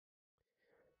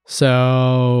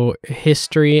So,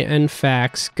 history and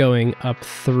facts going up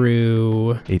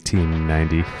through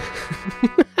 1890.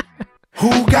 Who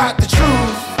got the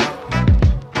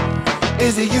truth?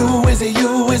 Is it you? Is it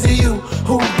you? Is it you?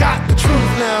 Who got the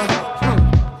truth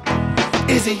now?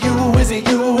 Is it you? Is it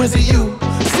you? Is it you?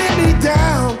 Sit me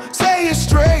down, say it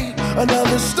straight.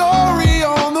 Another story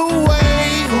on the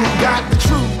way. Who got the truth?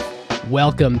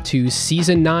 Welcome to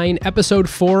Season 9, Episode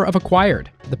 4 of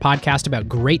Acquired, the podcast about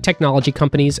great technology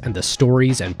companies and the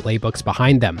stories and playbooks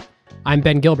behind them. I'm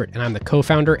Ben Gilbert, and I'm the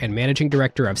co-founder and managing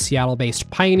director of Seattle-based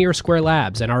Pioneer Square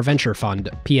Labs and our venture fund,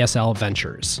 PSL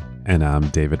Ventures. And I'm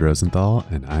David Rosenthal,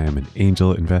 and I am an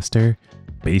angel investor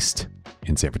based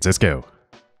in San Francisco.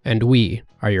 And we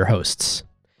are your hosts.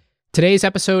 Today's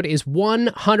episode is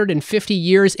 150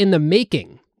 years in the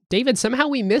making. David, somehow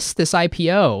we missed this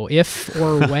IPO, if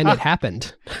or when it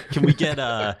happened. Can we get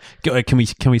can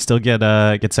we still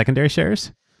get secondary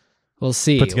shares? We'll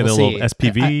see. Put together a little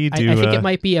SPV. I think it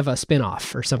might be of a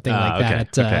spin-off or something like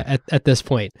that at this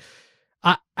point.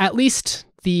 At least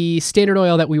the Standard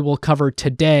Oil that we will cover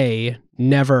today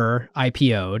never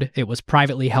IPO'd. It was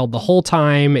privately held the whole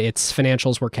time. Its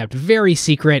financials were kept very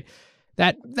secret.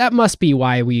 That must be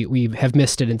why we have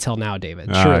missed it until now,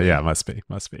 David. Surely. Yeah, must be.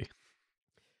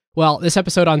 Well, this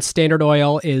episode on Standard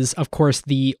Oil is, of course,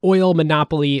 the oil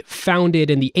monopoly founded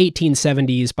in the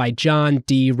 1870s by John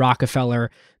D.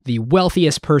 Rockefeller, the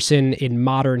wealthiest person in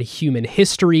modern human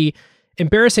history.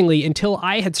 Embarrassingly, until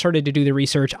I had started to do the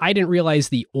research, I didn't realize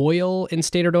the oil in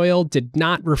Standard Oil did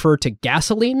not refer to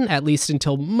gasoline, at least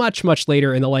until much, much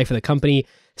later in the life of the company.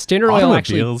 Standard Oil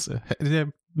actually...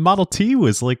 Model T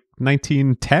was like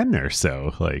 1910 or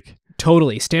so, like...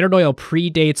 Totally. Standard Oil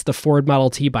predates the Ford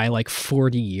Model T by like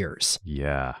 40 years.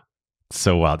 Yeah.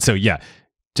 So wild. So yeah,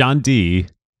 John D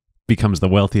becomes the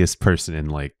wealthiest person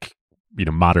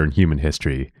in modern human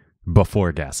history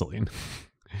before gasoline.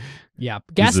 Yeah.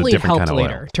 Gasoline helped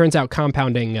later. Turns out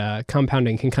compounding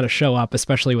can kind of show up,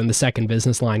 especially when the second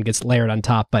business line gets layered on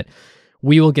top, but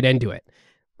we will get into it.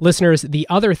 Listeners, the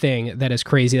other thing that is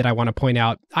crazy that I want to point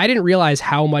out, I didn't realize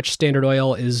how much Standard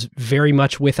Oil is very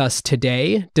much with us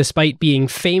today. Despite being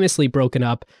famously broken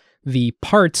up, the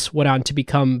parts went on to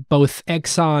become both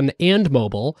Exxon and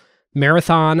Mobil,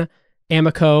 Marathon,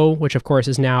 Amoco, which of course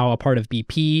is now a part of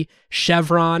BP,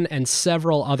 Chevron, and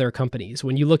several other companies.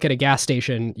 When you look at a gas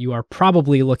station, you are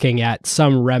probably looking at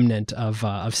some remnant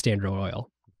of Standard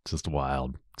Oil. Just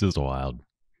wild.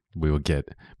 We will get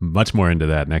much more into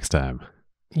that next time.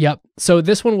 Yep. So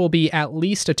this one will be at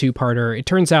least a two-parter. It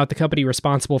turns out the company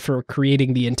responsible for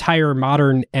creating the entire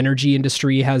modern energy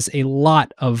industry has a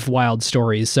lot of wild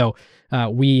stories. So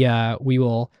we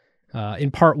will,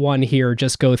 in part one here,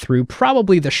 just go through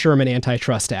probably the Sherman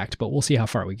Antitrust Act, but we'll see how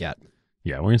far we get.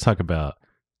 Yeah, we're going to talk about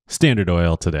Standard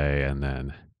Oil today, and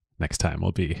then next time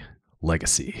will be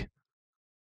legacy.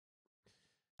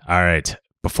 All right.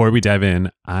 Before we dive in,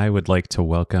 I would like to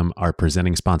welcome our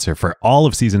presenting sponsor for all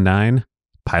of Season 9,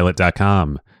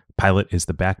 Pilot.com. Pilot is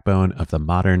the backbone of the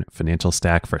modern financial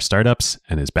stack for startups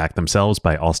and is backed themselves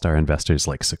by all-star investors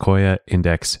like Sequoia,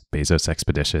 Index, Bezos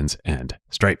Expeditions, and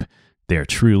Stripe. They are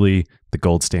truly the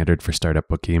gold standard for startup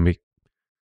bookkeeping.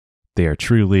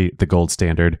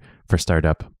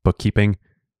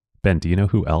 Ben, do you know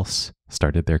who else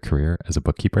started their career as a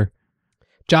bookkeeper?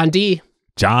 John D.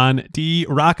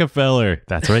 Rockefeller.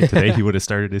 That's right. Today he would have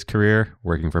started his career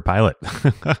working for Pilot.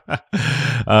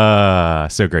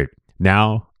 So great.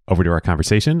 Now over to our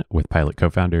conversation with Pilot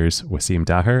co-founders Wasim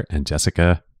Daher and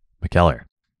Jessica McKellar.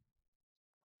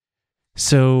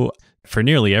 So for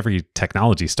nearly every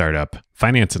technology startup,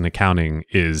 finance and accounting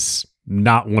is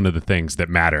not one of the things that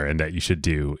matter and that you should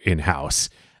do in-house.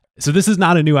 So this is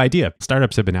not a new idea.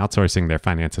 Startups have been outsourcing their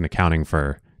finance and accounting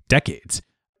for decades.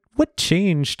 What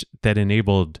changed that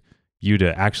enabled you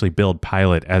to actually build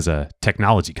Pilot as a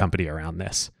technology company around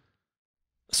this?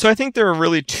 So I think there are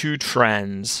really two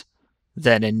trends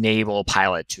that enable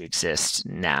Pilot to exist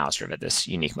now, sort of at this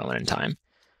unique moment in time.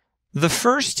 The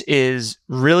first is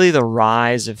really the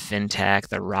rise of fintech,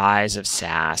 the rise of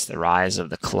SaaS, the rise of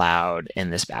the cloud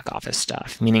and this back office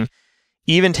stuff. Meaning,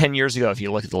 even 10 years ago, if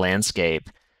you look at the landscape,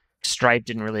 Stripe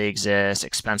didn't really exist,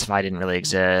 Expensify didn't really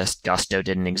exist, Gusto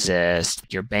didn't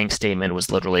exist. Your bank statement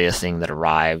was literally a thing that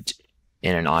arrived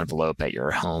in an envelope at your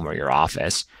home or your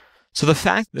office. So the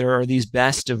fact that there are these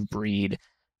best of breed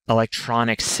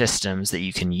electronic systems that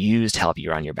you can use to help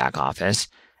you run your back office,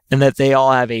 and that they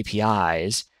all have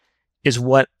APIs, is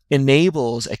what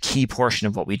enables a key portion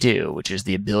of what we do, which is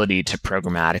the ability to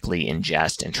programmatically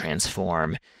ingest and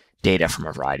transform data from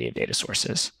a variety of data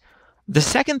sources. The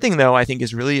second thing, though, I think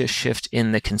is really a shift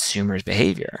in the consumer's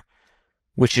behavior.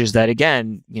 which is that,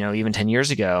 again, even 10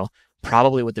 years ago,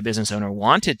 probably what the business owner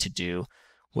wanted to do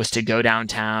was to go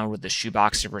downtown with the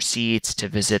shoebox of receipts to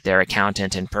visit their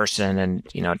accountant in person and,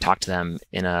 talk to them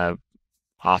in a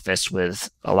office with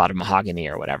a lot of mahogany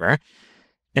or whatever.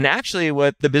 And actually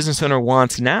what the business owner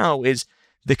wants now is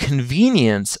the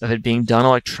convenience of it being done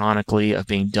electronically, of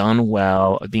being done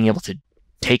well, of being able to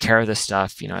take care of this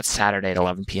stuff, at Saturday at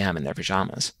 11 p.m. in their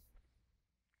pajamas.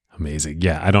 Amazing.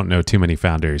 Yeah, I don't know too many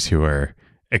founders who are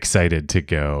excited to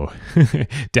go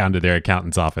down to their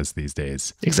accountant's office these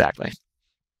days. Exactly.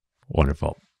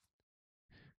 Wonderful.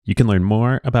 You can learn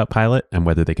more about Pilot and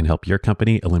whether they can help your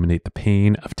company eliminate the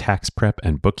pain of tax prep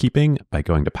and bookkeeping by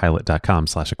going to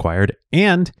pilot.com/acquired.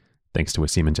 And thanks to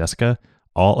Wasim and Jessica,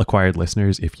 all Acquired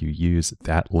listeners, if you use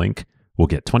that link, will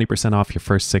get 20% off your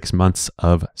first 6 months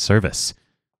of service.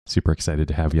 Super excited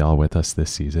to have y'all with us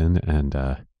this season. And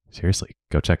seriously,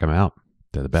 go check them out.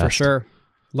 They're the best. For sure.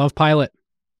 Love Pilot.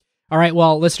 All right,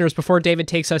 well, listeners, before David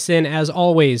takes us in, as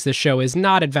always, this show is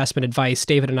not investment advice.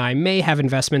 David and I may have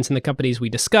investments in the companies we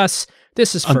discuss.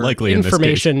 This is for Unlikely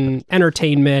information,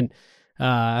 entertainment.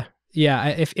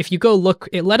 If you go look,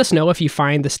 let us know if you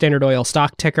find the Standard Oil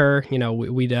stock ticker.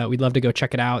 We'd love to go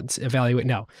check it out, evaluate.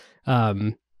 No,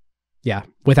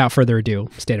 without further ado,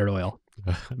 Standard Oil.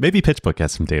 Maybe PitchBook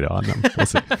has some data on them. We'll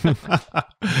see.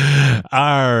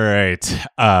 All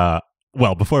right.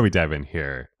 Well, before we dive in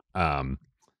here,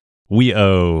 we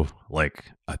owe a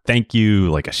thank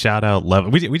you, a shout out, love.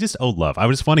 We just owe love. I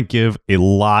just want to give a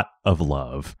lot of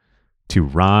love to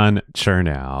Ron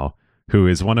Chernow, who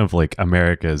is one of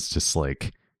America's just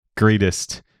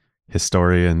greatest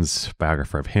historians,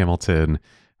 biographer of Hamilton,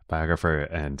 and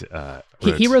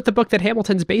he wrote the book that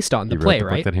Hamilton's based on, the play,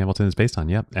 right? Book that Hamilton is based on,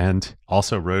 yep. And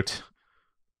also wrote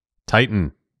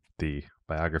Titan, the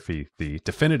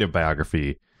definitive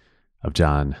biography of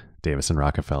John Davison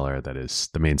Rockefeller. That is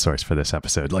the main source for this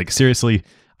episode. Seriously,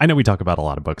 I know we talk about a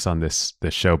lot of books on this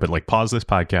show, but pause this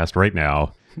podcast right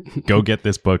now. Go get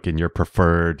this book in your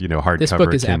preferred, hardcover. This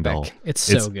book is Kindle. epic. It's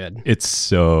so good. It's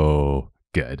so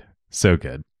good. So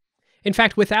good. In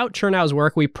fact, without Chernow's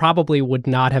work, we probably would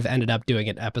not have ended up doing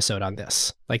an episode on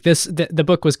this. The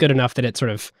book was good enough that it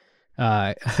sort of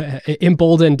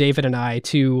emboldened David and I,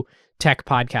 two tech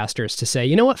podcasters, to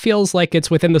say, what feels like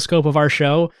it's within the scope of our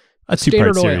show? A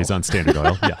two-part series on Standard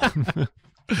Oil. Yeah.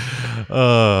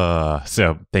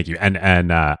 So thank you. And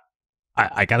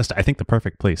I gotta. I think the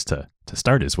perfect place to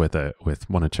start is with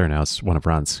one of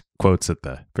Ron's quotes at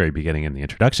the very beginning in the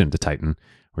introduction to Titan,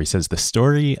 where he says, "The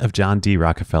story of John D.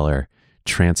 Rockefeller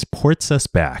transports us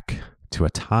back to a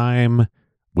time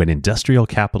when industrial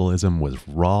capitalism was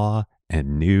raw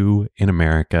and new in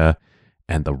America,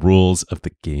 and the rules of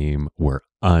the game were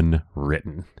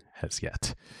unwritten as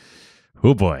yet."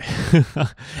 Oh boy.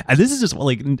 And this is just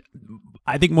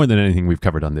I think more than anything we've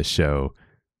covered on this show,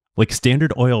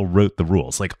 Standard Oil wrote the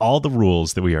rules. All the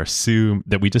rules that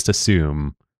we just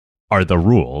assume are the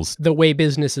rules. The way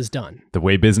business is done. The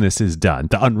way business is done.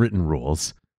 The unwritten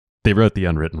rules. They wrote the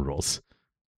unwritten rules.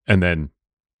 And then,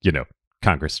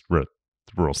 Congress wrote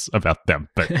the rules about them.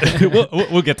 But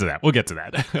we'll get to that. We'll get to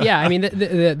that. Yeah, I mean,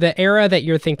 the era that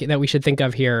you're thinking that we should think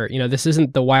of here, this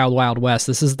isn't the Wild Wild West.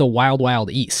 This is the Wild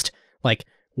Wild East.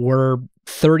 We're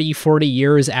 30, 40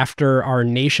 years after our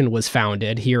nation was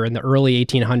founded here in the early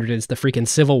 1800s. The freaking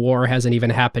Civil War hasn't even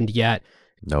happened yet.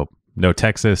 Nope. No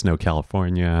Texas, no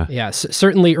California. Yeah,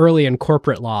 certainly early in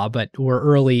corporate law, but we're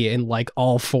early in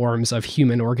all forms of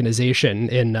human organization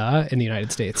in the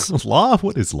United States. Law?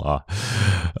 What is law?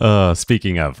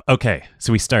 Speaking of, okay,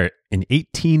 so we start in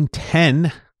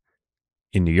 1810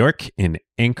 in New York, in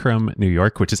Ancram, New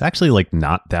York, which is actually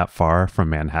not that far from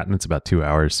Manhattan. It's about 2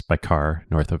 hours by car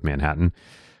north of Manhattan.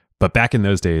 But back in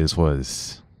those days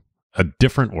was a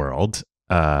different world.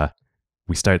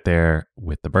 We start there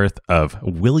with the birth of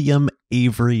William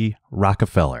Avery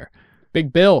Rockefeller.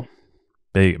 Big Bill.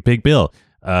 Big Bill.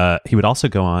 He would also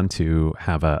go on to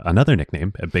have another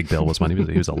nickname. Big Bill was one.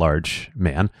 He was a large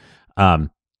man.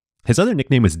 His other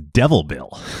nickname was Devil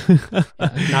Bill,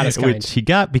 not as kind. Which he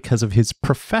got because of his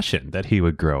profession that he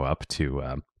would grow up to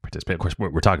participate. Of course,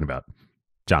 we're talking about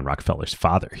John Rockefeller's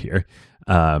father here.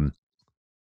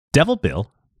 Devil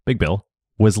Bill, Big Bill,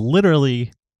 was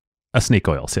literally a snake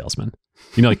oil salesman.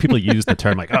 People use the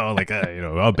term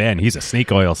oh Ben, he's a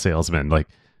snake oil salesman.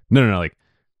 No.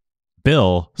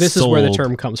 Bill This is where the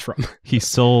term comes from. He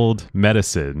sold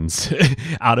medicines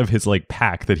out of his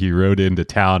pack that he rode into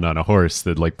town on a horse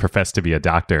that professed to be a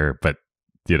doctor, but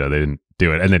they didn't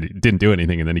do it. And then he didn't do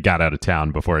anything, and then he got out of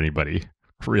town before anybody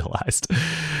realized.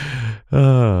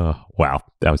 Oh, wow.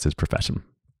 That was his profession.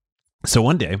 So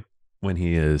one day when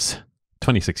he is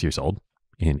 26 years old,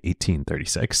 in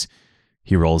 1836,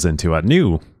 he rolls into a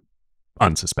new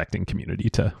unsuspecting community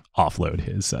to offload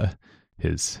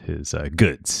his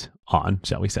goods on,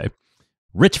 shall we say.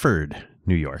 Richford,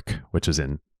 New York, which is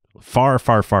in far,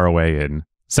 far, far away in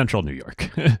central New York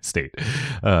state.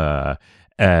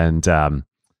 And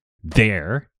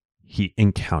there he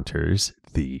encounters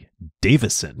the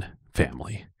Davison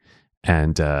family.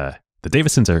 And the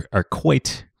Davisons are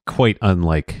quite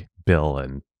unlike Bill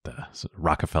and the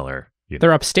Rockefeller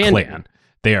They're upstanding. clan.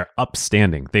 They are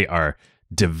upstanding. They are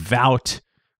devout,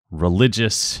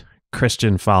 religious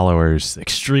Christian followers,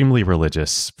 extremely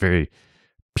religious, very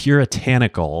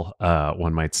puritanical,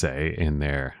 one might say, in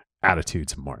their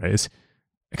attitudes and mores,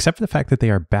 except for the fact that they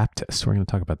are Baptists. We're going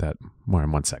to talk about that more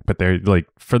in one sec. But they're like,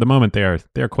 for the moment, they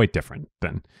are quite different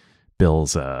than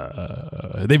Bill's. They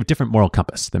have a different moral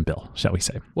compass than Bill, shall we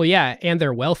say? Well, yeah, and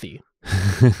they're wealthy.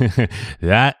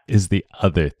 That is the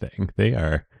other thing. They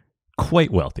are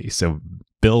quite wealthy. So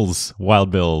Bill's,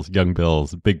 Wild Bill's, Young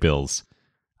Bill's, Big Bill's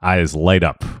eyes light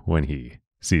up when he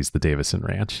sees the Davison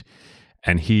Ranch.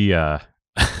 And he,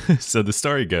 so the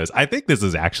story goes, I think this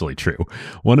is actually true.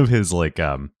 One of his like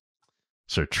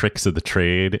sort of tricks of the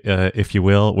trade, if you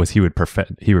will, was he would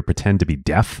pretend to be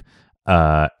deaf.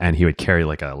 And he would carry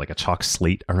like a chalk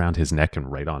slate around his neck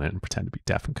and write on it and pretend to be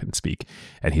deaf and couldn't speak.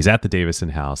 And he's at the Davison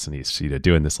house and he's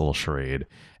doing this little charade,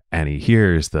 and he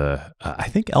hears the I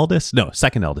think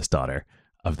second eldest daughter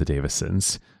of the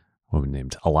Davisons, a woman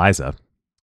named Eliza,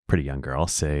 pretty young girl,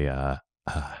 say,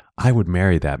 "I would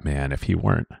marry that man if he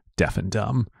weren't deaf and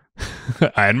dumb."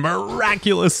 And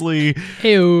miraculously,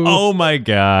 Ew. oh my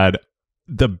God,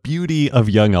 the beauty of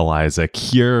young Eliza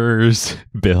cures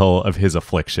Bill of his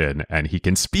affliction, and he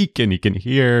can speak and he can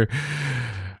hear.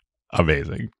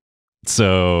 Amazing.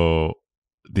 So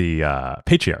the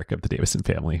patriarch of the Davison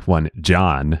family, one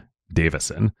John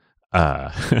Davison,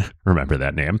 remember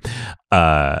that name,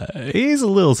 he's a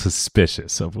little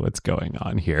suspicious of what's going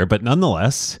on here, but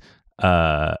nonetheless,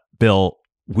 Bill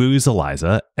woos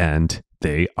Eliza and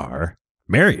they are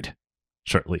married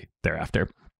shortly thereafter.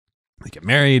 They get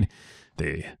married.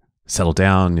 They settle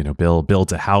down, Bill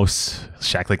builds a house,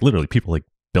 shack, like literally people like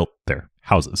built their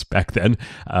houses back then,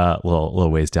 a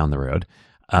little ways down the road.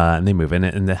 And they move in,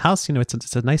 and the house,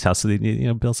 it's a nice house. So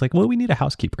Bill's like, well, we need a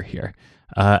housekeeper here.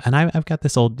 And I've got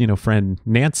this old, friend,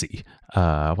 Nancy.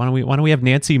 Why don't we have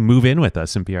Nancy move in with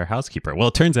us and be our housekeeper? Well,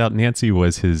 it turns out Nancy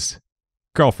was his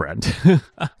girlfriend.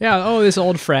 Yeah. Oh, this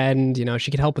old friend, she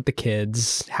could help with the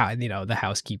kids, the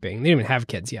housekeeping. They didn't even have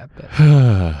kids yet.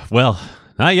 But. Well,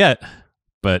 not yet.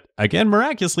 But again,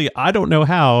 miraculously, I don't know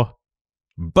how,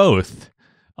 both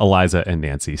Eliza and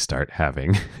Nancy start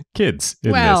having kids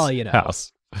in this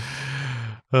house.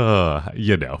 What are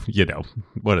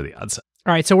the odds?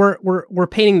 All right, so we're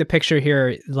painting the picture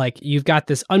here. Like, you've got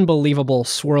this unbelievable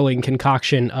swirling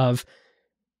concoction of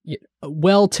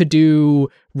well-to-do,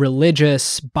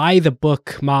 religious,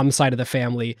 by-the-book mom side of the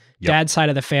family, dad side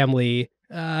of the family,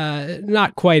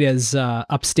 not quite as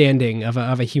upstanding of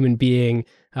a human being.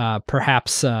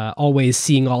 Perhaps always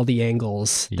seeing all the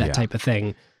angles, that type of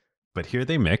thing. But here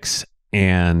they mix,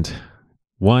 and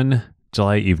one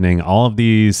July evening, all of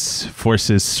these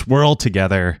forces swirl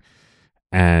together,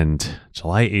 and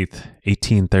July 8th,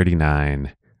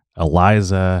 1839,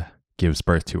 Eliza gives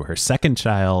birth to her second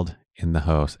child in the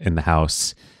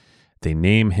house. They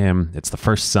name him. It's the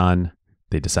first son.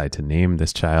 They decide to name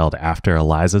this child after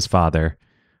Eliza's father,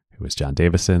 who was John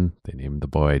Davison. They named the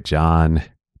boy John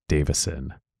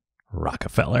Davison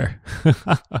Rockefeller.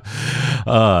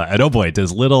 And oh boy,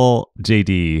 does little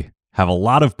JD have a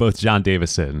lot of both John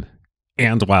Davison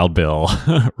and Wild Bill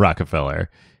Rockefeller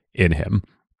in him.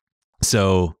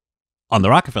 So on the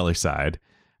Rockefeller side,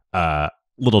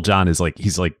 little John is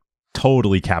he's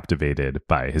totally captivated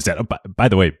by his dad. By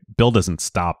the way, Bill doesn't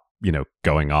stop,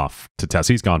 going off to test.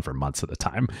 He's gone for months at a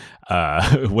time.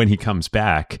 When he comes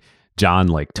back, John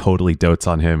totally dotes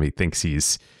on him. He thinks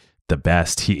he's the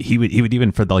best. He would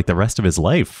even for the rest of his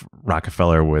life,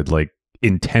 Rockefeller would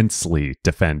intensely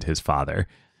defend his father.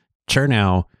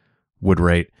 Chernow would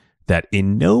write that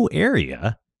in no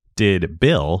area did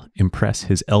Bill impress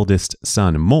his eldest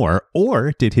son more,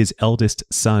 or did his eldest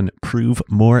son prove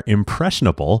more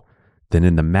impressionable than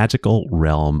in the magical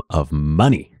realm of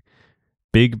money.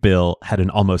 Big Bill had an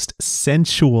almost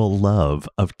sensual love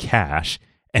of cash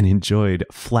and enjoyed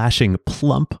flashing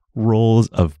plump rolls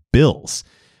of bills.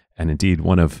 And indeed,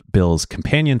 one of Bill's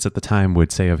companions at the time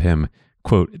would say of him,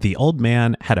 quote, "The old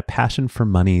man had a passion for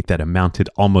money that amounted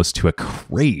almost to a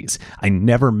craze. I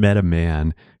never met a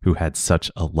man who had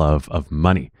such a love of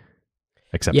money."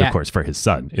 except of course for his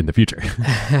son in the future.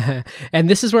 And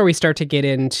this is where we start to get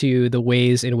into the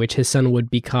ways in which his son would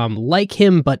become like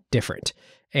him, but different.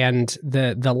 And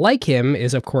the like him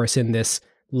is, of course, in this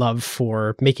love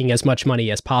for making as much money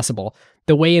as possible.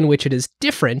 The way in which it is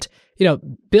different,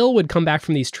 Bill would come back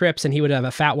from these trips and he would have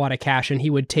a fat wad of cash and he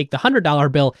would take the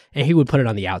 $100 bill and he would put it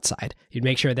on the outside. He'd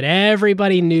make sure that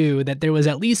everybody knew that there was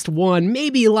at least one,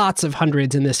 maybe lots of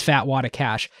hundreds in this fat wad of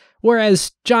cash.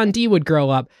 Whereas John D. would grow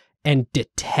up and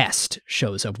detest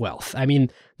shows of wealth. I mean,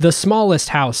 the smallest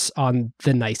house on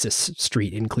the nicest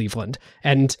street in Cleveland,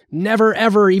 and never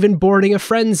ever even boarding a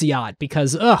friend's yacht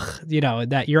because,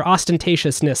 that your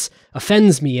ostentatiousness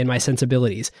offends me and my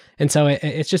sensibilities. And so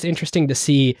it's just interesting to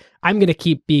see. I'm going to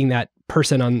keep being that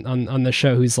person on the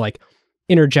show who's like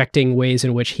interjecting ways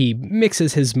in which he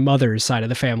mixes his mother's side of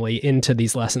the family into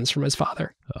these lessons from his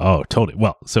father. Oh, totally.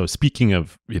 Well, so speaking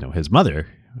of, his mother,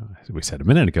 we said a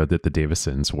minute ago that the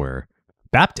Davisons were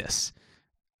Baptists,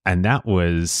 and that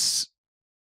was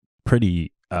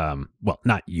pretty,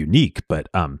 not unique, but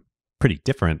pretty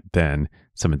different than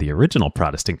some of the original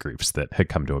Protestant groups that had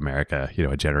come to America,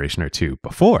 a generation or two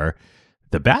before.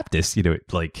 The Baptists, think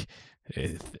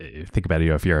about it,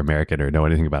 if you're American or know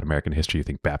anything about American history, you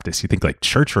think Baptists, you think like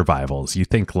church revivals, you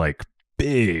think like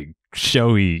big,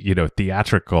 showy,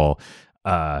 theatrical,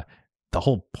 the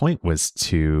whole point was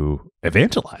to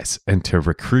evangelize and to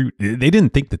recruit. They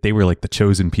didn't think that they were like the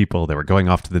chosen people that were going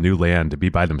off to the new land to be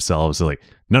by themselves. They're like,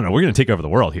 no, we're going to take over the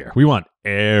world here. We want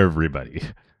everybody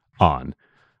on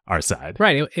our side.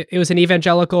 Right. It was an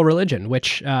evangelical religion,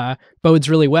 which bodes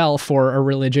really well for a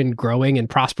religion growing and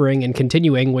prospering and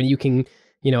continuing when you can,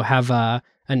 have a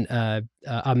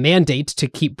mandate to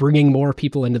keep bringing more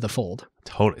people into the fold.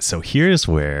 Totally. So here's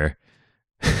where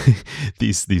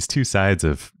these two sides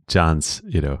of John's,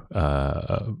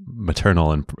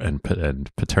 maternal and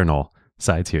paternal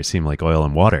sides here seem like oil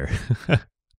and water.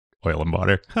 Oil and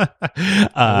water.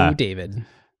 David.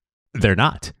 They're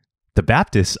not. The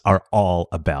Baptists are all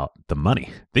about the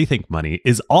money. They think money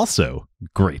is also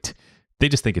great. They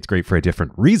just think it's great for a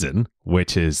different reason,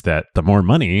 which is that the more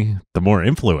money, the more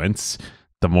influence,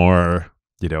 the more,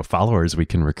 followers we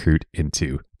can recruit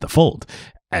into the fold.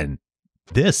 And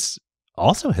this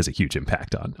also has a huge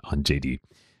impact on JD.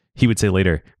 He would say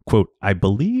later, quote, "I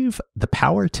believe the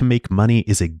power to make money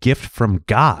is a gift from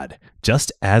God,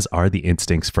 just as are the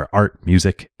instincts for art,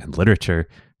 music, and literature,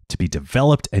 to be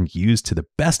developed and used to the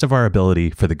best of our ability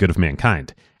for the good of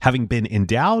mankind. Having been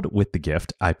endowed with the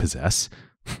gift I possess,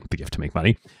 the gift to make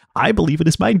money, I believe it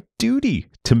is my duty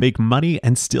to make money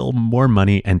and still more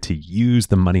money and to use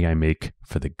the money I make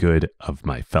for the good of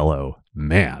my fellow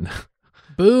man."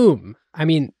 Boom. I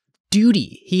mean,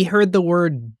 duty. He heard the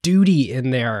word duty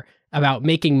in there about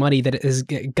making money, that is,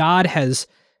 God has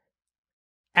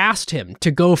asked him to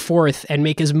go forth and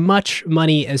make as much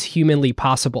money as humanly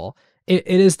possible. It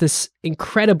is this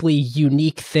incredibly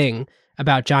unique thing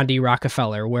about John D.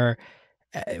 Rockefeller, where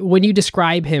when you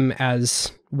describe him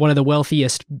as one of the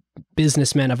wealthiest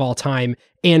businessmen of all time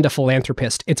and a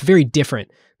philanthropist, it's very different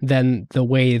than the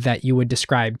way that you would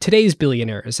describe today's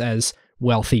billionaires as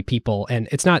wealthy people. And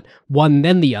it's not one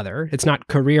then the other. It's not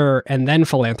career and then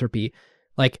philanthropy.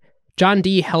 Like, John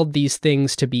D. held these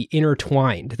things to be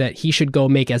intertwined, that he should go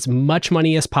make as much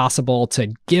money as possible,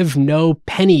 to give no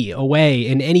penny away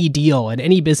in any deal and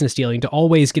any business dealing, to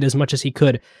always get as much as he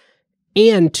could,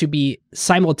 and to be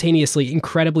simultaneously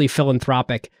incredibly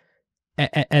philanthropic.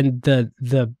 And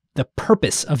the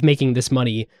purpose of making this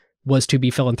money was to be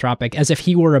philanthropic, as if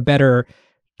he were a better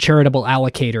charitable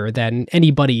allocator than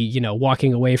anybody,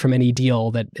 walking away from any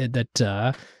deal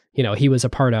that he was a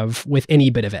part of with any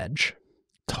bit of edge.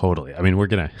 Totally. I mean, we'll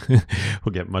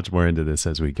get much more into this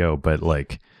as we go, but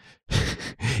like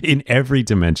in every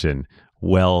dimension,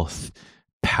 wealth,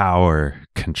 power,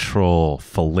 control,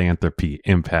 philanthropy,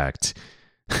 impact,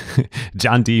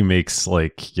 John D. makes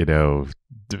Bill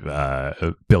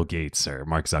Gates or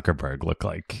Mark Zuckerberg look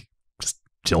like just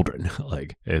children.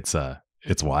 Like it's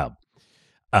wild.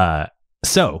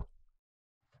 So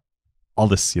all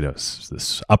this,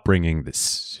 this upbringing, this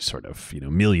sort of,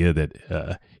 milieu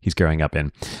that he's growing up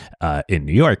in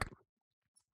New York.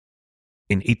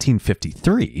 In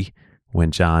 1853,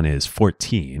 when John is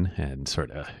 14 and sort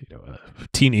of, a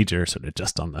teenager, sort of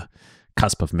just on the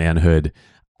cusp of manhood,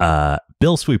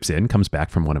 Bill swoops in, comes back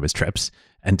from one of his trips,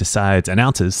 and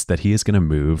announces that he is going to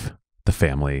move the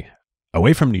family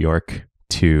away from New York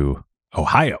to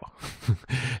Ohio,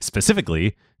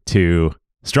 specifically to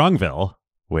Strongville,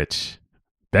 which,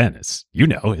 Ben, as you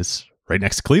know, is right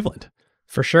next to Cleveland.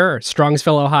 For sure.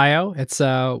 Strongsville, Ohio. It's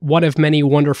one of many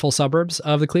wonderful suburbs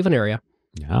of the Cleveland area.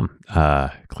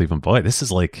 Yeah. Cleveland, boy, this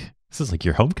is like This is like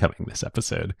your homecoming, this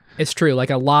episode. It's true. Like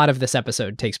a lot of this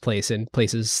episode takes place in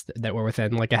places that were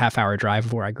within like a half-hour drive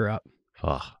of where I grew up.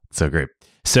 Oh, so great.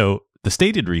 So the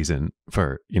stated reason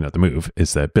for, the move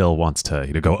is that Bill wants to,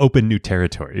 go open new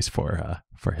territories for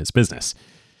his business.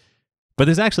 But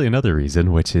there's actually another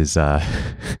reason, which is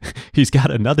he's got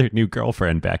another new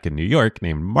girlfriend back in New York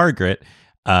named Margaret,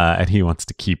 and he wants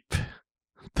to keep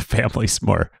the families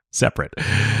more separate.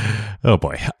 Oh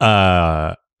boy.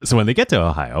 So when they get to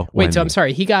Ohio... I'm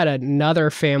sorry. He got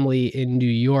another family in New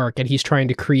York, and he's trying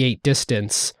to create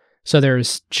distance. So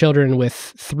there's children with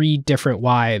 3 different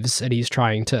wives, and he's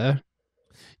trying to...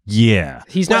 Yeah.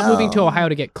 He's not moving to Ohio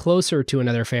to get closer to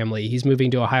another family. He's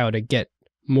moving to Ohio to get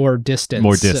more distance.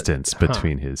 More distance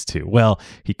between his two. Well,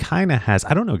 he kind of has...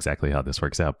 I don't know exactly how this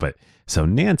works out, but... So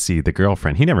Nancy, the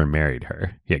girlfriend, he never married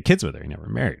her. He had kids with her. He never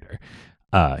married her.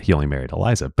 He only married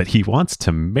Eliza, but he wants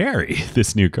to marry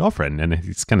this new girlfriend. And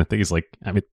he's kind of thinking, he's like,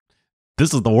 I mean,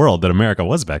 this is the world that America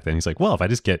was back then. He's like, well, if I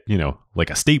just get, like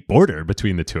a state border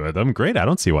between the two of them, great. I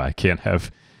don't see why I can't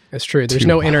have. It's true. There's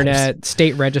no internet.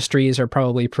 State registries are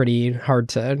probably pretty hard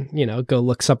to, go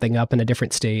look something up in a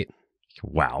different state.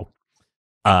 Wow.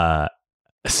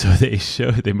 So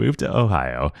they moved to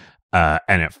Ohio.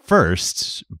 And at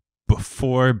first,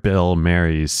 before Bill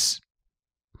marries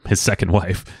his second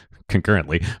wife,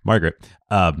 concurrently, Margaret,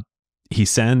 he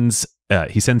sends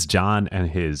John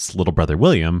and his little brother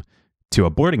William to a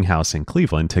boarding house in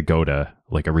Cleveland to go to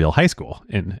like a real high school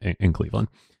in Cleveland.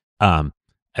 And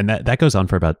that goes on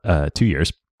for about 2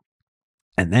 years.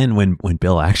 And then when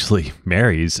Bill actually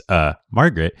marries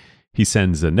Margaret, he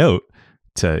sends a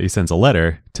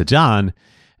letter to John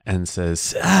and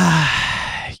says,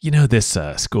 this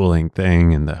schooling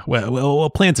thing and well,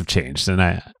 plans have changed, and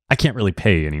I can't really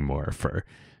pay anymore for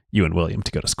you and William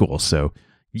to go to school. So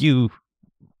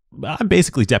I'm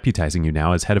basically deputizing you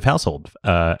now as head of household.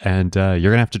 And you're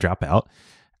going to have to drop out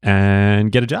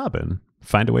and get a job and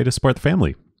find a way to support the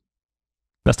family.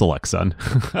 Best of luck, son.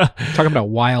 Talking about a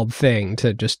wild thing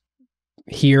to just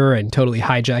hear and totally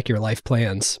hijack your life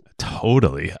plans.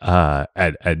 Totally.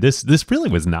 And this really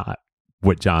was not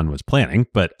what John was planning,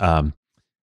 but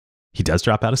he does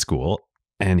drop out of school.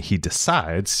 And he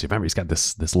decides, remember, he's got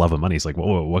this love of money. He's like,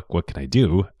 whoa, what can I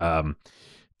do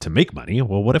to make money?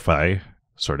 Well, what if I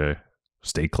sort of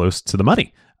stay close to the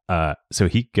money? So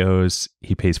he pays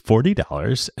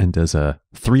 $40 and does a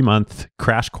 3-month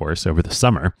crash course over the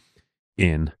summer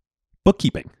in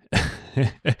bookkeeping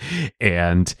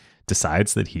and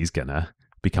decides that he's going to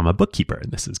become a bookkeeper.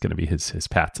 And this is going to be his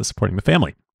path to supporting the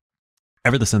family.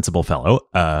 Ever the sensible fellow,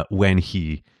 when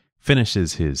he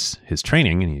finishes his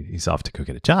training and he's off to go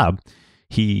get a job,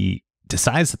 he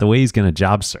decides that the way he's going to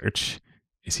job search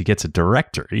is he gets a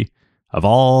directory of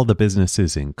all the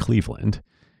businesses in Cleveland,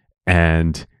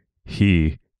 and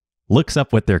he looks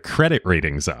up what their credit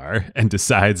ratings are and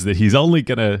decides that he's only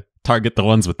going to target the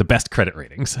ones with the best credit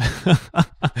ratings.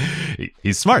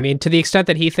 He's smart. I mean, to the extent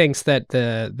that he thinks that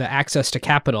the access to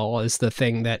capital is the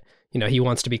thing that, he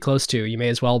wants to be close to, you may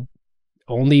as well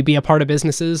only be a part of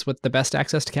businesses with the best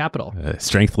access to capital.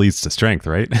 Strength leads to strength,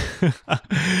 right?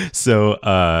 So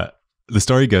the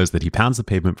story goes that he pounds the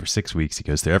pavement for 6 weeks. He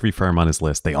goes through every firm on his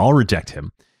list. They all reject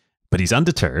him, but he's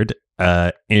undeterred.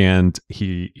 And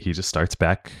he just starts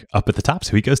back up at the top.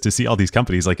 So he goes to see all these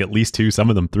companies, like at least 2, some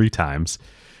of them 3 times.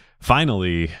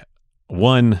 Finally,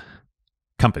 one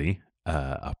company,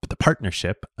 the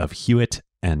partnership of Hewitt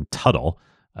and Tuttle,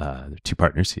 they're 2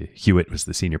 partners. Hewitt was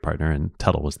the senior partner and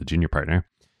Tuttle was the junior partner.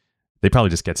 They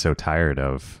probably just get so tired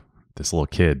of this little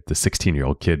kid, the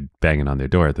 16-year-old kid banging on their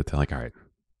door, that they're like, all right,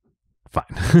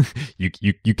 fine.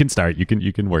 you can start. You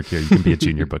can work here. You can be a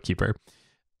junior bookkeeper.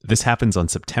 This happens on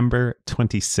September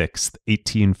 26th,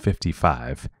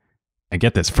 1855. And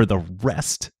get this, for the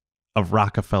rest of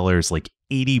Rockefeller's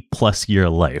 80-plus year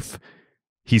life,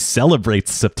 he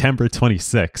celebrates September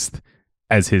 26th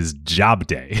as his job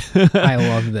day. I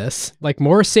love this.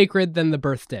 More sacred than the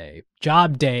birthday.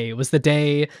 Job day was the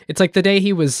day. It's like the day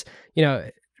he was,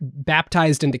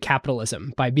 baptized into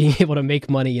capitalism by being able to make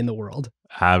money in the world.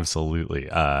 Absolutely.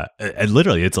 And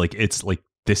literally, it's like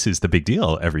this is the big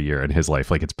deal every year in his life.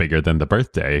 It's bigger than the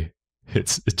birthday.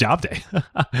 It's job day.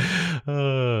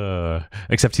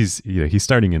 Except he's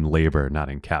starting in labor, not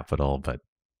in capital, but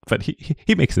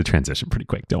he makes the transition pretty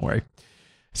quick. Don't worry.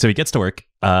 So he gets to work.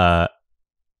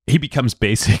 He becomes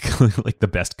basically the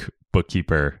best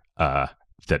bookkeeper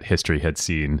that history had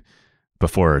seen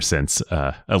before or since,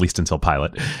 at least until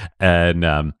Pilot. And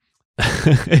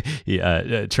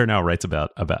Chernow writes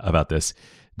about this.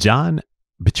 John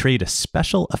betrayed a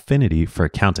special affinity for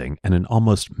accounting and an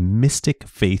almost mystic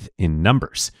faith in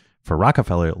numbers. For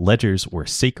Rockefeller, ledgers were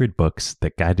sacred books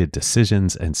that guided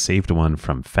decisions and saved one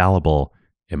from fallible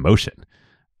emotion.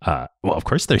 Well, of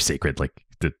course they're sacred. Like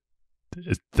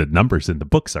the numbers in the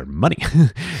books are money.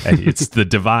 And it's the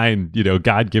divine,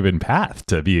 God-given path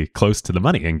to be close to the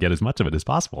money and get as much of it as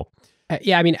possible.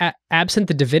 Yeah, I mean, absent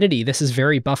the divinity, this is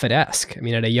very Buffett-esque. I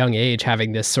mean, at a young age,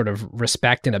 having this sort of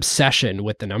respect and obsession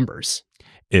with the numbers.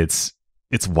 It's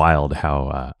wild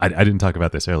how, I didn't talk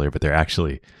about this earlier, but they're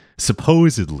actually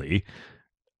supposedly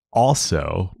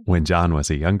also, when John was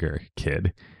a younger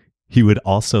kid, he would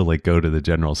also like go to the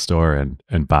general store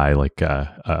and buy like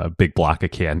a big block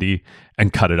of candy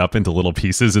and cut it up into little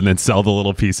pieces and then sell the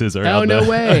little pieces around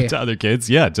way. to other kids.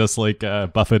 Yeah, just like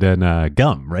Buffett and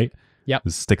gum, right? Yep.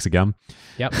 The sticks of gum.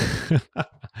 Yep.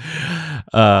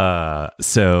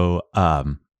 So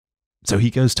he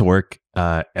goes to work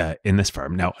in this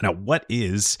firm. Now what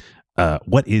is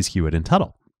Hewitt and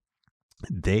Tuttle?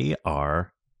 They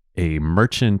are a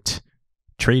merchant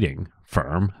trading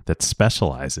firm that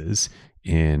specializes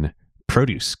in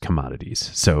produce commodities.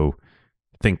 So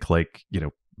think like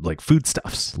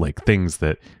foodstuffs, like things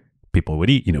that people would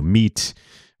eat, meat,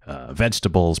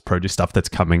 vegetables, produce, stuff that's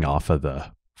coming off of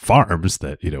the farms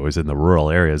that, is in the rural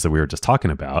areas that we were just talking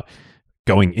about,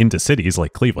 going into cities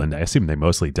like Cleveland. I assume they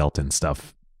mostly dealt in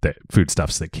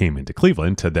foodstuffs that came into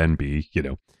Cleveland to then be,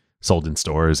 sold in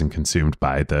stores and consumed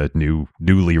by the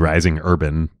newly rising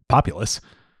urban populace.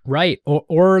 Right.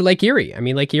 Or Lake Erie. I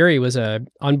mean, Lake Erie was a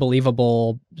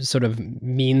unbelievable sort of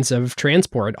means of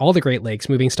transport. All the Great Lakes,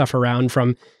 moving stuff around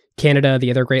from Canada,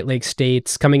 the other Great Lakes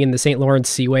states, coming in the St. Lawrence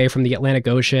Seaway from the Atlantic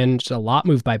Ocean. Just a lot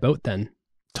moved by boat then.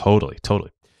 Totally.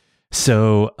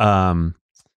 So,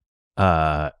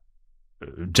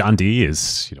 John D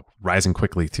is, rising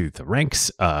quickly through the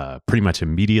ranks. Pretty much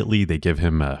immediately, they give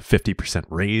him a 50%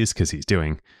 raise because he's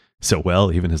doing so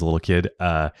well, even as a little kid.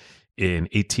 In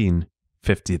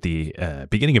the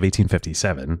beginning of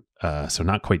 1857, so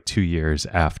not quite 2 years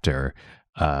after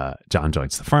John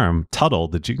joins the firm, Tuttle,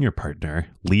 the junior partner,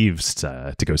 leaves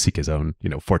to go seek his own,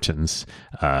 fortunes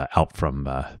out from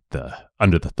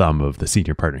under the thumb of the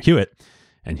senior partner Hewitt.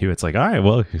 And Hewitt's like, all right,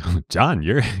 well, John,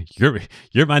 you're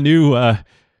my new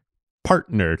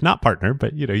partner, not partner,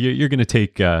 but you're going to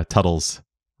take Tuttle's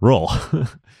role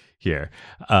here.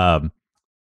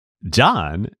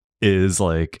 John is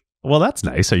like, well, that's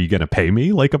nice. Are you going to pay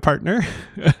me like a partner?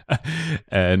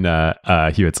 And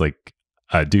Hewitt's like,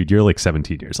 dude, you're like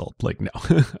 17 years old. Like, no.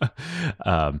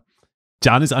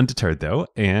 John is undeterred though.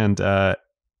 And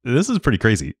this is pretty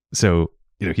crazy. So,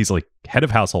 he's like head of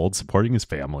household, supporting his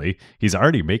family. He's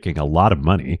already making a lot of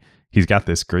money. He's got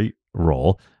this great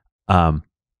role.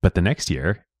 But the next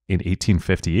year in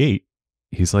 1858,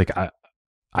 he's like,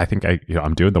 I think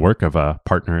I'm doing the work of a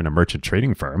partner in a merchant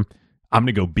trading firm. I'm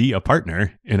going to go be a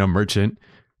partner in a merchant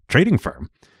trading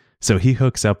firm. So he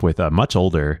hooks up with a much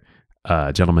older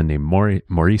gentleman named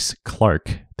Maurice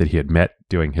Clark that he had met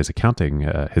doing his accounting,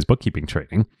 his bookkeeping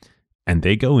training. And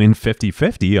they go in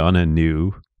 50-50 on a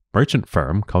new merchant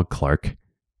firm called Clark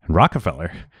and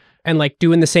Rockefeller. And like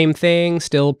doing the same thing,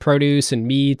 still produce and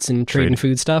meats and trading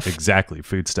food stuff. Exactly.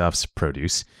 Foodstuffs,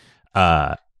 produce.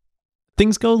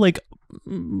 Things go like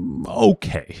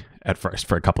okay at first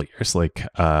for a couple of years. Like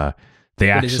they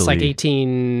what actually... is this, like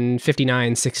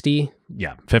 1859, 60?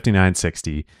 Yeah, 59,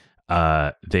 60.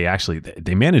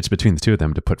 They managed between the two of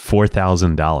them to put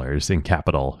 $4,000 in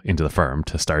capital into the firm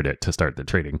to start the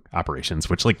trading operations,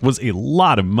 which like was a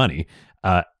lot of money.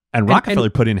 And Rockefeller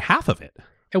put in half of it.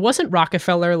 It wasn't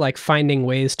Rockefeller like finding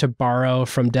ways to borrow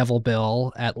from Devil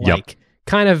Bill at like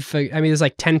kind of, I mean, there's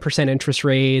like 10% interest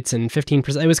rates and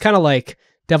 15%. It was kind of like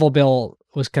Devil Bill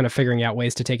was kind of figuring out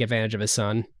ways to take advantage of his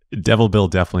son. Devil Bill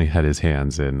definitely had his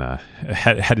hands in,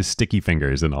 had his sticky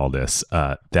fingers in all this.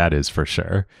 That is for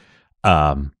sure.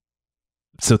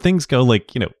 So things go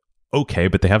like, okay,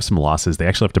 but they have some losses. They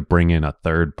actually have to bring in a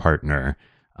third partner,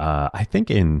 I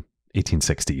think in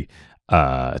 1860,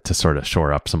 to sort of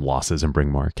shore up some losses and bring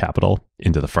more capital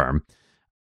into the firm.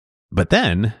 But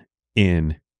then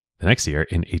in the next year,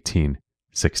 in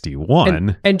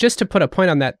 1861... And just to put a point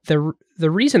on that, the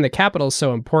reason the capital is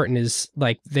so important is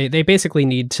like they basically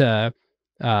need to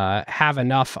have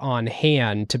enough on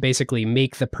hand to basically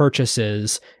make the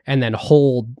purchases and then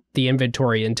hold the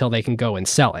inventory until they can go and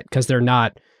sell it, because they're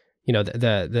not,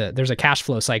 there's a cash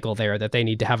flow cycle there that they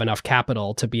need to have enough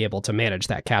capital to be able to manage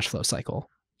that cash flow cycle.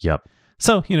 Yep.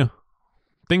 So,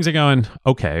 things are going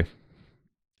okay.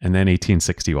 And then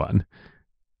 1861,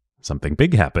 something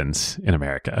big happens in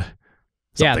America.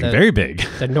 Something very big.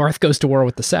 The North goes to war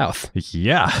with the South.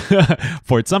 Yeah.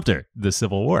 Fort Sumter, the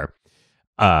Civil War.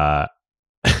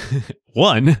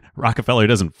 One, Rockefeller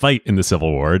doesn't fight in the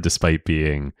Civil War, despite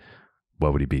being,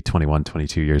 what would he be, 21,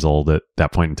 22 years old at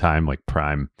that point in time, like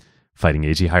prime fighting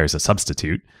age. He hires a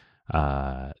substitute.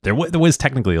 There was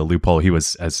technically a loophole. He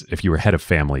was, as if you were head of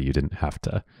family, you didn't have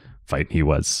to fight. He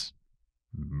was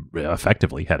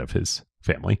effectively head of his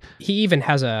family. He even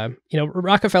has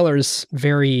Rockefeller's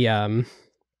very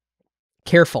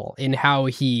careful in how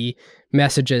he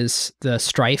messages the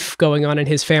strife going on in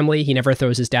his family. He never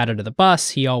throws his dad under the bus.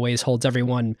 He always holds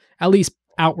everyone, at least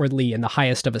outwardly, in the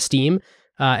highest of esteem.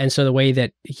 And so the way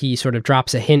that he sort of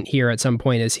drops a hint here at some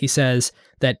point is he says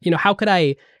that, how could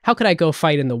I go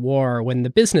fight in the war when the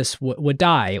business would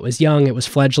die? It was young, it was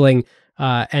fledgling,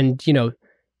 and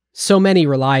so many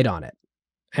relied on it.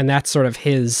 And that's sort of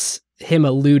him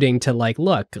alluding to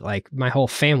look, my whole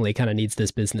family kind of needs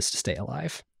this business to stay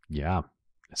alive. Yeah.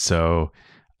 So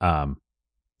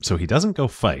he doesn't go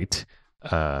fight,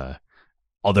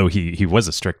 although he was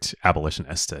a strict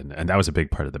abolitionist, and that was a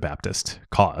big part of the Baptist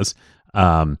cause.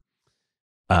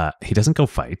 He doesn't go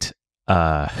fight,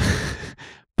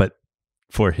 but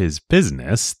for his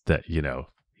business that,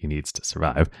 he needs to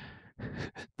survive,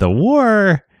 the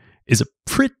war is a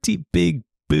pretty big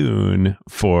boon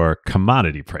for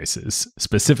commodity prices,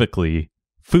 specifically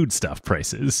foodstuff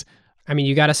prices. I mean,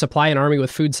 you got to supply an army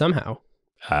with food somehow.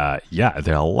 Yeah,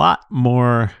 there are a lot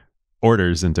more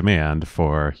orders and demand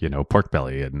for, pork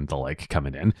belly and the like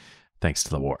coming in thanks to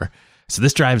the war. So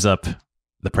this drives up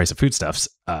the price of foodstuffs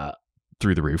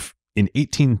through the roof. In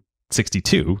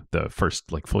 1862, the first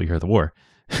full year of the war,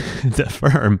 the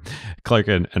firm, Clark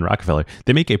and Rockefeller,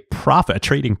 they make a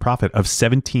trading profit of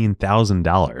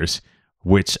 $17,000,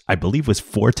 which I believe was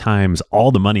 4 times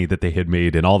all the money that they had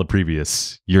made in all the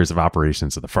previous years of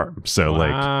operations of the firm. So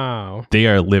wow. They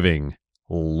are living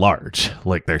large,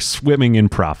 they're swimming in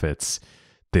profits.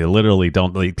 They literally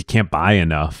they can't buy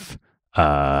enough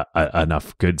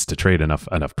goods to trade,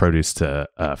 enough produce to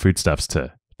foodstuffs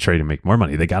to trade and make more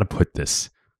money. They got to put this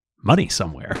money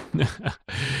somewhere.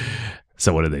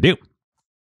 So what do?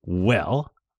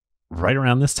 Well, right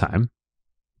around this time,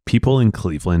 people in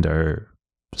Cleveland are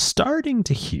starting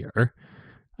to hear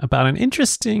about an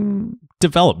interesting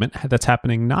development that's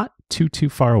happening not too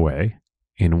far away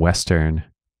in Western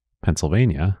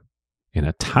Pennsylvania, in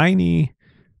a tiny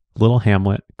little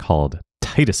hamlet called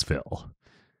Titusville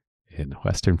in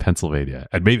Western Pennsylvania.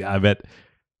 And I bet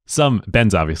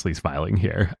Ben's obviously smiling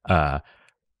here.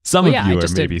 Some of you are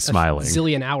maybe smiling.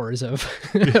 Zillion hours of,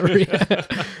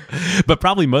 but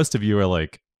probably most of you are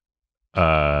like,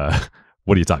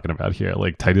 what are you talking about here?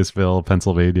 Titusville,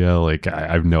 Pennsylvania?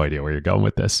 I have no idea where you're going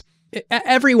with this.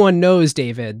 Everyone knows,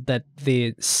 David, that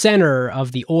the center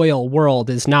of the oil world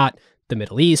is not the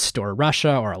Middle East or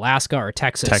Russia or Alaska or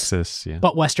Texas. Yeah.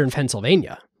 But Western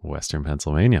Pennsylvania. Western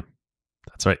Pennsylvania.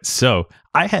 That's right. So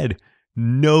I had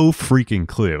no freaking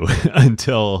clue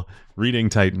until reading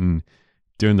Titan,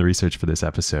 doing the research for this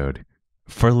episode.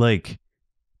 For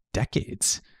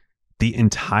decades, the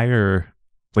entire,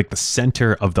 the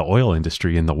center of the oil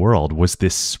industry in the world was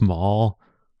this small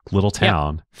little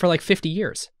town. Yeah, for 50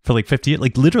 years. For 50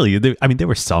 years. Literally, there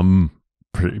were some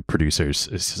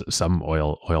producers, some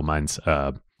oil mines,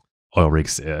 oil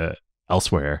rigs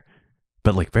elsewhere,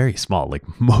 but very small.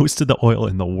 Most of the oil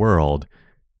in the world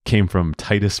came from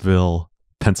Titusville,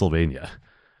 Pennsylvania.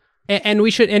 And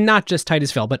not just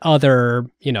Titusville, but other,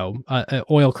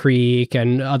 Oil Creek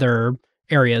and other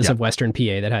areas of Western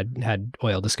PA that had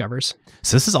oil discoveries.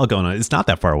 So this is all going on. It's not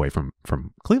that far away from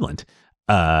Cleveland.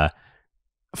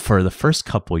 For the first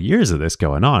couple years of this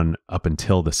going on, up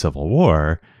until the Civil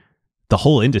War, the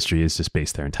whole industry is just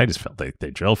based there in Titusville.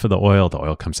 They drill for the oil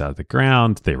comes out of the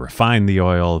ground, they refine the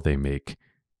oil, they make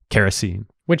kerosene.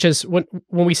 Which is, when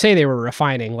we say they were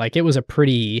refining, it was a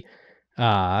pretty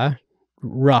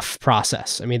rough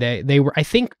process. I mean, they were, I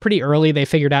think pretty early they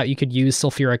figured out you could use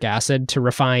sulfuric acid to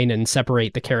refine and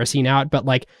separate the kerosene out, but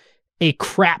a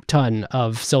crap ton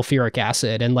of sulfuric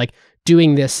acid, and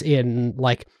doing this in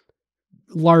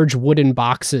large wooden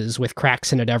boxes with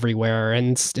cracks in it everywhere,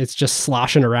 and it's just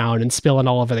sloshing around and spilling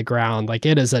all over the ground.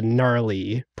 It is a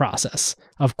gnarly process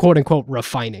of quote unquote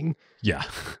refining. Yeah.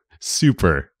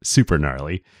 Super, super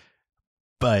gnarly.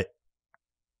 But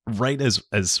right as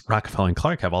Rockefeller and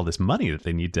Clark have all this money that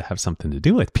they need to have something to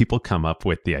do with, people come up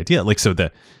with the idea. With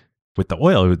the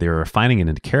oil, they were refining it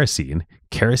into kerosene.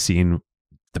 Kerosene,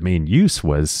 the main use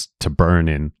was to burn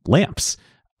in lamps.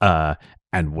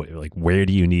 And where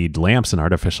do you need lamps and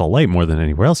artificial light more than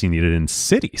anywhere else? You need it in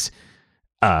cities.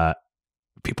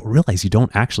 People realize you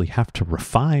don't actually have to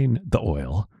refine the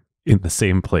oil in the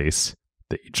same place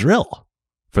that you drill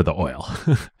for the oil.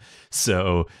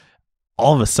 So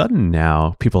all of a sudden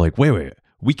now people are wait,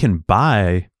 we can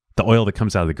buy the oil that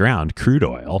comes out of the ground, crude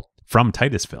oil, from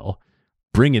Titusville,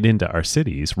 bring it into our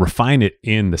cities, refine it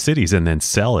in the cities, and then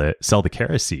sell the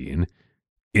kerosene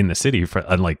in the city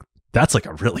and like, that's like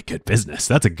a really good business.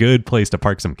 That's a good place to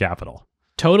park some capital.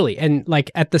 Totally. And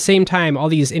like at the same time, all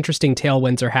these interesting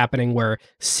tailwinds are happening where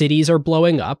cities are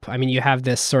blowing up. I mean, you have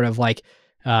this sort of like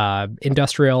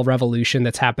industrial revolution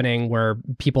that's happening where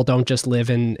people don't just live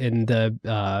in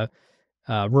the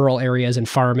rural areas and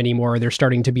farm anymore. There's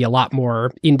starting to be a lot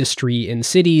more industry in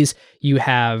cities. You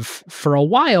have, for a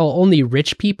while, only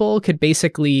rich people could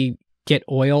basically get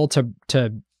oil to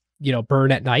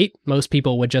burn at night. Most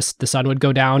people would the sun would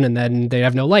go down and then they'd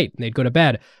have no light and they'd go to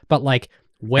bed. But like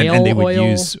whale and they would oil,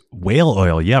 use whale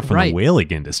oil, from the whaling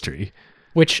industry.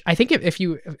 Which I think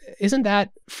isn't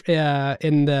that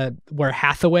where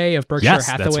Hathaway of Berkshire Hathaway?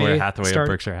 Yes, that's where Hathaway of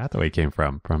Berkshire Hathaway came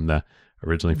from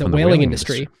originally from the whaling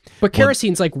industry. But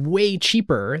kerosene's like way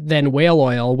cheaper than whale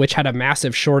oil, which had a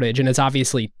massive shortage, and it's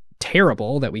obviously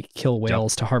terrible that we kill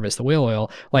whales to harvest the whale oil.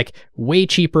 Like way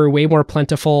cheaper, way more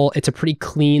plentiful. It's a pretty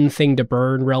clean thing to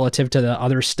burn relative to the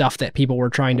other stuff that people were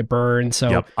trying to burn.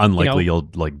 So unlikely you'll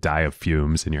like die of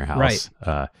fumes in your house.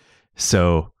 Right.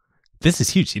 So this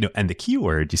is huge, and the key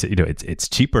word you said, it's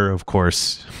cheaper, of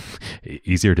course,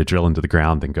 easier to drill into the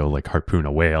ground than go like harpoon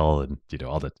a whale and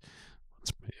all that.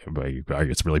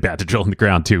 It's really bad to drill in the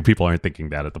ground too. People aren't thinking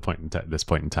that at this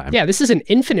point in time. Yeah, this is an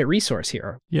infinite resource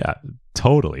here. Yeah,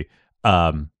 totally.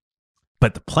 But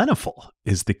the plentiful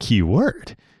is the key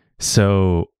word.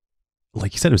 So,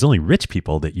 like you said, it was only rich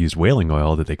people that used whaling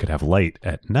oil that they could have light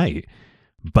at night.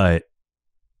 But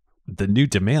the new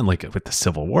demand, like with the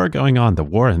Civil War going on, the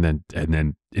war, and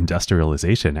then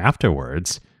industrialization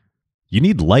afterwards, you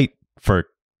need light for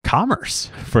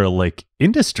commerce, for like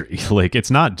industry. Like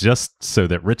it's not just so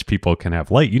that rich people can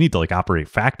have light. You need to like operate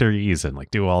factories and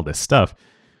like do all this stuff.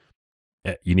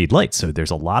 You need light. So there's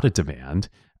a lot of demand.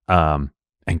 And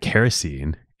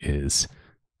kerosene is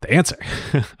the answer.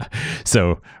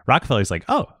 So Rockefeller's like,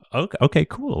 oh, okay,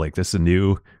 cool. Like this is a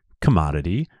new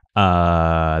commodity.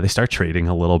 They start trading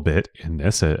a little bit in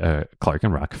this, Clark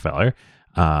and Rockefeller.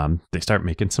 They start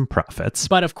making some profits.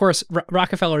 But of course,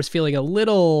 Rockefeller is feeling a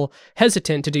little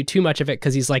hesitant to do too much of it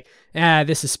because he's like,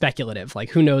 this is speculative. Like,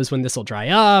 who knows when this will dry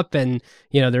up? And,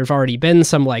 there've already been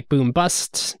some like boom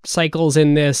bust cycles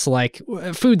in this. Like,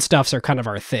 foodstuffs are kind of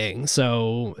our thing.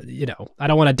 So, I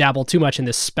don't want to dabble too much in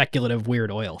this speculative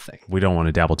weird oil thing. We don't want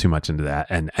to dabble too much into that.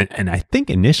 And I think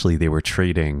initially they were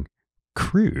trading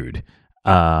crude.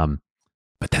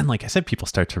 But then, like I said, people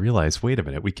start to realize, wait a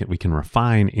minute, we can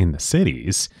refine in the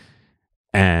cities.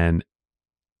 And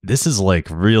this is like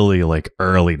really like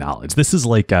early knowledge. This is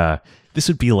like, this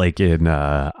would be like in,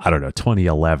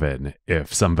 2011,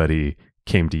 if somebody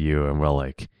came to you and were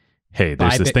like, hey,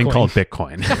 there's this thing called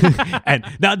Bitcoin. And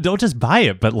now don't just buy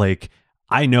it, but like,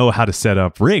 I know how to set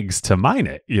up rigs to mine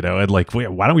it, and like,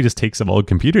 why don't we just take some old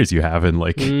computers you have and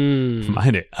like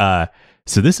mine it?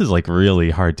 So this is like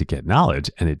really hard to get knowledge.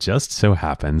 And it just so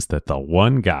happens that the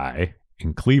one guy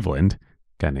in Cleveland,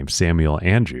 a guy named Samuel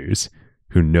Andrews,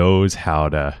 who knows how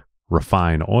to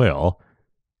refine oil,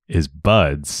 is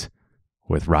buds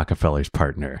with Rockefeller's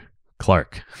partner,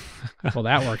 Clark. Well,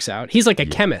 that works out. He's like a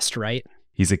chemist, right?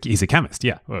 He's a chemist.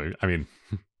 Yeah. Well, I mean,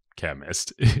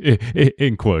 chemist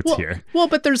in quotes here. Well,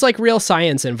 but there's like real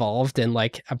science involved in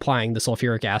like applying the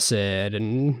sulfuric acid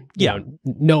and,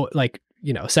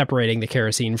 separating the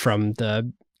kerosene from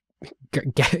the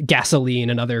gasoline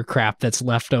and other crap that's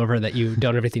left over that you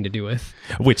don't have anything to do with.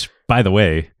 Which, by the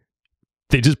way,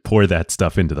 they just pour that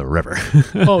stuff into the river.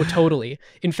 Oh, totally.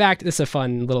 In fact, this is a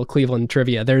fun little Cleveland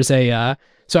trivia. There's so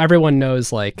everyone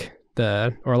knows like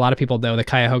or a lot of people know the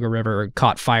Cuyahoga River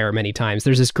caught fire many times.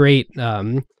 There's this great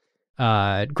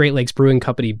Great Lakes Brewing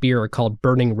Company beer called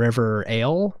Burning River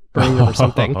Ale, Burning River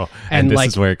something. And this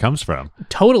is where it comes from.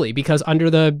 Totally, because under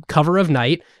the cover of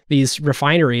night, these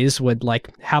refineries would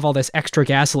like have all this extra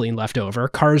gasoline left over.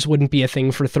 Cars wouldn't be a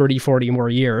thing for 30, 40 more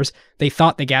years. They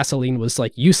thought the gasoline was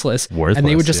like useless. Worthless, and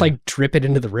they would just like drip it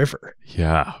into the river.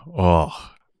 Yeah.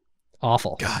 Oh.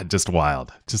 Awful. God, just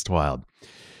wild. Just wild.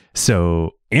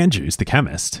 So Andrews, the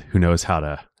chemist who knows how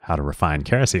to refine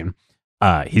kerosene,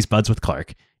 he's buds with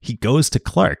Clark. He goes to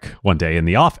Clark one day in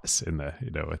the office, in the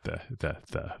at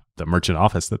the merchant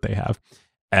office that they have,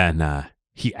 and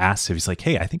he asks him, he's like,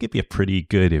 "Hey, I think it'd be a pretty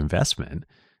good investment.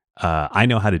 I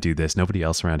know how to do this. Nobody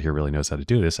else around here really knows how to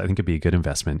do this. I think it'd be a good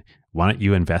investment. Why don't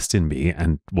you invest in me,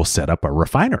 and we'll set up a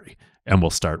refinery, and we'll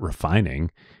start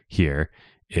refining here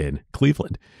in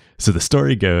Cleveland." So the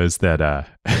story goes that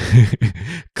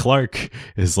Clark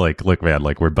is like, "Look, man,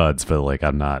 like we're buds, but like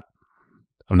I'm not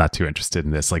too interested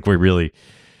in this. Like we're really."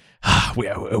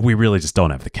 we really just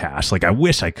don't have the cash. Like, I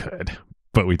wish I could,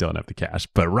 but we don't have the cash.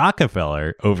 But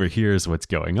Rockefeller overhears what's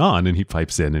going on, and he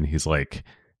pipes in and he's like,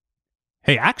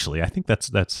 hey, actually, I think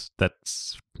that's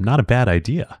not a bad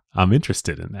idea. I'm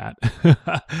interested in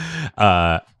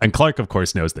that. And Clark, of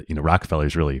course, knows that,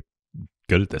 Rockefeller's really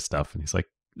good at this stuff. And he's like,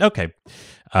 okay,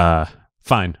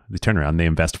 fine. They turn around. They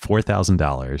invest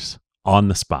 $4,000 on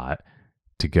the spot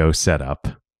to go set up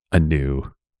a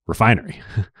new refinery.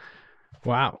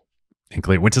 Wow.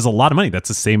 Which is a lot of money. That's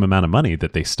the same amount of money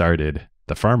that they started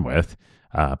the firm with.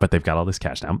 But they've got all this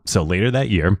cash now. So later that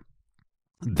year,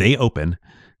 they open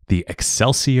the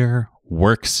Excelsior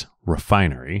Works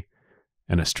refinery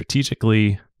in a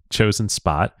strategically chosen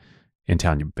spot in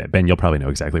town. Ben, you'll probably know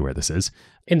exactly where this is.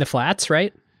 In the Flats,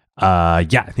 right?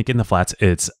 Yeah, I think in the Flats.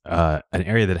 It's an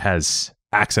area that has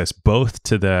access both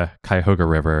to the Cuyahoga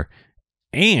River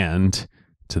and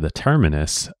to the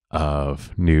terminus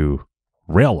of new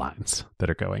rail lines that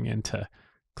are going into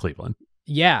Cleveland.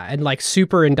 Yeah, and like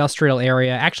super industrial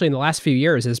area. Actually, in the last few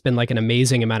years, there's been like an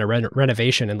amazing amount of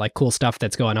renovation and like cool stuff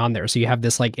that's going on there. So you have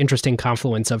this like interesting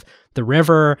confluence of the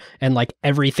river and like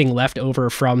everything left over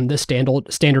from the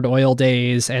Standard Oil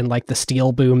days and like the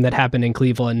steel boom that happened in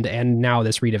Cleveland and now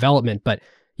this redevelopment. But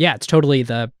yeah, it's totally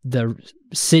the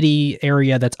city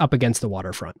area that's up against the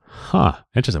waterfront. Huh.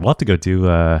 Interesting. We'll have to go do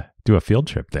a field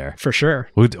trip there. For sure.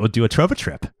 We'll do a Trova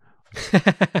trip.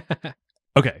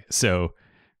 Okay, so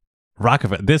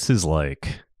Rockefeller,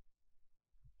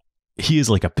 he is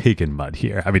like a pig in mud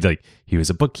here. I mean, like, he was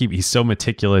a bookkeeper. He's so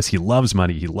meticulous. He loves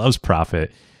money. He loves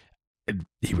profit.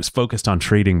 He was focused on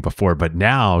trading before, but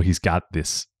now he's got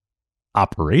this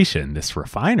operation, this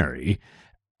refinery,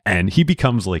 and he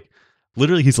becomes like,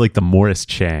 literally, he's like the Morris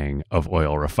Chang of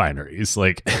oil refineries.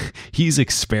 Like, he's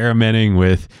experimenting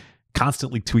with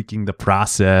constantly tweaking the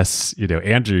process.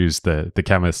 Andrews, the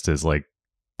chemist, is like,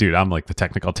 dude, I'm like the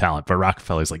technical talent, but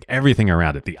Rockefeller's like everything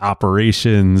around it, the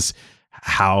operations,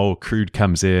 how crude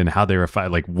comes in, how they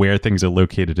refine, like where things are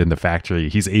located in the factory.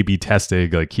 He's A/B testing,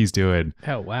 like he's doing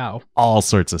all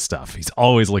sorts of stuff. He's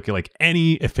always looking like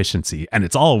any efficiency, and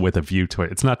it's all with a view to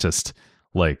it. It's not just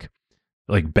like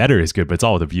better is good, but it's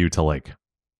all with a view to like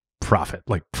profit,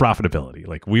 like profitability.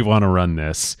 Like, we want to run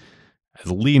this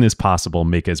as lean as possible,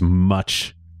 make as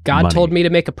much God money. told me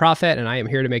to make a profit, and I am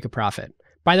here to make a profit.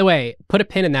 By the way, put a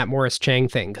pin in that Morris Chang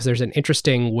thing, because there's an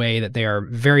interesting way that they are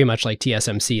very much like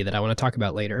TSMC that I want to talk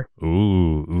about later.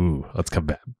 Ooh, let's come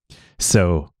back.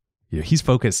 So, he's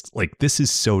focused, like, this is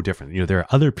so different. There are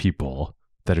other people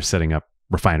that are setting up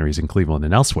refineries in Cleveland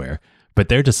and elsewhere, but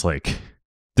they're just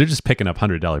picking up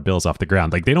 $100 bills off the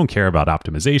ground. Like, they don't care about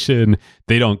optimization.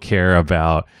 They don't care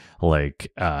about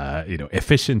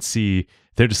efficiency.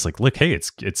 They're just like, look, hey,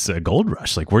 it's a gold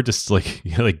rush. Like, we're just like,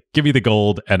 give me the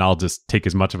gold and I'll just take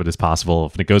as much of it as possible.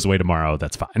 If it goes away tomorrow,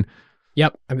 that's fine.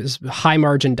 Yep. It was high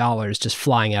margin dollars just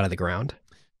flying out of the ground.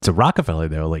 So Rockefeller,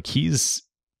 though, like, he's,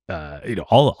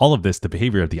 all of this, the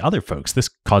behavior of the other folks, this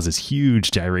causes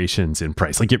huge gyrations in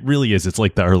price. Like, it really is. It's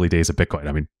like the early days of Bitcoin.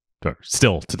 I mean,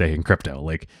 still today in crypto,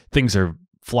 like, things are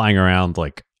flying around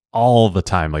like all the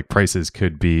time. Like, prices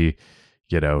could be,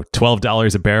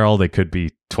 $12 a barrel. They could be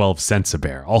 12 cents a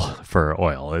barrel for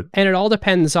oil. And it all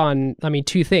depends on,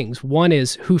 two things. One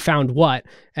is who found what,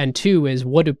 and two is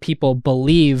what do people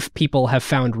believe people have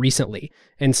found recently.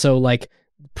 And so, like,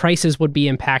 prices would be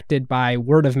impacted by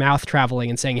word of mouth traveling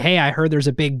and saying, hey, I heard there's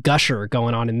a big gusher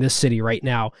going on in this city right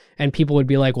now. And people would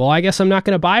be like, well, I guess I'm not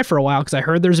going to buy for a while because I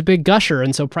heard there's a big gusher.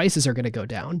 And so prices are going to go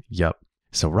down. Yep.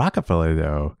 So Rockefeller,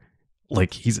 though,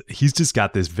 like, he's just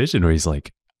got this vision where he's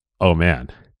like, oh man,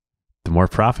 the more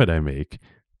profit I make,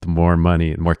 the more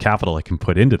money, the more capital I can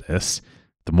put into this,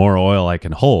 the more oil I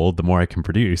can hold, the more I can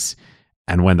produce.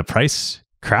 And when the price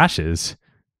crashes,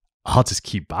 I'll just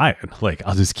keep buying. Like,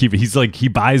 I'll just keep, he's like, he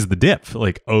buys the dip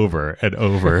like over and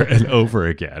over and over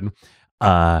again.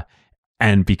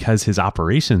 And because his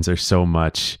operations are so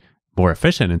much more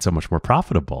efficient and so much more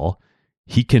profitable,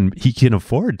 he can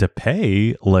afford to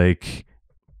pay like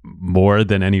more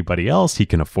than anybody else. He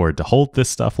can afford to hold this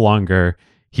stuff longer.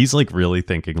 He's like really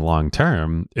thinking long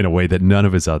term in a way that none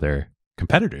of his other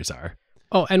competitors are.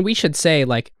 Oh, and we should say,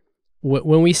 like,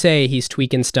 when we say he's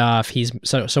tweaking stuff, he's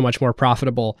so much more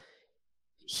profitable,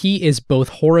 he is both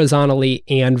horizontally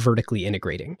and vertically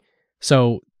integrating.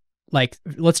 So, like,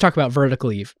 let's talk about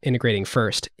vertically integrating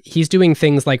first. He's doing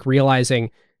things like realizing,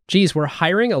 geez, we're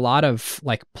hiring a lot of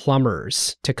like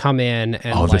plumbers to come in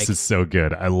and this is so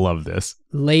good. I love this.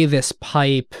 Lay this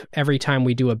pipe every time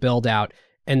we do a build out.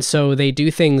 And so they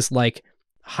do things like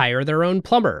hire their own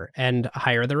plumber and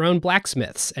hire their own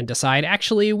blacksmiths and decide,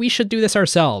 actually, we should do this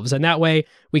ourselves. And that way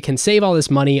we can save all this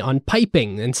money on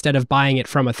piping instead of buying it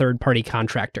from a third-party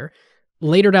contractor.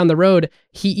 Later down the road,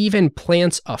 he even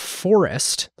plants a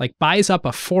forest, like buys up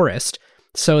a forest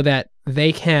so that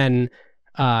they can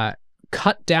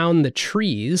cut down the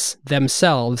trees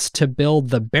themselves to build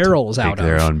the barrels out of.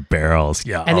 Their own barrels.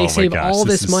 Yeah. And they save all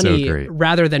this money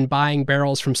rather than buying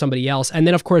barrels from somebody else. And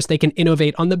then, of course, they can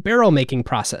innovate on the barrel making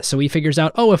process. So he figures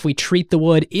out, if we treat the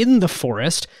wood in the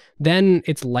forest, then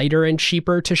it's lighter and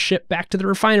cheaper to ship back to the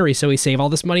refinery. So we save all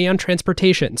this money on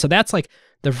transportation. So that's like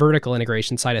the vertical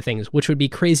integration side of things, which would be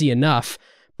crazy enough.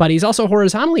 But he's also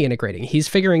horizontally integrating. He's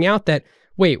figuring out that,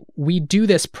 wait, we do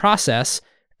this process.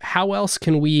 How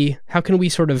can we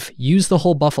sort of use the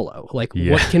whole buffalo? Like,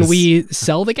 yes. What can we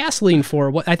sell the gasoline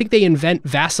for? I think they invent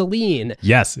Vaseline.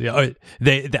 Yes.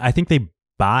 I think they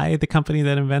buy the company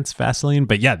that invents Vaseline,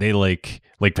 but yeah, they like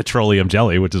petroleum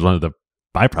jelly, which is one of the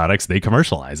byproducts, they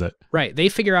commercialize it. Right. They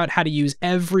figure out how to use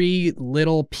every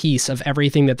little piece of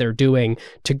everything that they're doing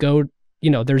to go,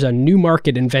 there's a new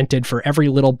market invented for every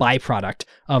little byproduct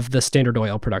of the Standard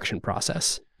Oil production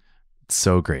process.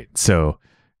 So great. So,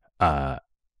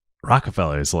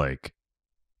 Rockefeller is like,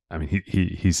 I mean,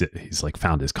 he's like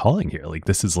found his calling here. Like,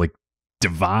 this is like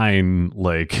divine,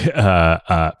 like,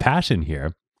 passion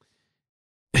here.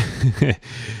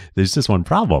 There's just one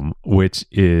problem, which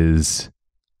is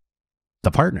the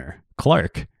partner,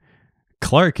 Clark.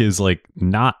 Clark is like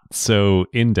not so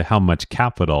into how much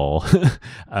capital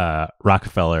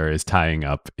Rockefeller is tying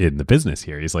up in the business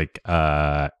here. He's like,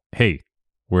 hey,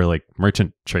 we're like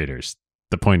merchant traders.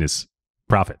 The point is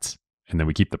profits. And then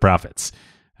we keep the profits.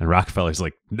 And Rockefeller's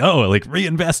like, no, like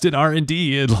reinvest in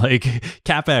R&D and like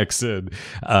CapEx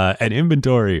and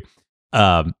inventory.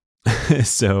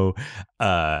 So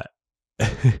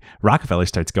Rockefeller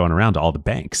starts going around to all the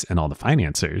banks and all the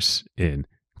financiers in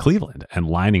Cleveland and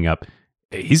lining up.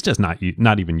 He's just not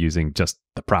even using just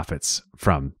the profits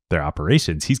from their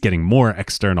operations. He's getting more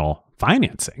external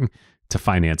financing to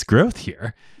finance growth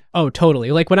here. Oh,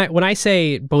 totally. Like when I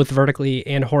say both vertically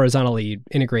and horizontally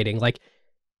integrating, like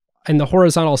in the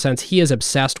horizontal sense, he is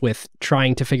obsessed with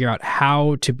trying to figure out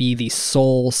how to be the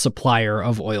sole supplier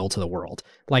of oil to the world.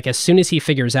 Like as soon as he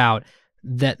figures out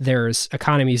that there's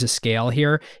economies of scale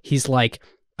here, he's like,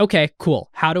 okay, cool.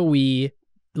 How do we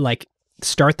like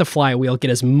start the flywheel,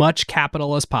 get as much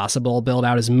capital as possible, build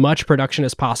out as much production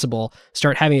as possible,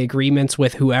 start having agreements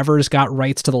with whoever's got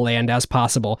rights to the land as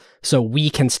possible so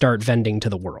we can start vending to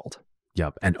the world.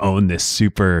 Yep. And own this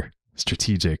super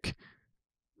strategic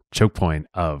choke point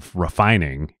of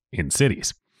refining in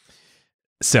cities.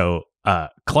 So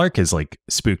Clark is like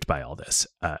spooked by all this.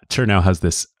 Chernow has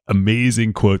this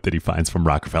amazing quote that he finds from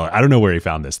Rockefeller. I don't know where he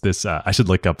found this. I should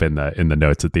look up in the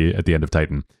notes at the end of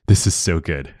Titan. This is so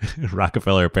good.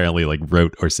 Rockefeller apparently like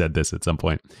wrote or said this at some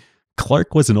point.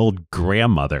 Clark was an old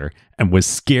grandmother and was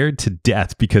scared to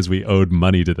death because we owed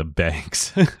money to the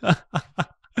banks.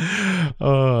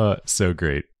 Oh, so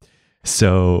great.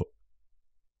 So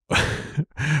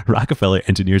Rockefeller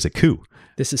engineers a coup.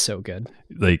 This is so good.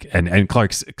 Like, and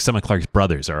some of Clark's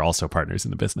brothers are also partners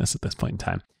in the business at this point in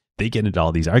time. They get into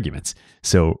all these arguments.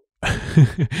 So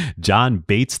John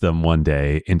baits them one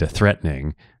day into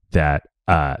threatening that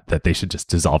they should just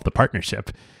dissolve the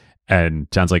partnership.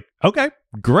 And John's like, okay,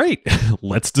 great.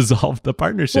 Let's dissolve the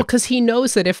partnership. Well, because he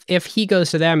knows that if he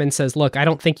goes to them and says, look, I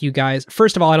don't think you guys,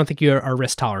 first of all, I don't think you are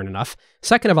risk tolerant enough.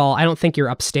 Second of all, I don't think you're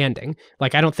upstanding.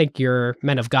 Like, I don't think you're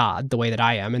men of God the way that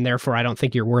I am. And therefore, I don't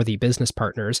think you're worthy business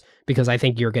partners because I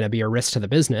think you're going to be a risk to the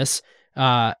business.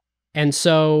 And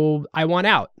so I want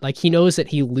out. Like, he knows that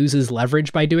he loses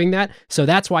leverage by doing that. So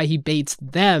that's why he baits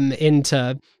them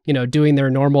into, doing their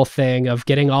normal thing of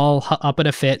getting all up in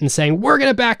a fit and saying, we're going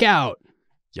to back out.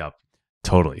 Yep,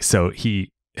 totally. So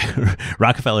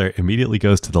Rockefeller immediately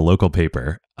goes to the local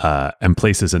paper and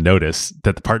places a notice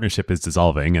that the partnership is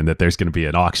dissolving and that there's going to be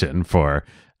an auction for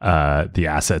the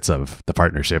assets of the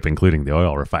partnership, including the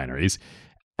oil refineries.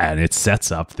 And it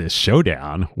sets up this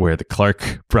showdown where the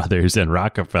Clark brothers and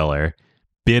Rockefeller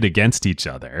bid against each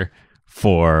other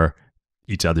for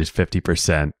each other's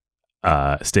 50%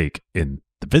 stake in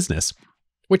the business.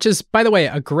 Which is, by the way,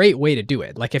 a great way to do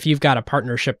it. Like, if you've got a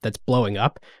partnership that's blowing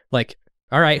up, like,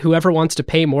 all right, whoever wants to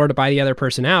pay more to buy the other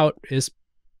person out is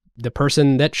the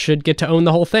person that should get to own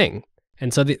the whole thing.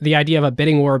 And so the idea of a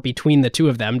bidding war between the two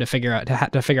of them to figure out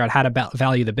how to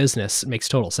value the business makes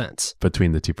total sense.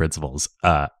 Between the two principals.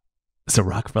 So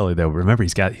Rockefeller, though, remember,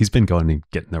 he's been going and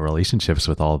getting the relationships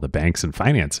with all the banks and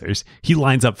financiers. He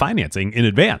lines up financing in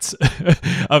advance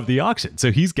of the auction.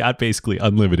 So he's got basically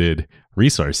unlimited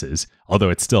resources, although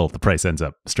it's still, the price ends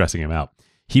up stressing him out.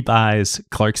 He buys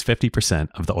Clark's 50%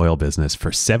 of the oil business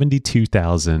for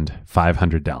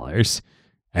 $72,500.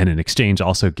 And in exchange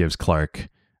also gives Clark,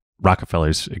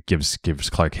 Rockefeller's gives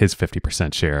Clark his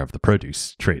 50% share of the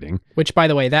produce trading. Which, by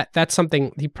the way, that's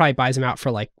something he probably buys him out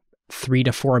for like $3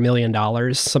 to $4 million,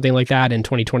 something like that in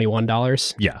 2021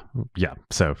 dollars. Yeah.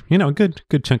 So, a good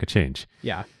chunk of change.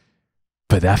 Yeah.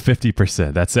 But that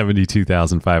 50%, that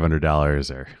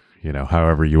 $72,500, or,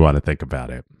 however you want to think about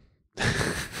it,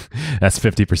 that's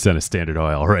 50% of Standard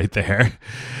Oil right there.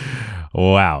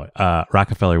 Wow.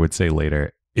 Rockefeller would say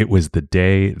later, it was the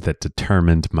day that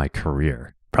determined my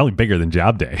career. Probably bigger than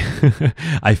job day.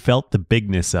 I felt the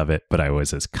bigness of it, but I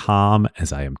was as calm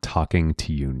as I am talking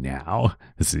to you now.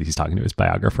 He's talking to his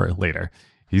biographer later.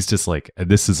 He's just like,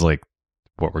 this is like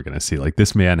what we're going to see. Like,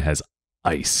 this man has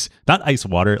ice, not ice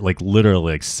water, like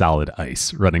literally like solid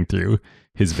ice running through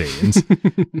his veins.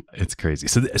 It's crazy.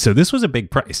 So this was a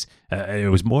big price.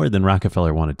 It was more than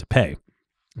Rockefeller wanted to pay.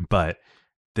 But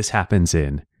this happens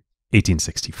in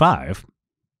 1865.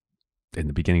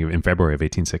 In February of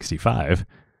 1865,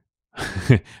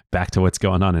 back to what's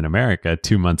going on in America.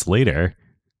 2 months later,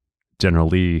 General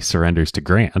Lee surrenders to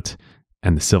Grant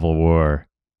and the Civil War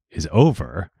is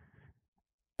over.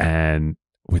 And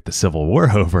with the Civil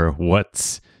War over,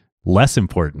 what's less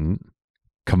important?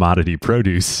 Commodity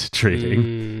produce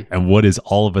trading. And what is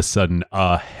all of a sudden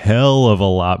a hell of a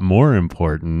lot more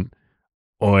important?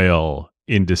 Oil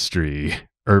industry,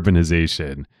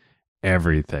 urbanization,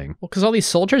 everything. Well, because all these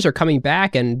soldiers are coming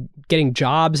back and getting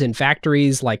jobs in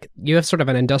factories. Like, you have sort of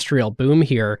an industrial boom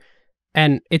here.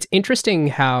 And it's interesting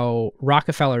how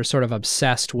Rockefeller is sort of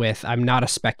obsessed with, I'm not a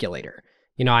speculator.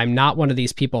 I'm not one of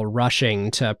these people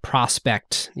rushing to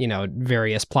prospect,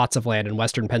 various plots of land in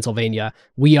Western Pennsylvania.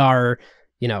 We are,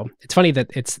 it's funny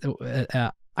that it's,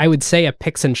 I would say a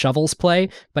picks and shovels play,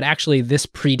 but actually this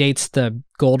predates the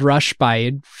gold rush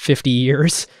by 50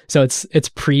 years. So it's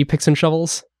pre-picks and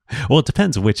shovels. Well, it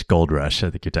depends which gold rush. I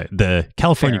think you're talking. The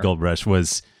California gold rush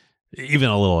was even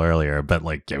a little earlier, but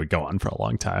it would go on for a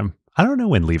long time. I don't know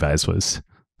when Levi's was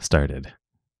started.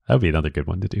 That would be another good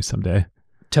one to do someday.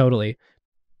 Totally.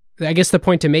 I guess the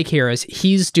point to make here is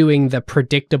he's doing the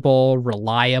predictable,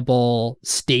 reliable,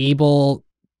 stable,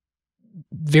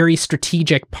 very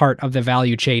strategic part of the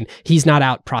value chain. He's not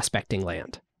out prospecting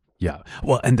land. Yeah.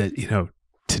 Well, and to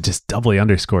just doubly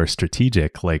underscore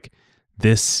strategic, like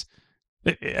this.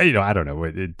 I don't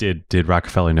know. Did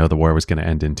Rockefeller know the war was going to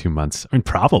end in 2 months? I mean,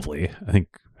 probably. I think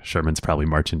Sherman's probably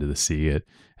marching to the sea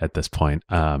at this point.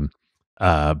 But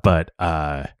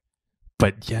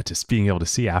yeah, just being able to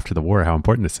see after the war how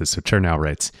important this is. So Chernow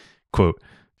writes, quote,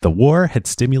 "The war had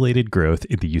stimulated growth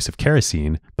in the use of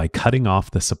kerosene by cutting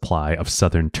off the supply of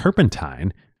southern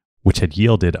turpentine, which had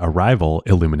yielded a rival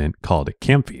illuminant called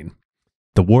camphene.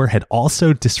 The war had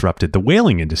also disrupted the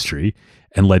whaling industry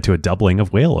and led to a doubling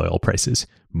of whale oil prices.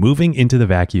 Moving into the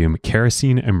vacuum,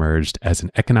 kerosene emerged as an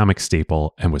economic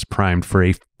staple and was primed for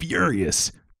a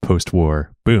furious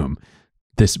post-war boom.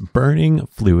 This burning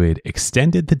fluid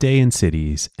extended the day in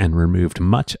cities and removed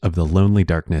much of the lonely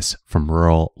darkness from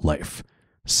rural life.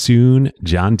 Soon,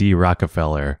 John D.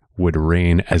 Rockefeller would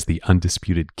reign as the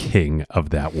undisputed king of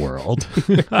that world."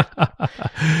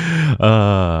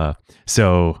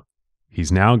 So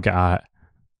he's now got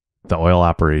the oil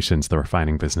operations, the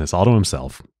refining business, all to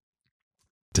himself.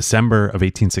 December of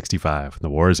 1865, the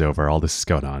war is over, all this is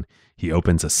going on. He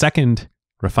opens a second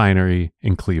refinery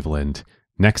in Cleveland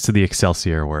next to the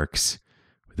Excelsior Works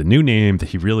with a new name that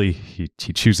he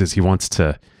chooses. He wants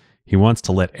to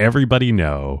let everybody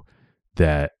know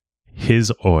that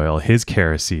his oil, his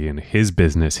kerosene, his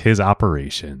business, his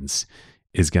operations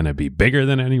is going to be bigger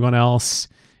than anyone else.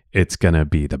 It's going to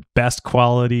be the best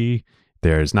quality.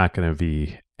 There's not going to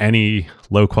be any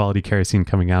low quality kerosene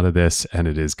coming out of this, and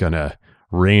it is going to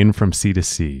reign from sea to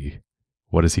sea.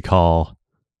 What does he call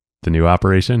the new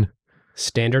operation?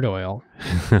 Standard Oil.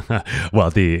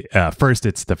 Well, the first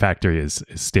it's the factory is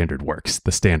Standard Works,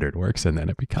 the Standard Works, and then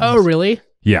it becomes. Oh, really?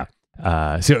 Yeah.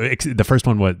 So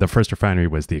the first refinery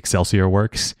was the Excelsior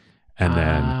Works, and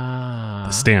then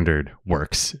the Standard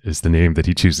Works is the name that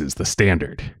he chooses. The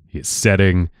Standard. He is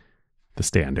setting the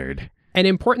standard. And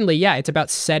importantly, yeah, it's about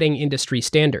setting industry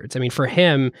standards. I mean, for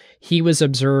him, he was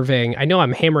observing, I know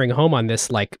I'm hammering home on this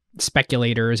like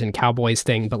speculators and cowboys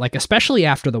thing, but like especially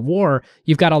after the war,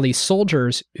 you've got all these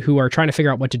soldiers who are trying to figure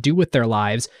out what to do with their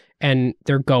lives, and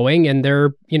they're going and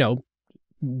they're,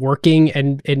 working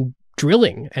and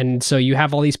drilling. And so you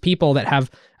have all these people that have,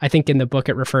 I think in the book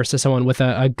it refers to someone with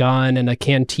a gun and a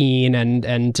canteen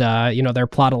and their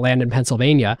plot of land in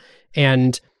Pennsylvania.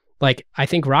 And Like, I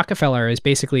think Rockefeller is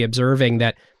basically observing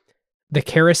that the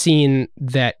kerosene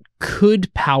that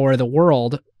could power the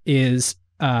world is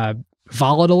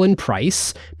volatile in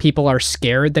price. People are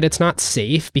scared that it's not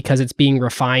safe because it's being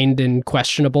refined in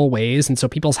questionable ways. And so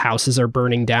people's houses are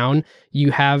burning down.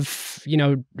 You have,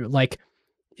 like,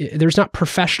 there's not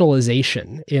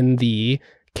professionalization in the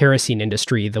kerosene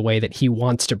industry the way that he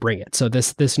wants to bring it. So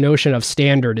this notion of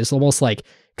standard is almost like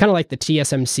kind of like the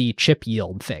TSMC chip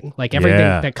yield thing. Like everything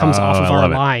that comes off of our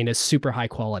line is super high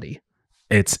quality.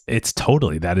 It's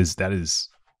totally, that is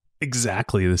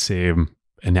exactly the same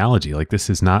analogy. Like, this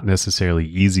is not necessarily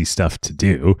easy stuff to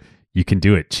do. You can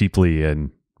do it cheaply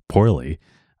and poorly,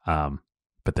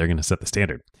 but they're going to set the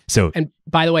standard. So, and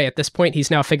by the way, at this point,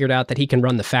 he's now figured out that he can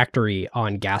run the factory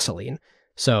on gasoline.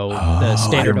 So the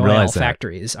Standard Oil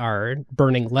factories are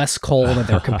burning less coal than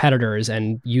their competitors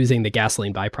and using the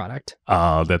gasoline byproduct.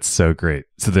 Oh, that's so great.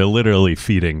 So they're literally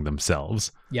feeding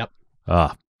themselves. Yep.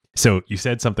 So you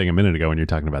said something a minute ago when you're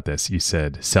talking about this. You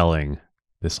said selling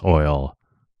this oil,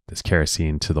 this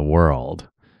kerosene to the world.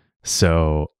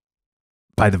 So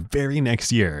by the very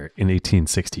next year in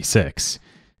 1866,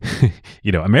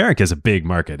 America is a big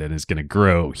market and is going to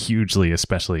grow hugely,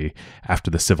 especially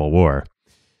after the Civil War.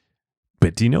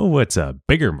 But do you know what's a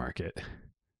bigger market?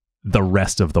 The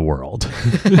rest of the world.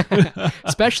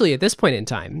 Especially at this point in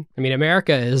time. I mean,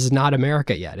 America is not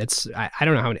America yet. It's, I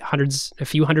don't know how many, a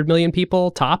few 100 million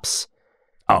people tops.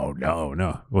 Oh, no.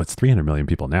 Well, it's 300 million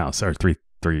people now. So three.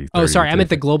 Oh, sorry. I meant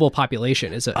the global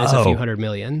population is a few 100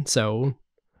 million. So.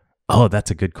 Oh, that's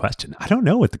a good question. I don't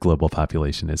know what the global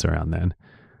population is around then.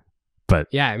 But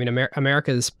yeah, I mean,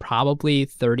 America is probably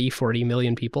 30, 40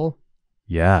 million people.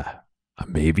 Yeah.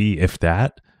 Maybe, if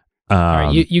that. All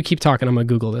right, you keep talking. I'm going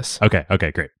to Google this.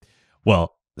 Okay, great.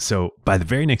 Well, so by the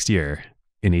very next year,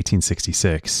 in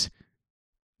 1866,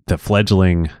 the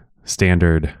fledgling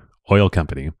Standard Oil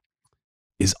Company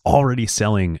is already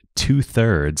selling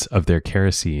 2/3 of their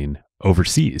kerosene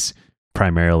overseas,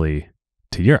 primarily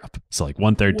to Europe. So like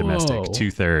 1/3 domestic,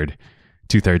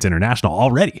 2/3 international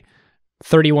already.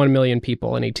 31 million people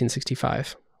in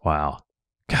 1865. Wow.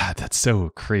 God, that's so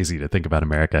crazy to think about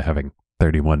America having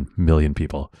 31 million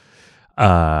people.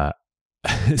 So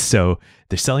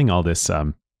they're selling all this,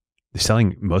 they're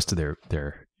selling most of their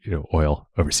oil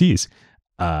overseas.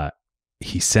 Rockefeller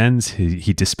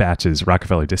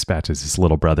dispatches his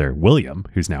little brother, William,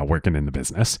 who's now working in the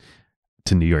business,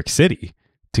 to New York City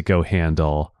to go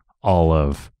handle all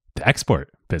of the export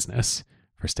business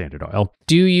for Standard Oil.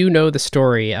 Do you know the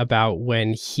story about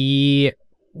when he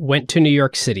went to New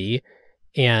York City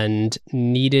and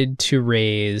needed to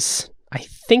raise, I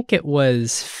think it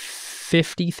was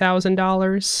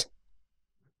 $50,000?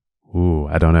 Ooh,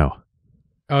 I don't know.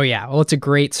 Oh, yeah. Well, it's a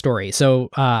great story. So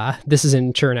this is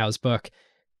in Chernow's book.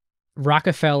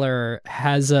 Rockefeller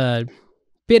has a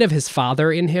bit of his father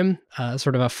in him,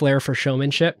 sort of a flair for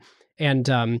showmanship.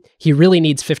 And he really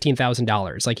needs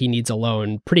 $15,000. Like, he needs a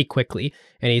loan pretty quickly.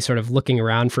 And he's sort of looking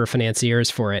around for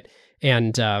financiers for it.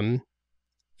 And,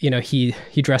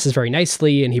 he dresses very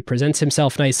nicely and he presents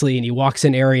himself nicely and he walks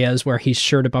in areas where he's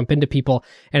sure to bump into people.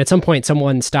 And at some point,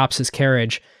 someone stops his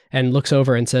carriage and looks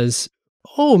over and says,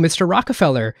 "Oh, Mr.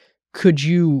 Rockefeller, could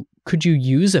you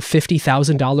use a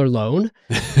 $50,000 loan?"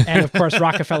 And of course,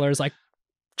 Rockefeller is like,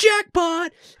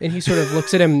 "Jackpot!" And he sort of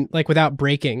looks at him like without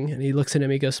breaking. And he looks at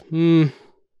him, he goes,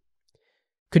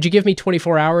 "Could you give me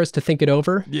 24 hours to think it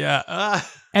over?" Yeah.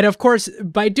 And of course,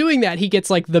 by doing that, he gets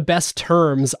like the best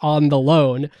terms on the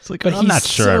loan. It's like, but I'm not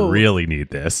sure I really need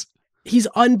this. He's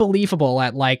unbelievable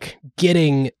at like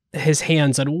getting his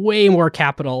hands on way more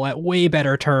capital at way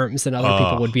better terms than other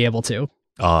people would be able to.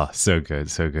 Oh, so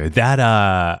good. So good.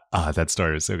 That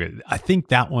story was so good. I think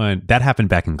that happened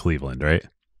back in Cleveland, right?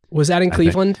 Was that in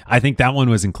Cleveland? I think that one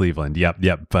was in Cleveland. Yep.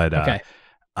 But, okay.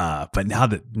 But now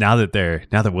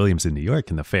that William's in New York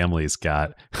and the family's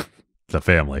got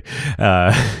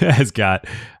has got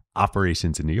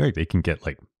operations in New York, they can get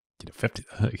like 50.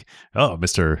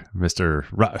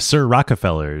 Sir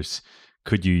Rockefellers,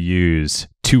 could you use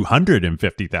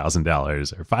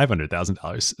 $250,000 or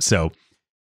 $500,000? So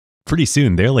pretty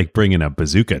soon they're like bringing a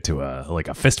bazooka to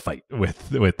a fist fight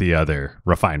with the other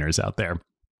refiners out there,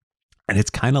 and it's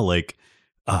kind of like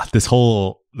this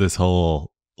whole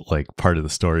like part of the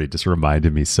story just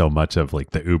reminded me so much of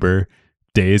like the Uber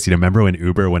days. Remember when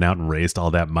Uber went out and raised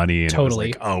all that money and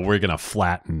totally. It was like, oh, we're gonna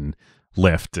flatten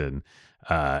Lyft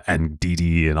and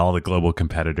Didi and all the global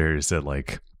competitors, and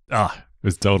like it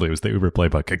was the Uber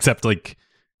playbook, except like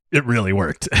it really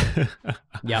worked.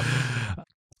 Yep.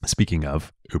 Speaking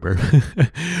of Uber,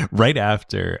 right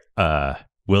after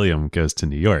William goes to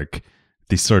New York,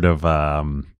 these sort of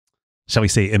shall we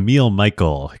say, Emil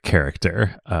Michael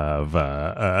character of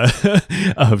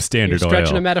Standard You're Oil.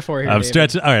 Stretching a metaphor here. I'm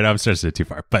stretching. All right, I'm stretching it too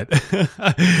far, but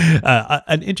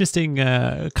an interesting,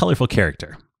 colorful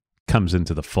character comes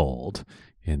into the fold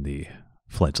in the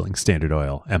fledgling Standard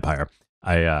Oil empire.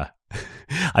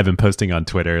 I've been posting on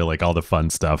Twitter like all the fun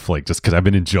stuff, like just because I've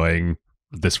been enjoying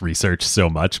this research so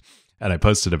much, and I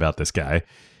posted about this guy,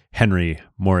 Henry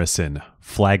Morrison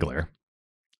Flagler,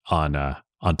 on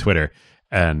Twitter,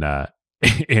 and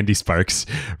Andy Sparks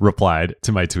replied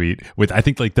to my tweet with, I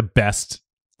think, like the best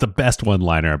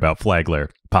one-liner about Flagler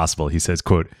possible. He says,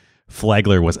 quote,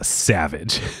 "Flagler was a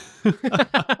savage."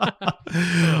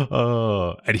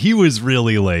 Oh, and he was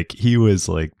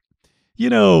like,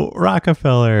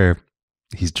 Rockefeller,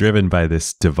 he's driven by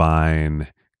this divine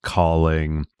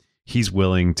calling. He's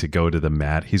willing to go to the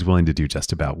mat. He's willing to do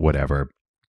just about whatever.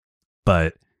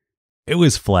 But it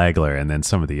was Flagler and then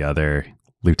some of the other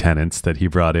lieutenants that he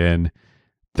brought in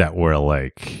that were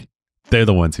like, they're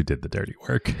the ones who did the dirty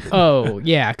work. Oh,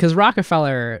 yeah, because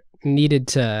Rockefeller needed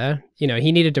to,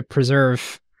 he needed to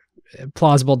preserve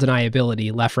plausible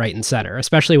deniability left, right, and center,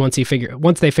 especially once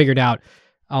they figured out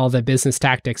all the business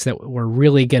tactics that were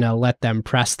really going to let them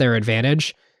press their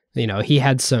advantage. He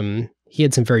had some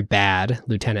very bad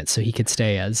lieutenants, so he could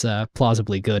stay as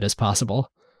plausibly good as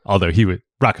possible. Although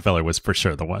Rockefeller was for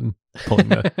sure the one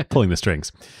pulling the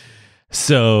strings.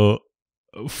 So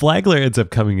Flagler ends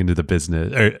up coming into the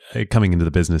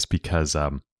business because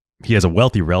he has a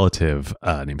wealthy relative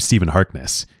named Stephen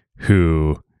Harkness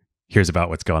who hears about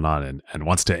what's going on and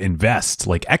wants to invest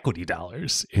like equity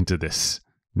dollars into this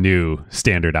new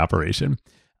Standard operation.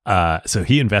 So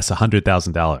he invests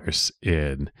 $100,000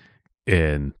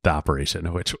 in the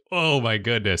operation, which, oh my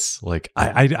goodness, like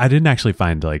I didn't actually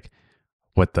find like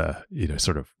what the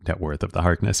sort of net worth of the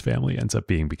Harkness family ends up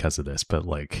being because of this, but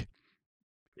like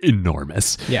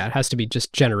enormous. Yeah, it has to be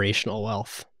just generational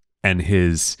wealth. And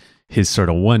his sort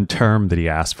of one term that he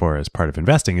asked for as part of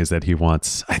investing is that he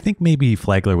wants, I think maybe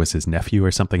Flagler was his nephew or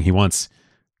something, he wants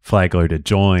Flagler to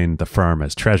join the firm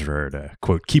as treasurer to,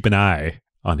 quote, keep an eye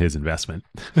on his investment.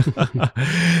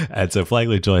 And so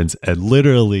Flagler joins, and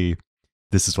literally,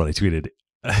 this is what I tweeted,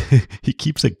 he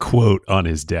keeps a quote on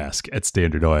his desk at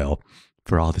Standard Oil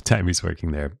for all the time he's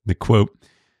working there. The quote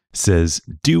says,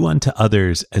 "Do unto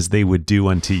others as they would do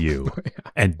unto you,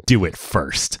 and do it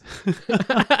first."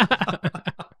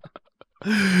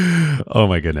 Oh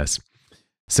my goodness.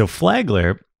 So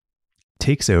Flagler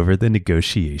takes over the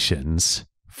negotiations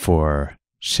for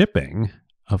shipping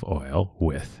of oil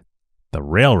with the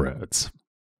railroads.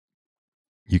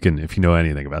 You can, if you know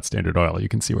anything about Standard Oil, you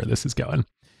can see where this is going.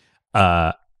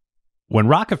 When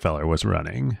Rockefeller was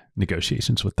running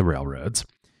negotiations with the railroads,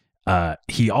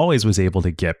 he always was able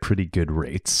to get pretty good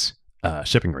rates,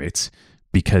 shipping rates,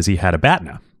 because he had a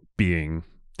BATNA being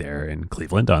there in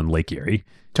Cleveland on Lake Erie.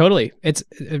 Totally. It's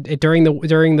during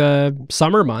the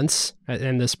summer months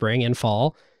and the spring and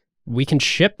fall, we can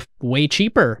ship way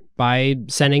cheaper by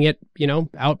sending it,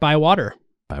 out by water.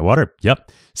 By water,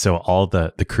 yep. So all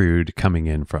the crude coming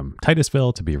in from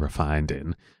Titusville to be refined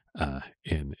in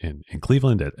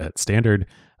Cleveland at Standard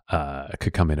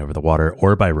could come in over the water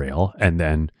or by rail, and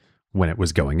then when it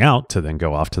was going out to then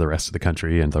go off to the rest of the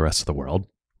country and the rest of the world,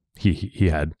 he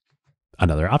had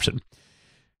another option.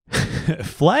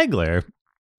 Flagler,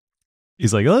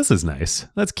 he's like, "Oh, this is nice.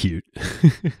 That's cute."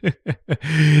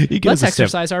 Let's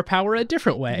exercise our power a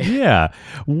different way. Yeah.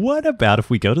 What about if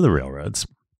we go to the railroads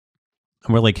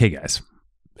and we're like, "Hey guys,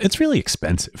 it's really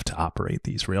expensive to operate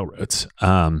these railroads.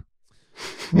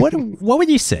 What would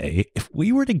you say if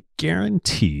we were to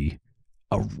guarantee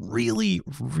a really,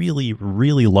 really,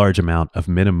 really large amount of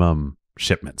minimum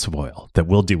shipments of oil that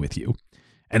we'll do with you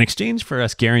in exchange for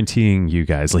us guaranteeing you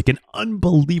guys like an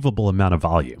unbelievable amount of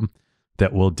volume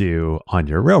that we'll do on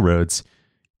your railroads?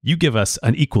 You give us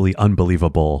an equally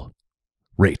unbelievable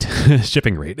rate,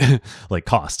 shipping rate, like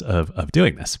cost of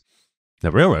doing this."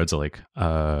 The railroads are like,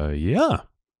 yeah,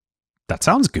 that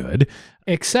sounds good.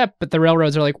 But the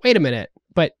railroads are like, wait a minute,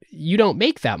 but you don't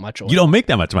make that much oil. You don't make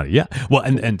that much money. Yeah. Well,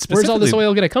 and specifically, where's all this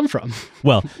oil going to come from?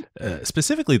 Well,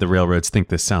 specifically, the railroads think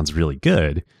this sounds really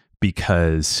good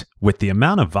because with the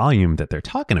amount of volume that they're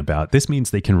talking about, this means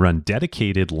they can run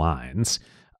dedicated lines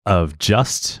of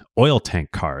just oil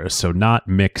tank cars. So not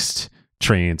mixed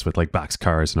trains with like box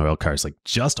cars and oil cars, like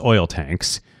just oil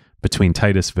tanks between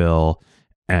Titusville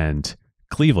and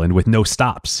Cleveland with no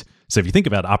stops. So if you think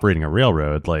about operating a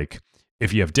railroad, like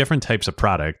if you have different types of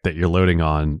product that you're loading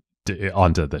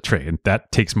onto the train,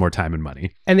 that takes more time and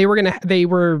money. And they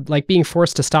were like being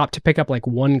forced to stop to pick up like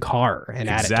one car and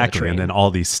add it to the train. And then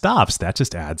all these stops, that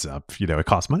just adds up. It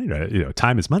costs money.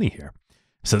 Time is money here.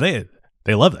 So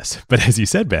they love this. But as you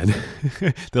said, Ben,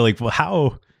 they're like, well,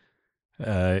 how,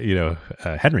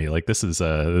 Henry, like this is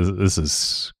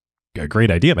a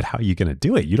great idea, but how are you going to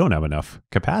do it? You don't have enough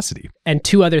capacity. And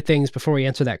two other things before we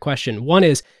answer that question. One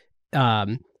is,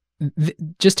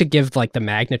 just to give like the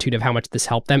magnitude of how much this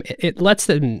helped them, it lets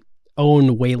them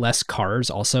own way less cars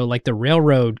also. Like the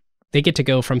railroad, they get to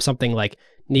go from something like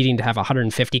needing to have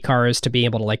 150 cars to being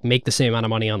able to like make the same amount of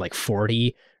money on like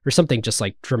 40 or something just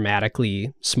like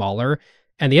dramatically smaller.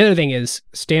 And the other thing is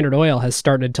Standard Oil has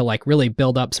started to like really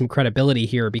build up some credibility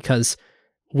here, because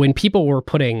when people were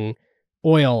putting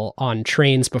oil on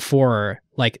trains before,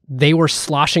 like they were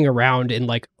sloshing around in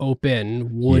like open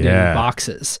wooden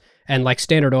boxes, and like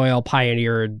Standard Oil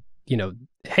pioneered,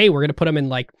 hey, we're going to put them in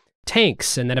like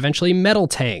tanks, and then eventually metal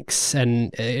tanks,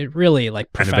 and it really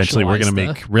like professionalized. And eventually we're going to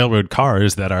make railroad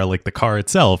cars that are like the car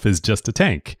itself is just a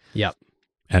tank. Yep.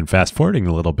 And fast forwarding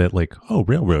a little bit, like, oh,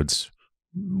 railroads,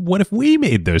 what if we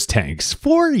made those tanks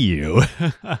for you?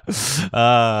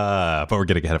 But we're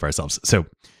getting ahead of ourselves. So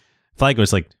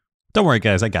Flagler's like, don't worry,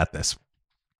 guys, I got this.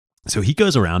 So he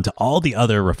goes around to all the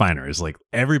other refiners, like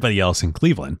everybody else in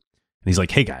Cleveland. And he's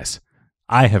like, hey, guys,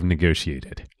 I have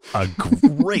negotiated a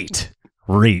great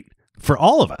rate for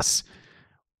all of us.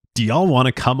 Do y'all want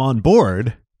to come on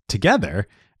board together?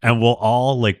 And we'll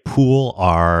all like pool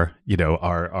our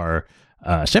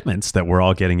shipments that we're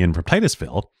all getting in from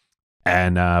Titusville.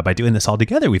 And by doing this all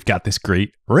together, we've got this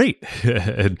great rate.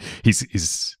 And this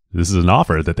is an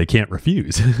offer that they can't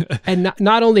refuse. And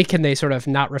not only can they sort of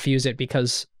not refuse it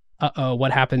because,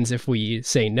 what happens if we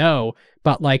say no?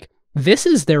 But like, this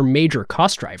is their major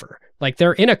cost driver. Like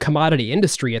they're in a commodity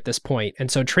industry at this point.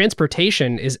 And so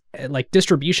transportation is like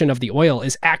distribution of the oil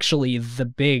is actually the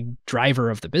big driver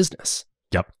of the business.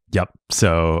 Yep.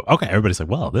 So, okay, everybody's like,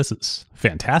 well, this is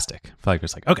fantastic.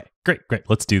 Flagler's like, okay, great.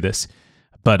 Let's do this.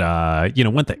 But,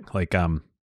 one thing, like,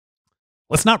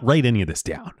 let's not write any of this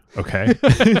down, okay?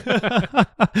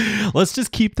 Let's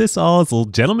just keep this all as a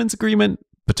little gentleman's agreement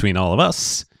between all of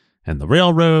us and the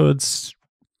railroads.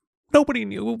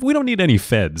 We don't need any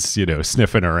feds,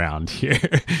 sniffing around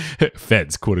here.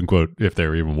 Feds, quote unquote, if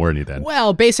there even were any then.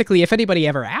 Well, basically, if anybody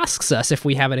ever asks us if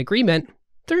we have an agreement,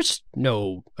 there's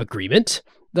no agreement.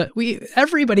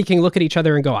 Everybody can look at each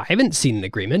other and go, I haven't seen an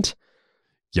agreement.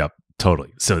 Yep,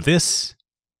 totally. So this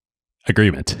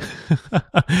agreement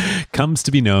comes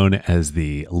to be known as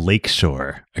the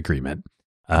Lakeshore Agreement,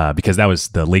 because that was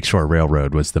the Lakeshore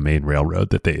Railroad was the main railroad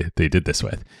that they did this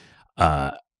with.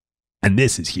 And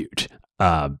this is huge.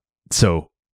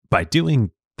 So by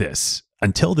doing this,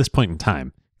 until this point in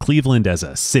time, Cleveland as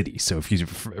a city, so if you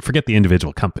forget the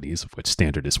individual companies, of which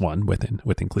Standard is one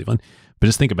within Cleveland, but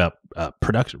just think about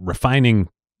refining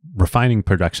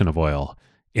production of oil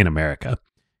in America.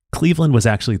 Cleveland was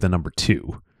actually the number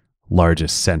 2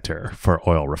 largest center for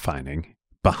oil refining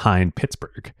behind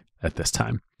Pittsburgh at this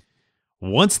time.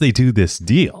 Once they do this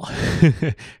deal,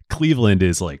 Cleveland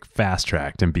is like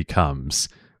fast-tracked and becomes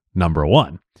number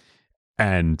 1.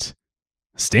 And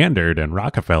Standard and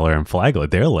Rockefeller and Flagler,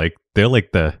 they're like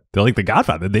the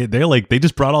Godfather. They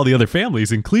just brought all the other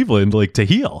families in Cleveland like to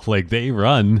heel. Like they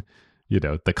run,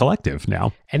 the collective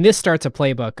now. And this starts a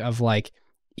playbook of like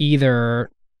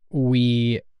either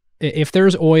if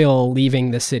there's oil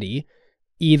leaving the city,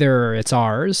 either it's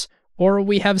ours or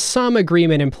we have some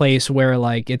agreement in place where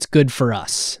like it's good for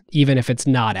us, even if it's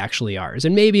not actually ours.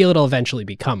 And maybe it'll eventually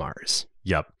become ours.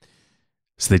 Yep.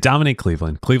 So they dominate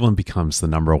Cleveland. Cleveland becomes the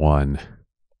number 1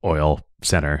 oil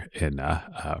center in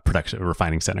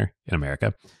refining center in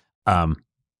America.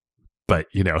 But,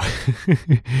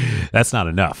 that's not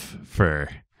enough for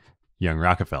young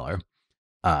Rockefeller.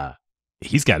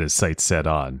 He's got his sights set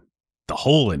on the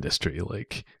whole industry,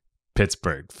 like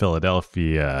Pittsburgh,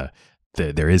 Philadelphia.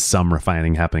 There is some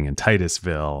refining happening in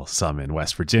Titusville, some in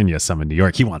West Virginia, some in New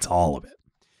York. He wants all of it.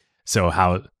 So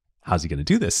how's he going to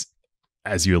do this?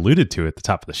 As you alluded to at the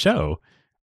top of the show,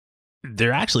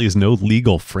 there actually is no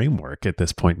legal framework at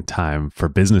this point in time for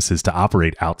businesses to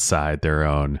operate outside their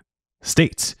own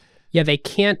states. Yeah, they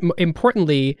can't.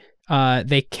 Importantly,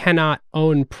 they cannot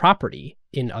own property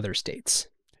in other states.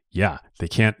 Yeah, they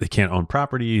can't own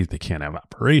property. They can't have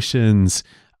operations.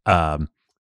 Like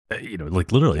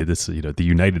literally, this. The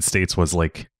United States was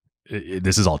like.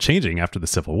 This is all changing after the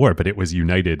Civil War, but it was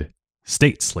United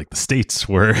States. Like the states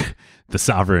were the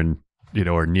sovereign,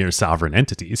 or near sovereign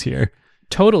entities here.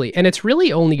 Totally. And it's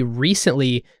really only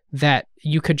recently that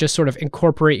you could just sort of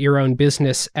incorporate your own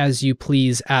business as you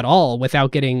please at all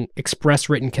without getting express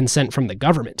written consent from the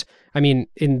government. I mean,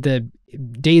 in the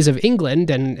days of England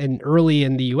and early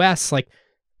in the US, like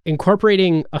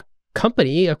incorporating a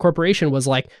company, a corporation, was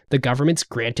like, the government's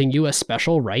granting you a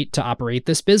special right to operate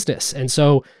this business. And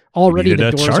so already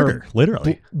the doors charter, are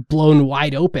literally blown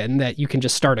wide open that you can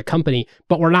just start a company,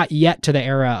 but we're not yet to the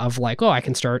era of like, oh, I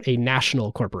can start a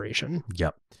national corporation.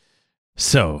 Yep.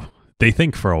 So they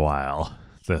think for a while,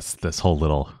 this whole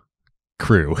little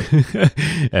crew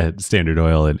at Standard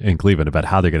Oil in Cleveland, about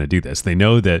how they're going to do this. They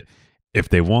know that if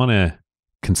they want to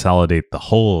consolidate the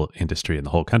whole industry in the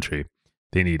whole country,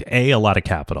 they need A, a lot of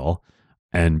capital,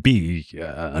 and B,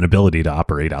 an ability to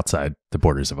operate outside the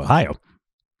borders of Ohio.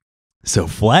 So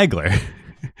Flagler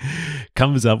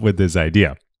comes up with this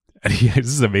idea. And this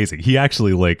is amazing. He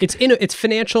actually it's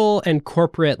financial and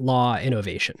corporate law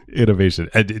innovation.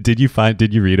 And did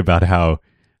you read about how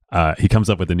he comes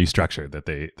up with a new structure that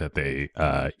they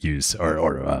use,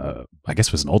 or I guess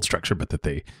it was an old structure, but that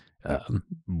they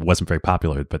wasn't very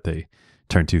popular, but they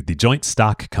turned to the joint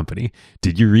stock company.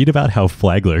 Did you read about how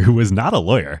Flagler, who was not a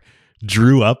lawyer,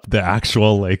 drew up the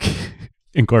actual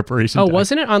incorporation? Oh,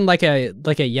 wasn't it on like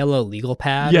a yellow legal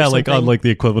pad? Yeah, like on the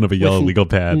equivalent of a yellow legal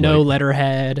pad. No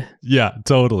letterhead. Yeah,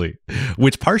 totally.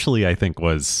 Which partially I think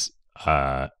was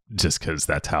just because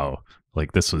that's how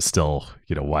this was still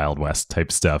Wild West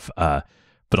type stuff. But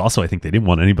also I think they didn't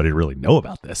want anybody to really know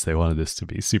about this. They wanted this to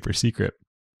be super secret.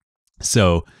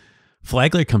 So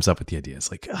Flagler comes up with the idea. It's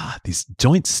these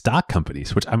joint stock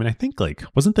companies, which I think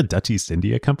wasn't the Dutch East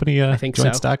India Company a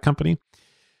joint stock company?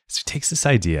 So he takes this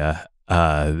idea,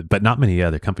 but not many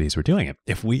other companies were doing it.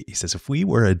 He says, if we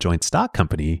were a joint stock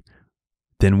company,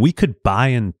 then we could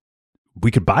buy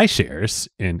shares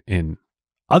in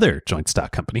other joint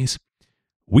stock companies.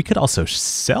 We could also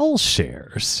sell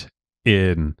shares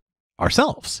in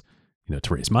ourselves,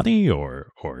 to raise money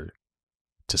or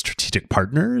to strategic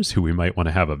partners who we might want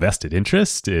to have a vested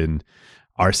interest in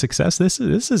our success. This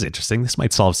is interesting. This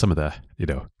might solve some of the,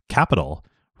 capital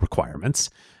requirements.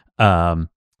 Okay.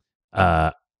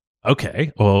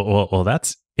 Well,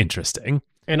 that's interesting.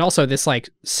 And also this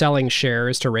selling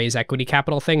shares to raise equity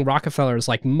capital thing, Rockefeller is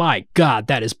like, my God,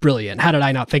 that is brilliant. How did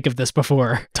I not think of this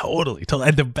before? Totally.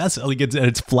 And the best,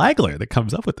 it's Flagler that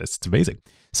comes up with this. It's amazing.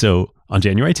 So on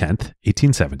January 10th,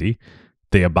 1870,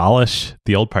 they abolish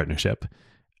the old partnership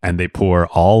and they pour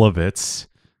all of its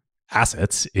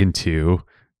assets into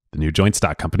the new joint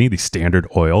stock company, the Standard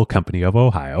Oil Company of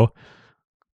Ohio.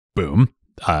 Boom.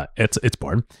 It's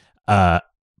born.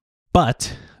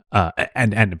 But by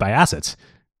assets,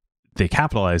 they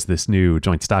capitalized this new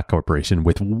joint stock corporation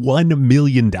with $1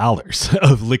 million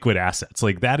of liquid assets.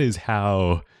 That is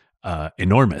how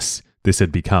enormous this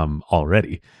had become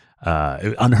already.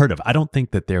 Unheard of. I don't think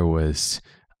that there was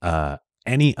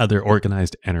any other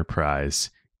organized enterprise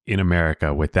in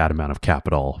America with that amount of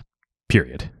capital,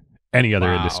 period. Any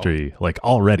other industry,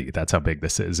 already, that's how big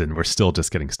this is. And we're still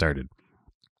just getting started.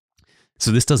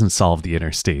 So this doesn't solve the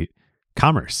interstate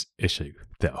commerce issue,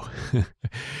 though.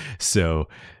 So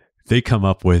they come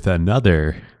up with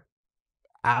another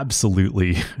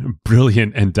absolutely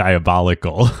brilliant and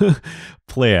diabolical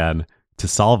plan to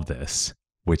solve this,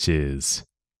 which is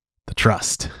the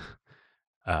trust.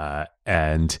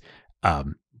 And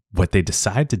what they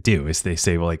decide to do is they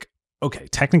say, well, okay,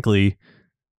 technically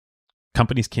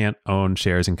companies can't own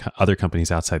shares in other companies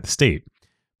outside the state,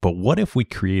 but what if we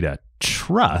create a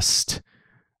trust?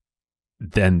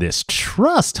 Then this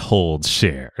trust holds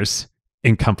shares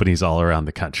in companies all around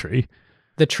the country.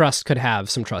 The trust could have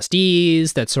some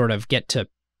trustees that sort of get to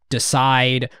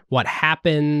decide what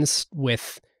happens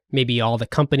with maybe all the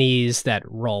companies that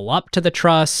roll up to the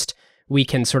trust. We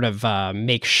can sort of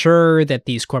make sure that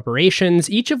these corporations,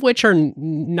 each of which are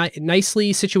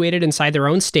nicely situated inside their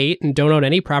own state and don't own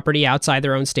any property outside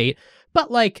their own state,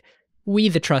 but we,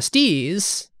 the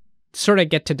trustees, sort of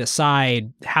get to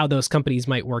decide how those companies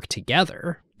might work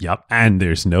together. Yep. And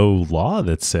there's no law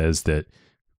that says that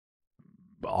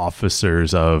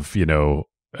officers of,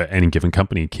 any given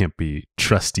company can't be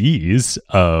trustees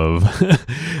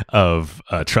of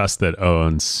a trust that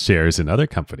owns shares in other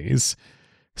companies.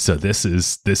 So this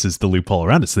is the loophole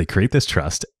around it. So they create this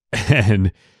trust,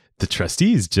 and the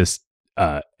trustees just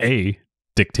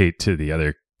dictate to the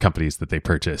other companies that they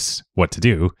purchase what to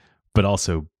do, but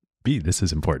also B, this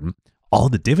is important, all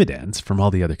the dividends from all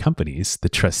the other companies, the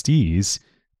trustees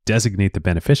designate the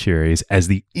beneficiaries as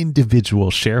the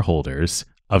individual shareholders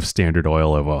of Standard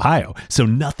Oil of Ohio. So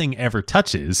nothing ever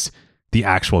touches the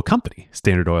actual company,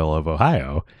 Standard Oil of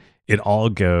Ohio. It all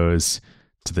goes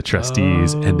to the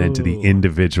trustees and then to the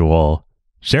individual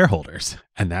shareholders.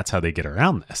 And that's how they get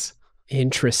around this.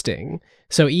 Interesting.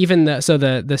 So even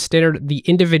the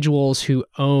individuals who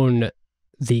own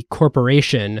the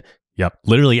corporation. Yep.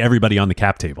 Literally everybody on the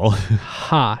cap table.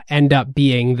 End up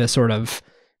being the sort of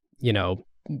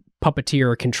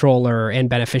puppeteer, controller, and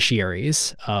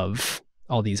beneficiaries of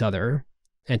all these other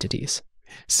entities.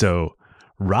 So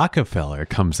Rockefeller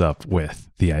comes up with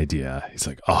the idea. He's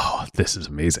like, oh, this is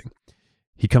amazing.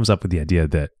 He comes up with the idea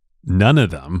that none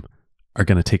of them are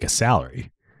going to take a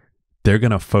salary. They're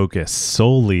going to focus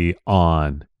solely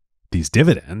on these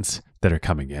dividends that are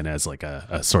coming in as like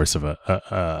a source of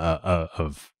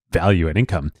of value and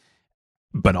income,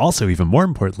 but also even more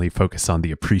importantly, focus on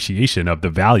the appreciation of the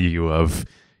value of,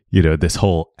 this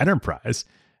whole enterprise.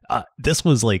 This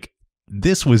was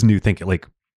new thinking. Like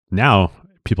now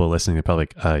people are listening, they're probably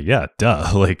like, yeah,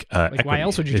 duh. Like why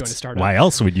else would you join a startup? Why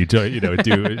else would you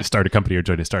start a company or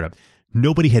join a startup?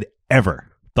 Nobody had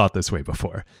ever thought this way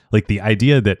before. Like the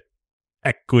idea that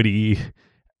equity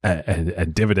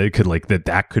and dividend could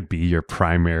that could be your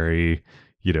primary,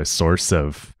 source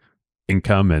of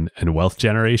income and wealth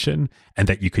generation, and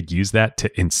that you could use that to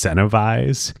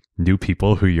incentivize new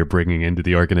people who you're bringing into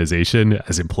the organization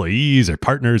as employees or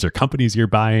partners or companies you're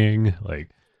buying.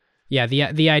 Yeah,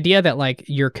 the idea that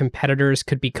your competitors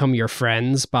could become your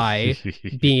friends by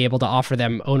being able to offer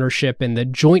them ownership in the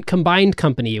joint combined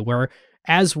company, where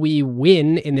as we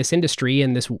win in this industry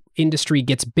and this industry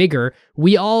gets bigger,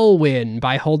 we all win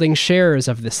by holding shares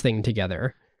of this thing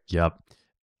together. Yep.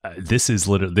 This is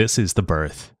the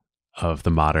birth of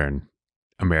the modern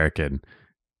American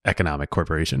economic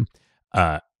corporation.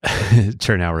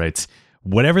 Chernow writes,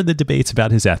 whatever the debates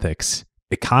about his ethics,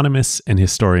 economists and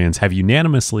historians have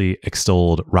unanimously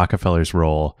extolled Rockefeller's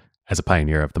role as a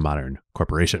pioneer of the modern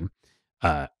corporation.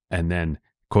 And then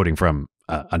quoting from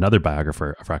another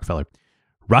biographer of Rockefeller,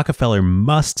 Rockefeller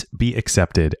must be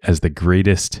accepted as the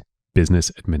greatest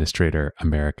business administrator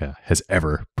America has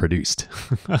ever produced.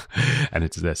 And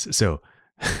it's this. So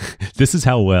this is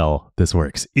how well this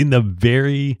works. In the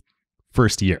very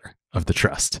first year of the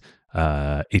trust,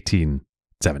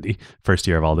 1870, first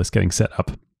year of all this getting set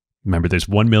up. Remember, there's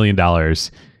 $1 million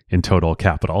in total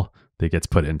capital that gets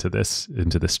put into this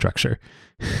structure.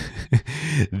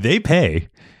 They pay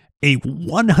a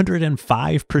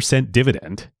 105%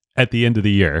 dividend at the end of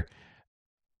the year,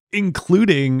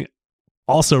 including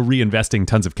also reinvesting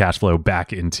tons of cash flow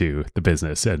back into the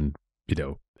business and,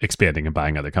 expanding and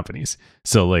buying other companies.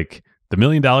 So like the $1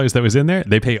 million that was in there,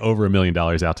 they pay over $1 million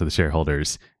out to the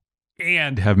shareholders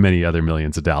and have many other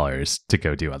millions of dollars to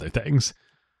go do other things.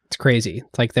 It's crazy.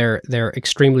 It's like they're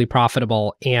extremely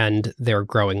profitable and they're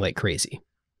growing like crazy.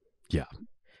 Yeah.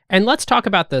 And let's talk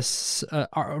about this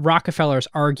Rockefeller's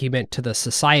argument to the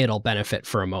societal benefit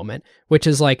for a moment, which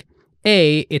is like,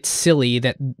 A, it's silly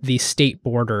that these state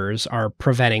borders are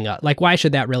preventing us. Like, why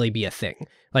should that really be a thing?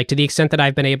 Like, to the extent that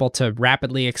I've been able to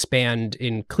rapidly expand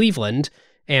in Cleveland,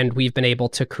 and we've been able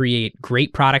to create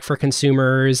great product for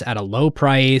consumers at a low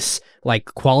price,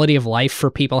 like quality of life for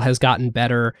people has gotten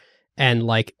better. And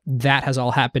like that has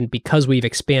all happened because we've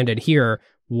expanded here.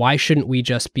 Why shouldn't we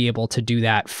just be able to do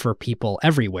that for people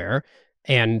everywhere?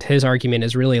 And his argument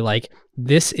is really like,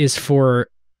 this is for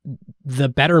the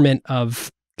betterment of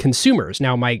consumers.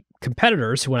 Now, my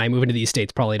competitors, when I move into these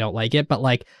states, probably don't like it, but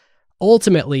like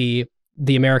ultimately,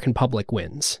 the American public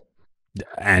wins.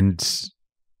 And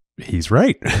he's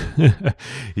right.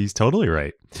 He's totally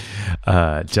right.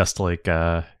 Just like,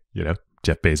 Jeff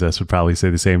Bezos would probably say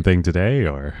the same thing today,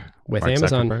 or with Mark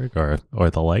Amazon Zuckerberg or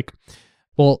the like.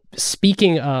 Well,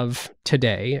 speaking of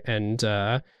today and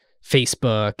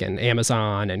Facebook and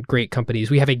Amazon and great companies,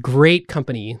 we have a great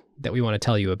company that we want to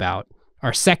tell you about.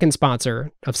 Our second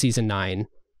sponsor of season 9,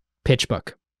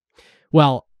 PitchBook.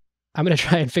 Well, I'm going to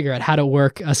try and figure out how to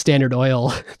work a Standard Oil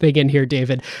thing in here,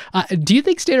 David. Do you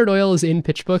think Standard Oil is in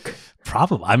PitchBook?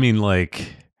 Probably. I mean,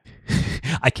 like,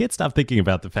 I can't stop thinking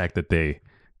about the fact that they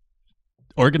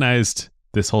organized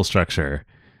this whole structure.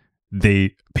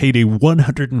 They paid a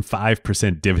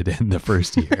 105% dividend the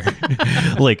first year.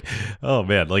 Like, oh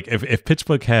man, like if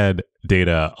PitchBook had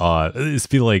data on, this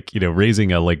feel like,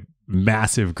 raising a like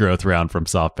massive growth round from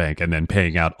SoftBank and then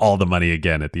paying out all the money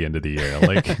again at the end of the year.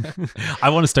 Like, I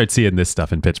want to start seeing this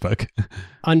stuff in PitchBook.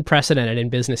 Unprecedented in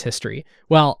business history.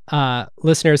 Well,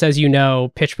 listeners, as you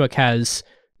know, PitchBook has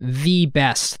the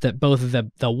best, both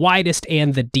the widest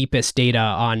and the deepest data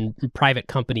on private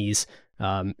companies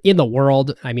in the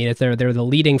world. I mean, they're the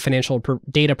leading financial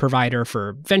data provider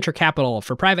for venture capital,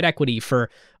 for private equity, for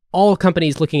all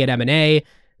companies looking at M&A.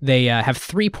 They have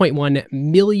 3.1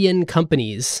 million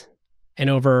companies and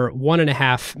over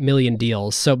 1.5 million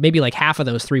deals. So maybe like half of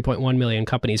those 3.1 million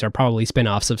companies are probably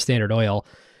spinoffs of Standard Oil,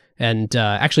 and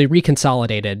actually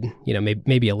reconsolidated,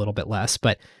 maybe a little bit less.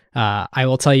 But I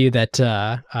will tell you that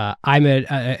I'm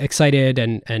excited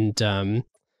and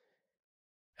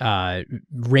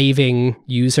raving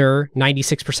user.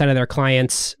 96% of their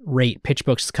clients rate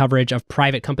PitchBook's coverage of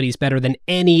private companies better than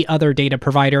any other data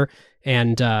provider.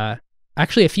 And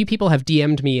actually, a few people have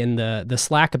DM'd me in the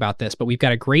Slack about this, but we've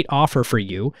got a great offer for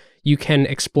you. You can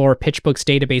explore PitchBook's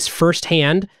database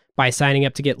firsthand by signing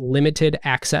up to get limited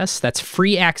access. That's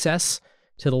free access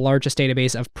to the largest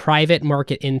database of private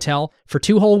market intel for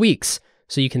 2 whole weeks.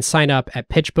 So you can sign up at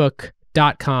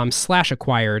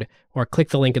pitchbook.com/acquired or click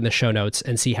the link in the show notes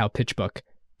and see how PitchBook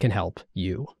can help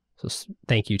you. So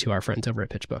thank you to our friends over at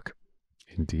PitchBook.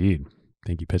 Indeed.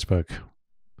 Thank you, PitchBook.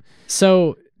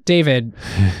 So, David,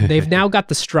 they've now got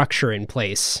the structure in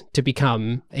place to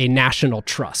become a national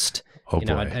trust,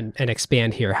 and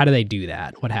expand here. How do they do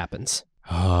that? What happens?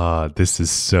 Oh, this is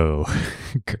so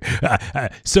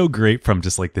so great from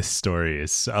just like this story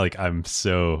is like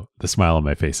the smile on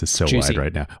my face is so juicy. Wide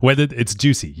right now. Whether it's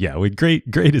juicy, yeah,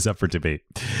 great is up for debate.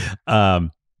 So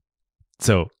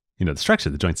the structure,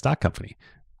 the joint stock company,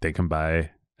 they can buy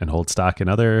and hold stock in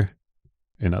other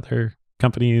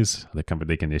companies.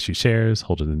 They can issue shares,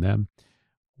 hold it in them.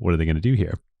 What are they going to do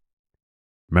here?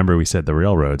 Remember, we said the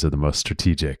railroads are the most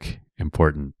strategic,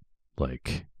 important,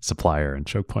 like supplier and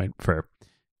choke point for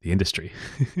the industry.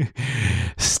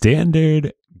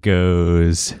 Standard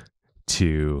goes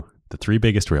to the 3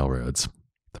 biggest railroads,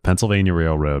 the Pennsylvania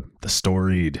Railroad, the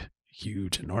storied,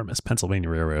 huge, enormous Pennsylvania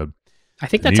Railroad. I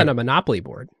think that's on a monopoly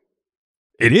board.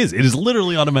 It is. It is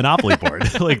literally on a monopoly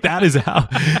board. Like that is how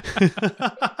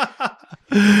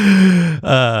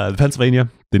the Pennsylvania,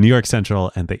 the New York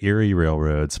Central, and the Erie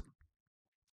Railroads.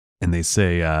 And they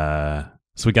say,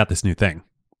 so we got this new thing.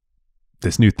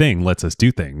 This new thing lets us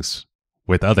do things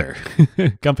with other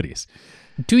companies.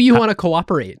 Do you want to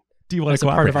cooperate? Do you want to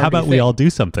cooperate? How about we all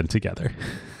do something together?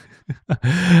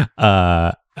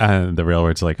 And the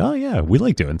railroads are like, oh yeah, we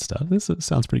like doing stuff. This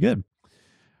sounds pretty good.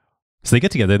 So they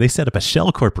get together. They set up a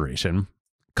shell corporation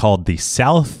called the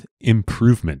South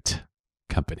Improvement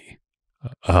Company.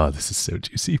 Oh, this is so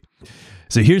juicy.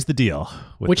 So here's the deal.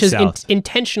 Which is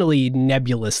intentionally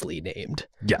nebulously named.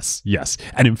 Yes.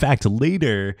 And in fact,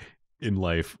 later in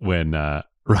life, when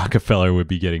Rockefeller would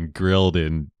be getting grilled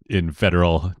in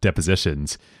federal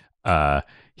depositions,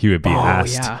 he would be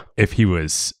asked if he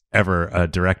was ever a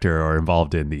director or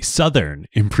involved in the Southern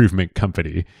Improvement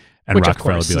Company. And which,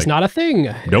 Rockefeller of course, would be like, is not a thing.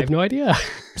 Nope. I have no idea.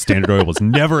 Standard Oil was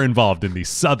never involved in the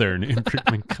Southern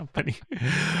Improvement Company.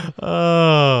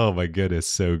 Oh, my goodness.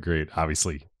 So great.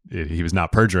 Obviously, he was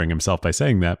not perjuring himself by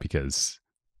saying that because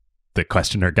the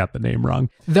questioner got the name wrong.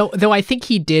 Though I think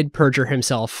he did perjure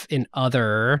himself in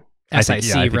other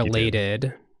SIC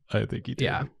related. I think he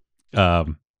did. Yeah.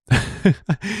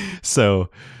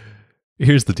 So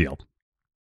here's the deal.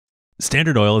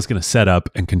 Standard Oil is going to set up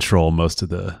and control most of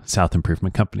the South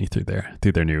Improvement Company through their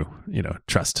new,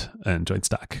 trust and joint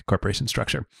stock corporation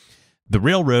structure. The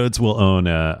railroads will own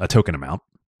a token amount,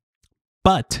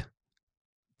 but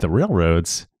the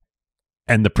railroads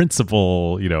and the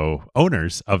principal,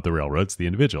 owners of the railroads, the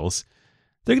individuals,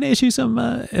 they're going to issue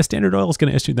Standard Oil is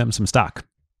going to issue them some stock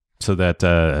so that,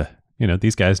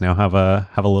 these guys now have a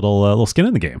little skin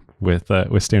in the game with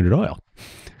Standard Oil.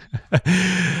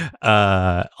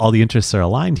 All the interests are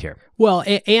aligned here. Well,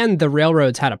 and the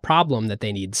railroads had a problem that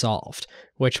they need solved,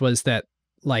 which was that,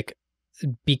 like,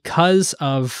 because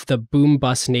of the boom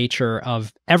bust nature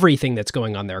of everything that's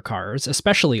going on their cars,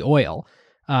 especially oil,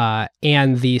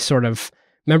 and the sort of,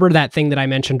 remember that thing that I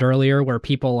mentioned earlier where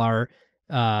people are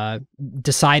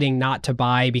deciding not to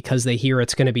buy because they hear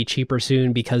it's going to be cheaper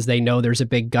soon because they know there's a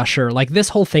big gusher. Like, this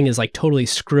whole thing is like totally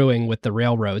screwing with the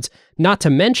railroads, not to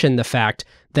mention the fact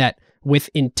that with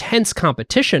intense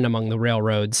competition among the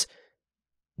railroads,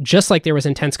 just like there was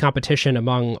intense competition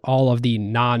among all of the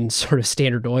non-sort of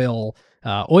Standard Oil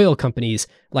companies,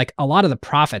 like a lot of the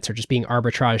profits are just being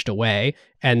arbitraged away.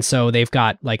 And so they've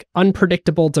got like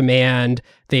unpredictable demand.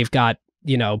 They've got,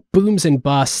 booms and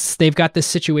busts. They've got this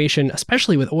situation,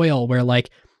 especially with oil, where like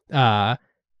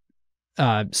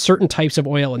certain types of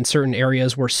oil in certain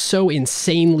areas were so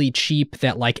insanely cheap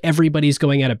that like everybody's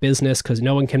going out of business because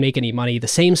no one can make any money. The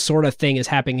same sort of thing is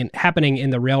happening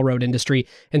in the railroad industry.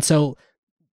 And so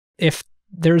if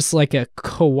there's like a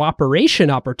cooperation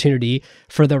opportunity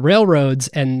for the railroads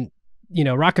and,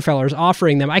 Rockefeller's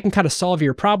offering them, I can kind of solve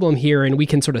your problem here and we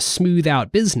can sort of smooth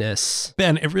out business.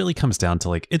 Ben, it really comes down to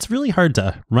like, it's really hard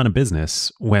to run a business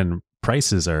when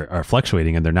prices are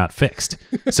fluctuating and they're not fixed.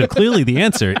 So clearly the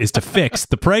answer is to fix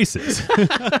the prices.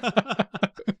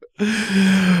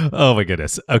 Oh my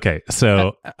goodness. Okay.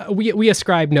 So we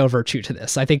ascribe no virtue to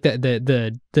this. I think that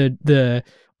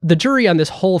the jury on this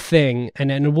whole thing,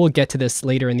 and we'll get to this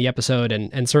later in the episode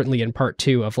and certainly in part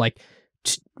 2 of like,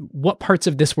 what parts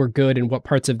of this were good and what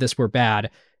parts of this were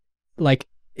bad. Like,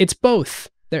 it's both.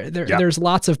 There's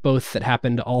lots of both that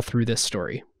happened all through this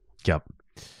story. Yep.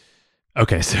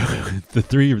 Okay, so the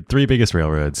three biggest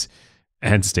railroads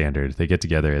and Standard, they get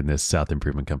together in this South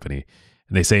Improvement Company,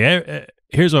 and they say, hey,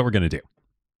 here's what we're going to do.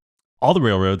 All the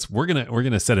railroads, we're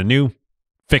gonna set a new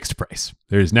fixed price.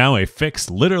 There's now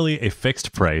literally a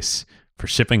fixed price for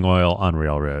shipping oil on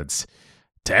railroads.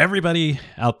 To everybody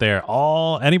out there,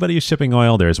 anybody who's shipping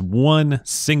oil, there's one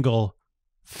single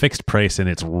fixed price, and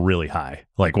it's really high.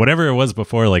 Like whatever it was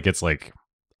before, like it's like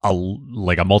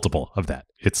a multiple of that.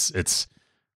 It's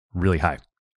really high.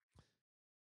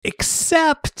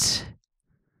 Except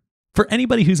for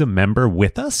anybody who's a member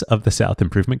with us of the South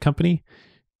Improvement Company,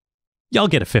 y'all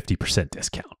get a 50%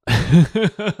 discount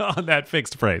on that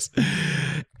fixed price.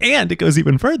 And it goes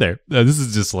even further. This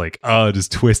is just like,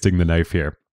 just twisting the knife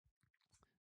here.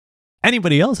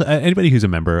 Anybody who's a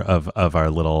member of our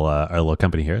little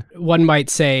company here. One might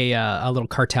say a little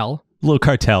cartel. Little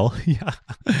cartel, yeah.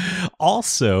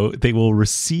 Also, they will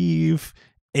receive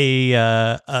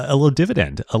a little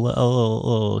dividend, a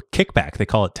little kickback. They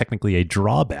call it technically a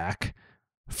drawback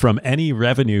from any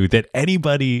revenue that any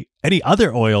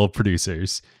other oil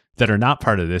producers that are not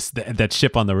part of this, that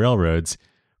ship on the railroads,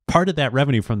 part of that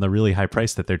revenue from the really high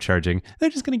price that they're charging, they're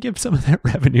just going to give some of that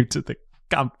revenue to the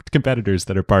competitors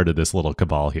that are part of this little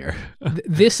cabal here.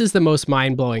 This is the most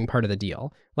mind-blowing part of the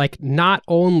deal. Like, not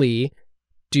only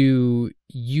do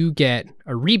you get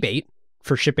a rebate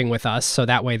for shipping with us, so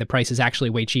that way the price is actually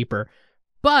way cheaper,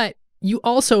 but you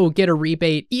also get a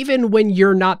rebate even when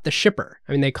you're not the shipper.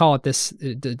 I mean, they call it this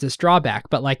drawback,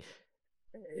 but like,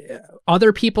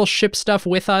 other people ship stuff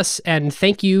with us, and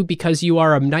thank you, because you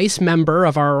are a nice member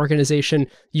of our organization,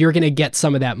 you're going to get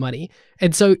some of that money.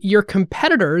 And so your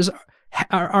competitors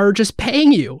are just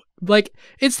paying you. Like,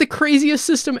 it's the craziest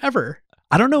system ever.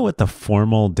 I don't know what the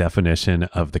formal definition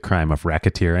of the crime of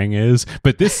racketeering is,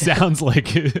 but this sounds like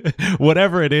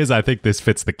whatever it is, I think this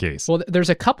fits the case. Well, there's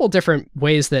a couple different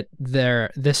ways that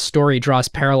this story draws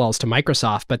parallels to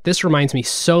Microsoft, but this reminds me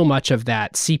so much of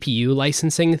that CPU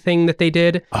licensing thing that they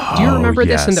did. Do you remember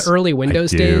this in the early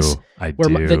Windows days? I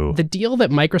do. The deal that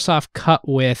Microsoft cut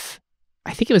with,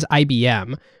 I think it was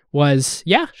IBM, was,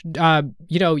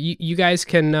 you guys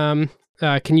can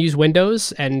use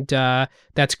Windows, and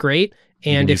that's great.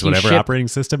 And if you whatever operating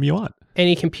system you want,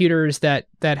 any computers that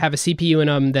have a CPU in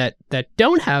them that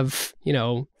don't have,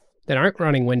 that aren't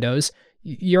running Windows,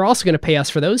 you're also going to pay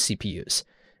us for those CPUs.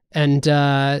 And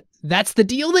that's the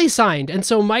deal they signed. And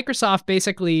so Microsoft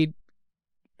basically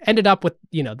ended up with,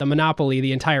 the monopoly,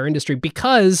 the entire industry,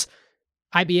 because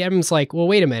IBM's like, well,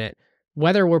 wait a minute,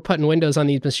 whether we're putting Windows on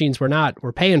these machines or not,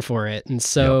 we're paying for it. And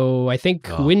so I think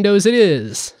Windows it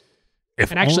is.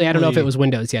 And actually, I don't know if it was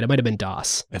Windows yet. It might have been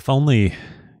DOS. If only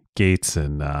Gates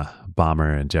and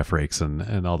Ballmer and Jeff Rakes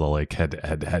and all the like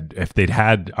had if they'd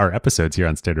had our episodes here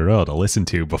on Standard Oil to listen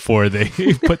to before they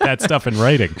put that stuff in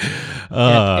writing,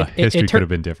 history could have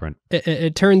been different.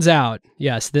 It turns out,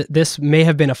 yes, this may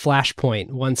have been a flashpoint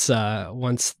once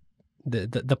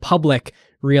the public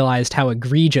realized how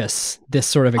egregious this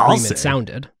sort of agreement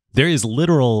sounded. There is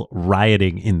literal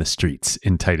rioting in the streets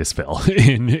in Titusville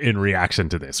in reaction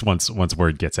to this. Once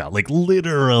word gets out, like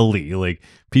literally, like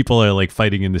people are like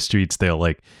fighting in the streets. They're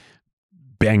like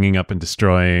banging up and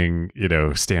destroying,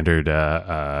 Standard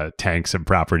tanks and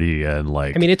property, and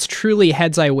like. I mean, it's truly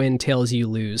heads I win, tails you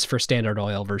lose for Standard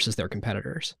Oil versus their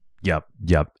competitors. Yep,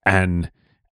 and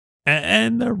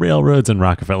the railroads and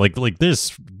Rockefeller, like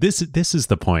this is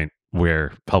the point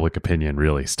where public opinion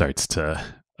really starts to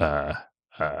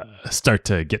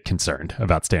get concerned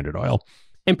about Standard Oil.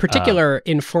 In particular,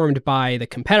 informed by the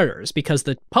competitors, because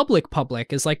the public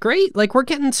is like, great, like we're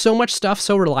getting so much stuff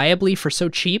so reliably for so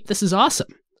cheap. This is awesome.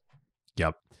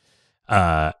 Yep.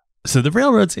 So the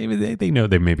railroads, they know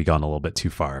they've maybe gone a little bit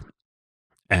too far.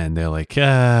 And they're like,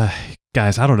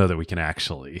 guys, I don't know that we can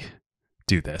actually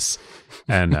do this.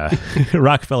 And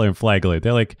Rockefeller and Flagler,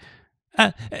 they're like,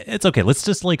 it's okay. Let's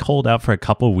just like hold out for a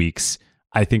couple weeks.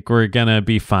 I think we're going to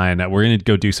be fine. We're going to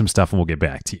go do some stuff and we'll get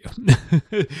back to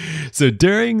you. So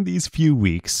during these few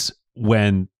weeks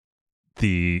when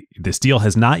this deal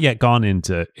has not yet gone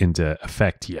into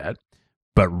effect yet,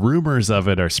 but rumors of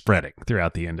it are spreading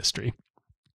throughout the industry,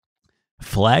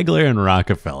 Flagler and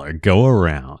Rockefeller go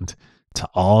around to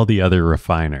all the other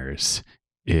refiners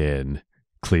in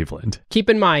Cleveland. Keep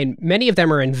in mind, many of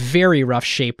them are in very rough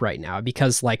shape right now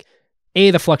because like, A,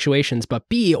 the fluctuations, but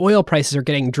B, oil prices are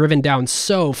getting driven down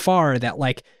so far that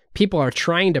like people are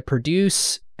trying to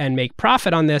produce and make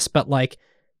profit on this, but like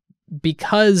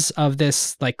because of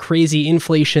this like crazy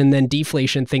inflation then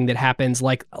deflation thing that happens,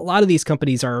 like a lot of these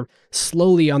companies are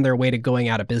slowly on their way to going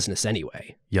out of business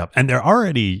anyway. Yep. And they're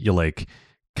already like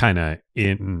kind of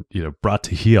in, brought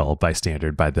to heel by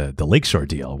Standard by the Lakeshore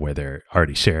deal where they're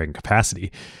already sharing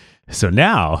capacity. So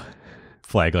now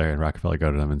Flagler and Rockefeller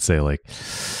go to them and say like,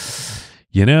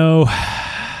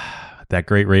 that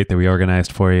great rate that we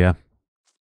organized for you,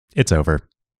 it's over.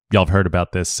 Y'all have heard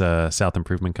about this South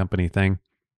Improvement Company thing?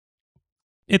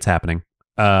 It's happening.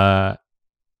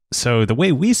 So the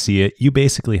way we see it, you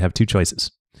basically have two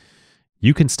choices.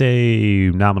 You can stay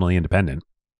nominally independent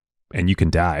and you can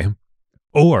die,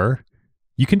 or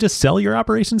you can just sell your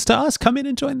operations to us. Come in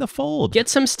and join the fold. Get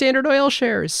some Standard Oil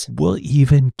shares. We'll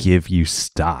even give you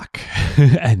stock.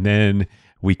 And then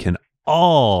we can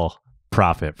all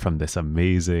profit from this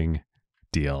amazing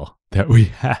deal that we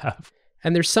have.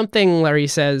 And there's something Larry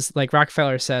says, like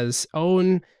Rockefeller says,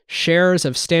 own shares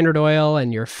of Standard Oil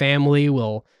and your family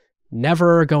will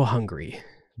never go hungry.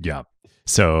 Yeah.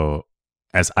 So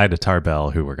as Ida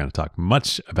Tarbell, who we're going to talk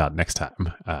much about next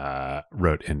time,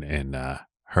 wrote in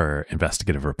her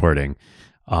investigative reporting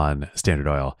on Standard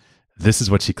Oil, this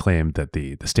is what she claimed that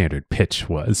the standard pitch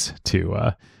was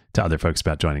to other folks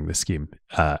about joining this scheme.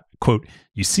 Quote,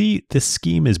 "You see, this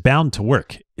scheme is bound to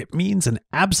work. It means an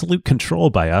absolute control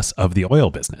by us of the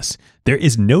oil business. There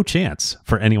is no chance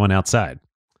for anyone outside.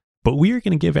 But we are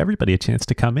going to give everybody a chance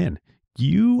to come in.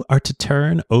 You are to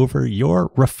turn over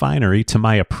your refinery to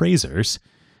my appraisers,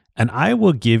 and I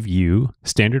will give you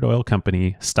Standard Oil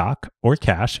Company stock or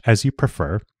cash, as you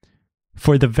prefer,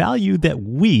 for the value that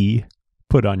we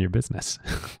put on your business.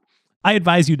 I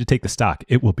advise you to take the stock.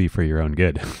 It will be for your own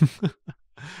good."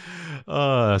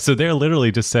 So they're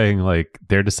literally just saying, like,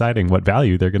 they're deciding what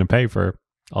value they're going to pay for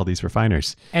all these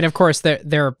refiners. And of course,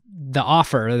 the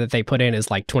offer that they put in is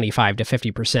like 25 to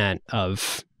 50%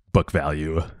 of book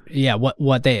value. Yeah,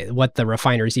 what the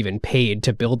refiners even paid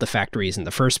to build the factories in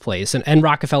the first place. And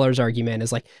Rockefeller's argument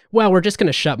is like, well, we're just going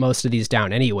to shut most of these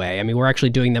down anyway. I mean, we're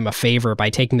actually doing them a favor by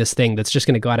taking this thing that's just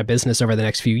going to go out of business over the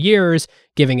next few years,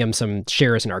 giving them some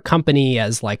shares in our company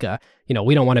as like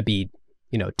we don't want to be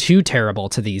too terrible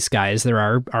to these guys.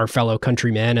 They're our fellow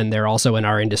countrymen, and they're also in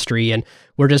our industry, and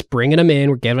we're just bringing them in.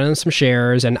 We're giving them some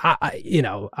shares, and I'm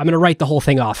going to write the whole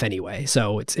thing off anyway.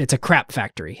 So it's a crap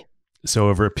factory. So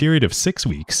over a period of 6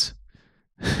 weeks,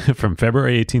 from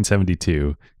February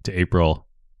 1872 to April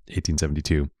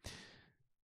 1872,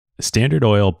 Standard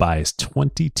Oil buys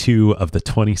 22 of the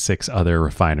 26 other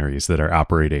refineries that are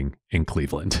operating in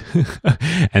Cleveland.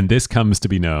 And this comes to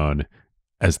be known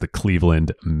as the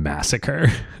Cleveland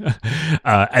Massacre.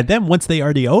 And then once they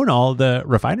already own all the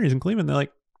refineries in Cleveland, they're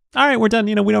like, all right, we're done.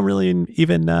 We don't really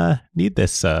even need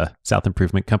this South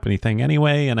Improvement Company thing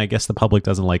anyway. And I guess the public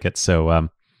doesn't like it. So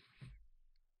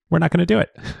we're not going to do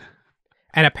it.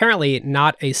 And apparently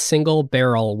not a single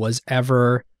barrel was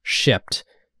ever shipped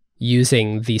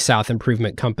using the South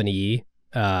Improvement Company.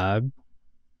 They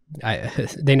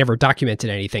never documented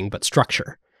anything but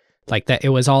structure. Like that, it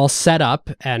was all set up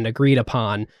and agreed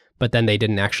upon, but then they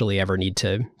didn't actually ever need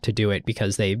to do it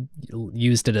because they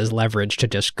used it as leverage to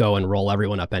just go and roll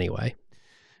everyone up anyway.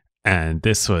 And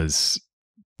this was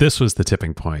the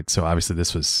tipping point. So obviously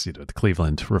this was, the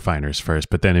Cleveland refiners first,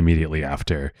 but then immediately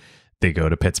after they go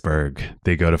to Pittsburgh,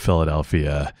 they go to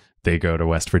Philadelphia, they go to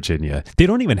West Virginia. They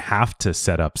don't even have to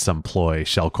set up some ploy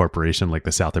shell corporation like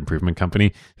the South Improvement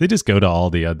Company. They just go to all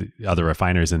the other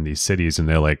refiners in these cities and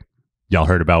they're like, y'all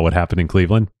heard about what happened in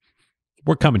Cleveland?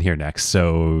 We're coming here next.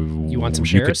 So you want some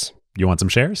shares? You want some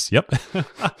shares? Yep.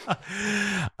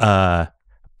 By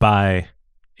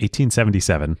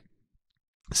 1877,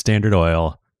 Standard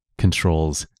Oil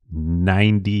controls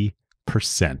 90%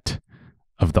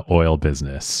 of the oil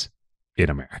business in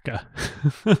America.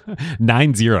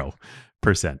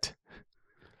 90%.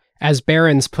 As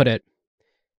Barron's put it,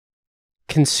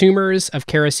 consumers of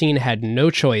kerosene had no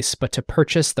choice but to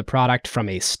purchase the product from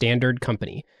a Standard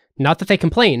company. Not that they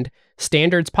complained.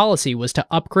 Standard's policy was to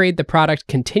upgrade the product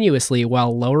continuously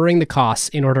while lowering the costs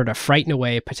in order to frighten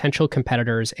away potential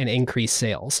competitors and increase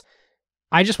sales.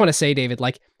 I just want to say, David,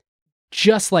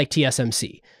 just like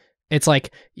TSMC, it's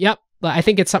like, yep, I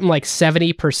think it's something like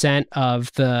 70%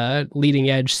 of the leading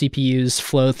edge CPUs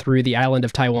flow through the island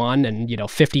of Taiwan, and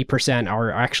 50%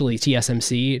 are actually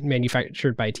TSMC,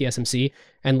 manufactured by TSMC,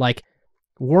 and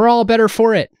we're all better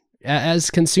for it as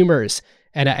consumers.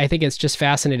 And I think it's just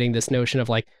fascinating, this notion of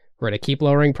we're going to keep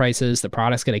lowering prices, the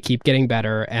product's going to keep getting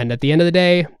better, and at the end of the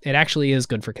day, it actually is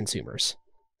good for consumers.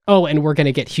 Oh, and we're going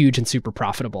to get huge and super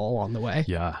profitable along the way.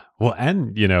 Yeah. Well,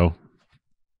 and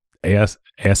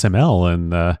ASML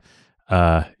and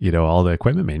all the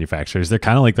equipment manufacturers. They're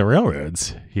kind of like the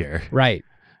railroads here. Right.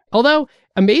 Although,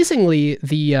 amazingly,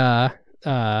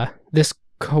 this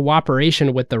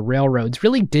cooperation with the railroads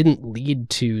really didn't lead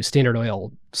to Standard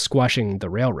Oil squashing the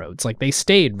railroads. Like, they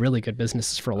stayed really good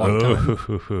businesses for a long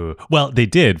time. Well, they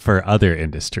did for other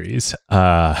industries,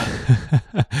 or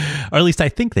at least I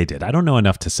think they did. I don't know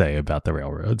enough to say about the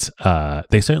railroads.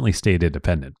 They certainly stayed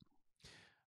independent.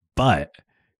 But,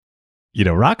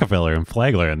 Rockefeller and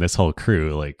Flagler and this whole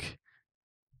crew, like,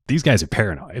 these guys are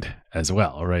paranoid as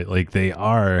well, right? Like,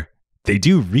 they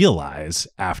do realize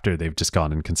after they've just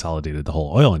gone and consolidated the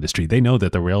whole oil industry, they know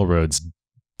that the railroads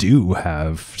do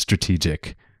have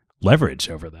strategic leverage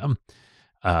over them.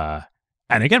 And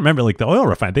again, remember, like the oil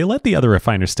refiner, they let the other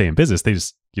refiners stay in business. They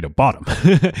just, bought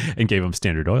them and gave them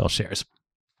Standard Oil shares.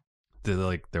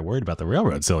 They're worried about the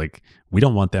railroads. So like, we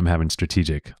don't want them having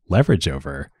strategic leverage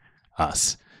over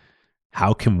us.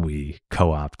 How can we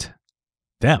co-opt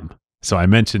them? So I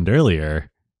mentioned earlier,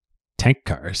 tank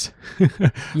cars.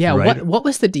 Yeah. Right? What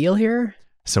was the deal here?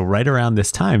 So right around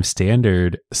this time,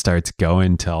 Standard starts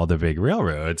going to all the big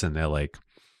railroads and they're like,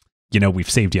 we've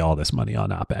saved you all this money on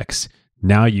OpEx.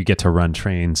 Now you get to run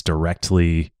trains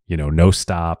directly, no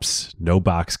stops, no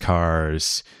box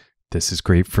cars. This is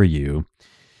great for you.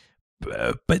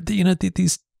 But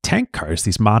these tank cars,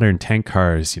 these modern tank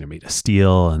cars, made of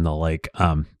steel and the like,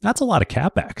 that's a lot of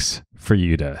CapEx for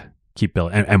you to keep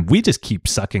building. And we just keep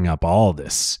sucking up all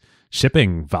this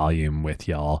shipping volume with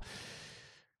y'all.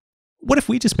 What if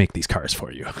we just make these cars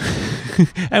for you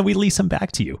and we lease them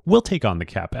back to you? We'll take on the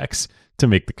CapEx to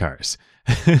make the cars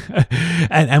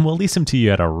and we'll lease them to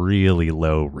you at a really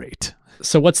low rate.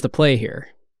 So what's the play here?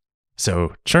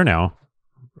 So Chernow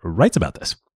writes about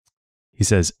this. He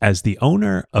says, as the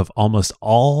owner of almost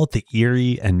all the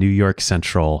Erie and New York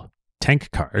Central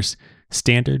tank cars,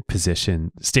 Standard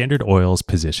Oil's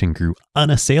position grew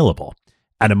unassailable.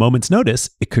 At a moment's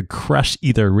notice, it could crush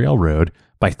either railroad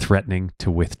by threatening to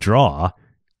withdraw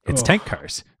its tank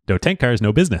cars. No tank cars,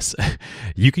 no business.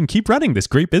 You can keep running this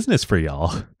great business for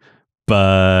y'all,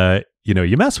 but,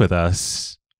 you mess with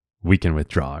us, we can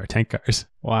withdraw our tank cars.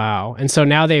 Wow. And so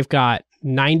now they've got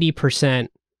 90%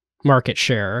 market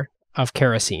share of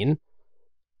kerosene,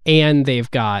 and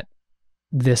they've got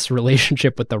this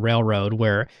relationship with the railroad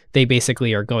where they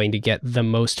basically are going to get the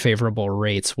most favorable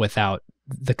rates without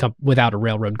a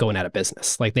railroad going out of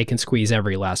business. Like, they can squeeze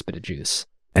every last bit of juice.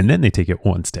 And then they take it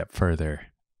one step further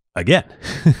again.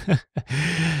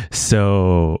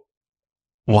 So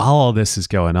while all this is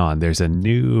going on, there's a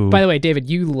new... By the way, David,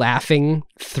 you laughing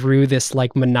through this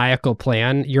like maniacal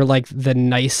plan, you're like the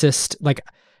nicest, like,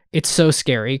 it's so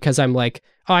scary because I'm like,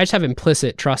 oh, I just have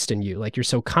implicit trust in you. Like, you're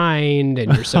so kind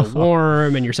and you're so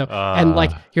warm and you're so, and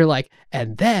like, you're like,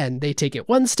 and then they take it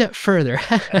one step further.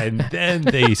 And then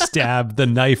they stab the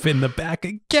knife in the back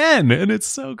again. And it's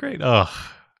so great. Oh,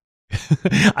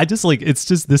 I just like, this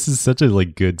is such a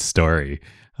like good story.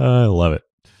 I love it.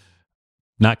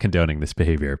 Not condoning this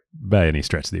behavior by any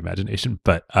stretch of the imagination,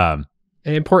 but an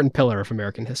important pillar of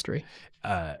American history.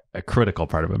 A critical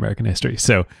part of American history.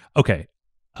 So, okay.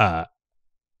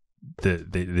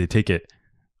 They take it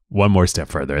one more step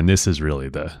further, and this is really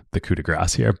the coup de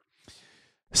grace here.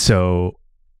 So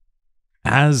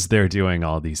as they're doing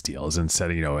all these deals and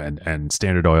setting, and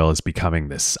Standard Oil is becoming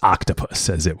this octopus,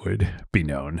 as it would be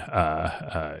known,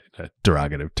 a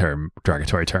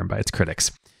derogatory term by its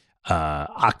critics.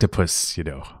 Octopus,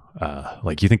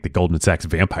 like you think the Goldman Sachs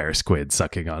vampire squid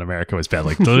sucking on America was bad.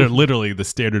 Like literally the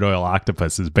Standard Oil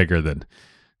octopus is bigger than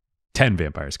 10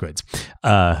 vampire squids.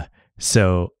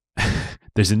 So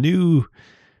there's a new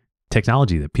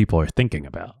technology that people are thinking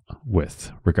about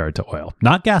with regard to oil.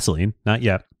 Not gasoline, not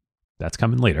yet. That's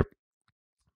coming later.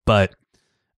 But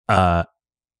all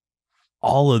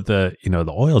of the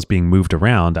oil is being moved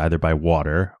around either by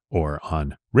water or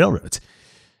on railroads.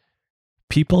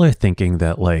 People are thinking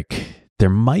that like there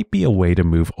might be a way to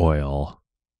move oil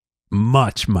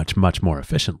much, much, much more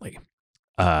efficiently.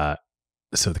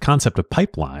 So the concept of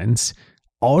pipelines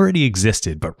already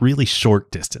existed, but really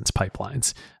short distance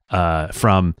pipelines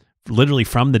from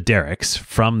the derricks,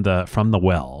 from the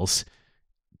wells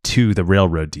to the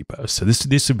railroad depots. So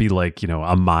this would be like,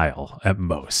 a mile at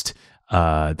most.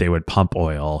 They would pump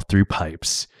oil through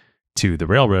pipes to the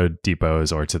railroad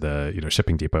depots or to the,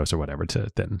 shipping depots or whatever to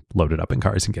then load it up in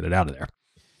cars and get it out of there.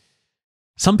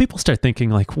 Some people start thinking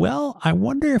like, well, I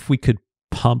wonder if we could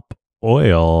pump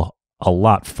oil a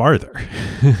lot farther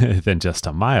than just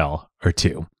a mile or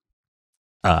two.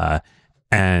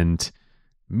 And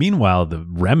meanwhile, the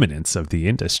remnants of the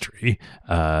industry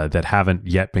that haven't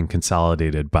yet been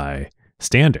consolidated by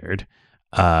Standard,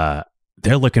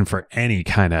 they're looking for any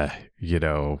kind of,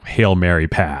 Hail Mary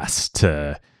pass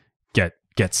to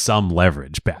get some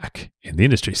leverage back in the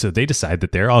industry. So they decide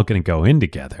that they're all going to go in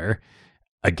together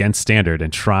against Standard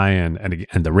and try and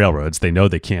the railroads. They know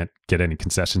they can't get any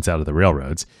concessions out of the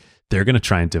railroads. They're going to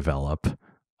try and develop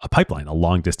a pipeline, a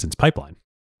long distance pipeline.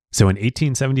 So in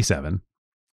 1877,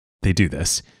 they do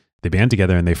this. They band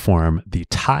together and they form the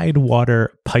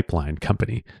Tidewater Pipeline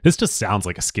Company. This just sounds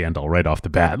like a scandal right off the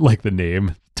bat, like the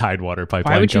name Tidewater Pipeline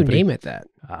Company. Why would you name it that?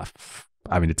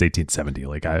 I mean, it's 1870,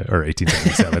 or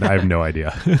 1877. I have no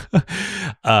idea.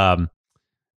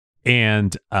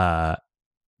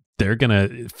 They're gonna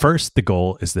the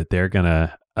goal is that they're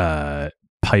gonna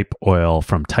pipe oil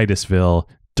from Titusville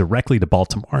directly to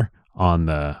Baltimore on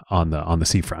the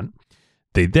seafront.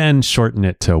 They then shorten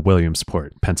it to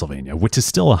Williamsport, Pennsylvania, which is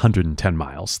still 110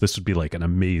 miles. This would be like an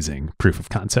amazing proof of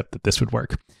concept that this would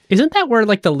work. Isn't that where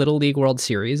like the Little League World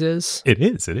Series is? It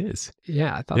is.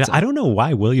 Yeah, I thought so. I don't know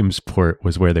why Williamsport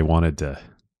was where they wanted to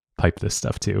pipe this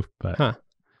stuff to, but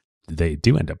they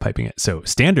do end up piping it. So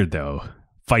Standard, though,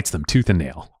 fights them tooth and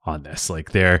nail on this.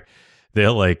 Like they're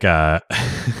like a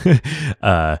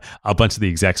bunch of the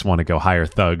execs want to go hire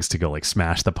thugs to go like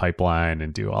smash the pipeline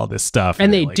and do all this stuff.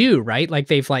 And they do, right? Like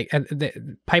they've like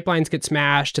the pipelines get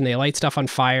smashed and they light stuff on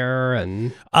fire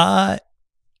and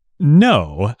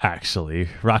no, actually,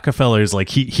 Rockefeller's like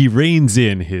he reins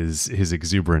in his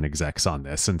exuberant execs on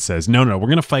this and says, no, we're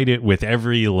going to fight it with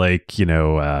every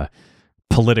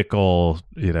political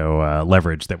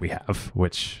leverage that we have,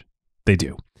 which they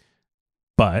do,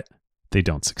 but they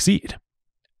don't succeed.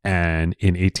 And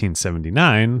in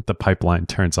 1879, the pipeline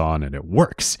turns on and it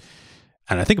works.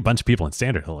 And I think a bunch of people in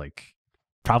Standard are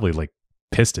probably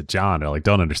pissed at John, or like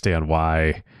don't understand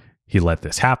why he let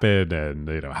this happen, and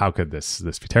how could this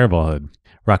be terrible? And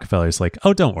Rockefeller's like,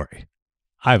 oh, don't worry,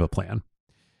 I have a plan.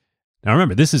 Now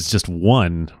remember, this is just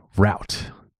one route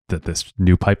that this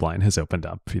new pipeline has opened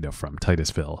up, from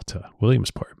Titusville to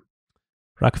Williamsport.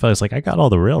 Rockefeller's like, I got all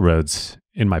the railroads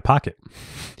in my pocket.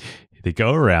 They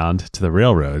go around to the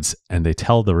railroads and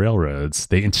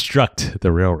they instruct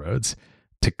the railroads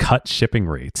to cut shipping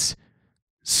rates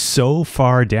so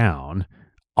far down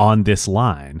on this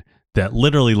line that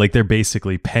literally they're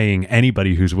basically paying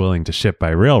anybody who's willing to ship by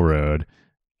railroad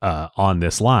on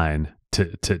this line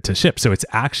to ship. So it's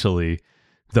actually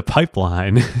the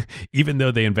pipeline, even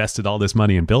though they invested all this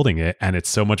money in building it and it's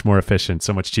so much more efficient,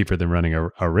 so much cheaper than running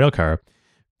a rail car,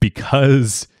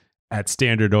 because at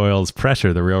Standard Oil's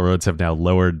pressure, the railroads have now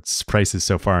lowered prices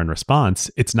so far in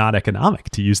response, it's not economic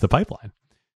to use the pipeline.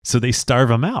 So they starve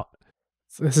them out.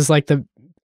 So this is like the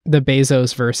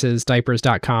Bezos versus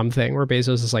diapers.com thing, where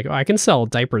Bezos is like, oh, I can sell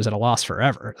diapers at a loss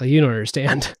forever. Like, you don't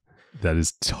understand. That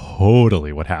is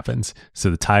totally what happens.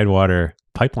 So the Tidewater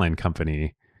Pipeline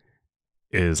Company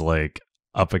is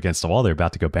up against the wall. They're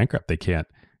about to go bankrupt. They can't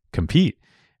compete.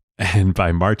 And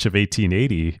by March of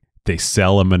 1880, they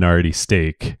sell a minority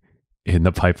stake in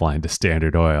the pipeline to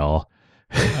Standard Oil.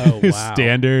 Oh, wow.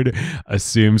 Standard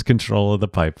assumes control of the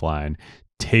pipeline,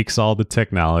 takes all the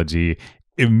technology,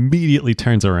 immediately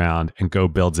turns around and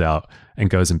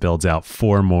goes and builds out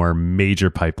 4 more major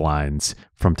pipelines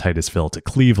from Titusville to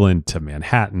Cleveland to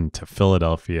Manhattan to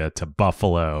Philadelphia to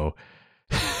Buffalo.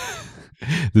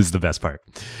 This is the best part.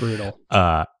 Brutal.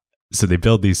 So they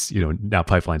build these, now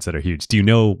pipelines that are huge. Do you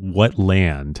know what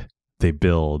land they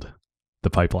build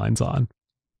the pipelines on?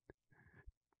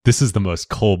 This is the most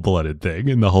cold-blooded thing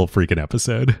in the whole freaking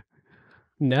episode.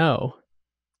 No.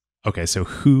 Okay, so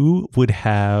who would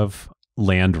have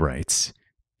land rights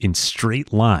in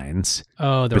straight lines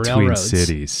between railroads.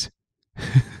 cities?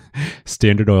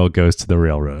 Standard Oil goes to the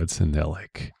railroads and they're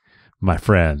like, my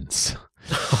friends.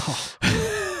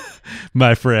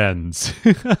 My friends.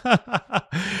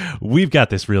 We've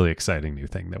got this really exciting new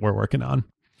thing that we're working on.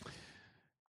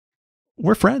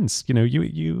 We're friends.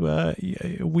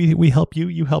 We help you,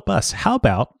 you help us. How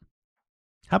about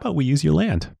we use your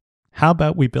land? How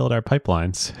about we build our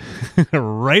pipelines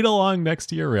right along next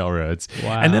to your railroads?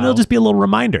 Wow. And then it'll just be a little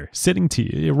reminder sitting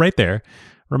to you right there.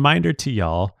 Reminder to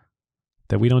y'all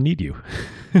that we don't need you,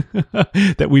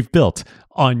 that we've built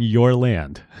on your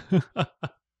land.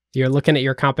 You're looking at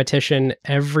your competition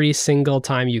every single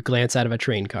time you glance out of a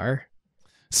train car.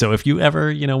 So if you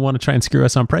ever, want to try and screw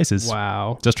us on prices,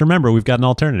 wow, just remember we've got an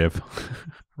alternative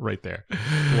right there.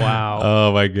 Wow.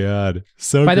 Oh my God.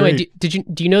 So by great. the way,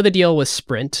 do you know the deal with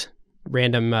Sprint?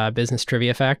 Random business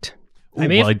trivia fact. I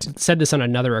may have said this on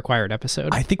another Acquired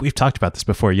episode. I think we've talked about this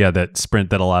before. Yeah, that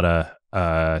Sprint, that a lot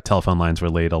of telephone lines were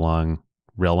laid along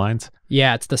rail lines.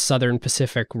 Yeah, it's the Southern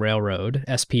Pacific Railroad,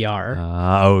 SPR.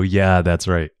 Oh yeah, that's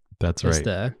right. That's right.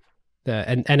 The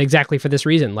And exactly for this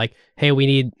reason, like, hey, we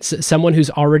need someone who's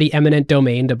already eminent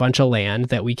domained a bunch of land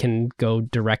that we can go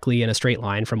directly in a straight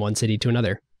line from one city to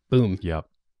another. Boom. Yep.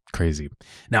 Crazy.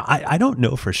 Now, I don't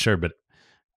know for sure, but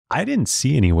I didn't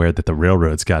see anywhere that the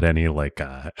railroads got any like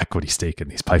equity stake in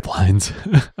these pipelines.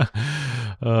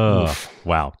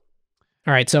 Wow.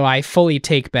 All right. So I fully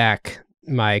take back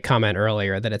my comment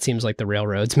earlier that it seems like the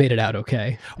railroads made it out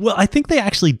okay. Well, I think they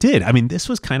actually did. I mean, this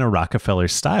was kind of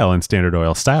Rockefeller's style and Standard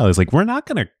Oil style. Is like, we're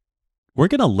going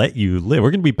to let you live. We're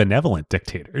going to be benevolent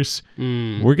dictators.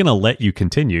 We're going to let you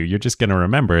continue. You're just going to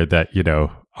remember that, you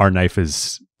know, our knife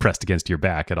is pressed against your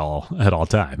back at all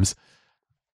times.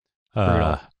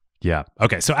 Yeah.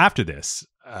 Okay. So after this,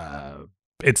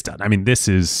 it's done. I mean, this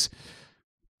is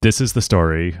the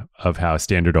story of how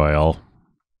Standard Oil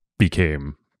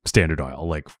became Standard Oil.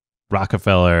 Like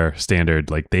Rockefeller,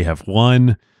 Standard, like they have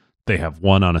won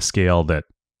on a scale that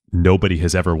nobody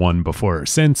has ever won before or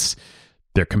since.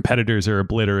 Their competitors are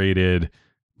obliterated.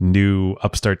 New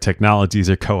upstart technologies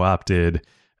are co-opted.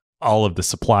 All of the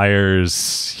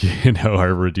suppliers, you know,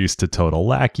 are reduced to total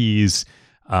lackeys.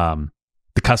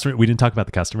 The customer, we didn't talk about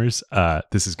the customers.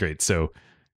 This is great. So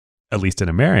at least in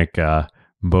America,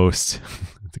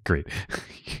 great.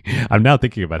 I'm now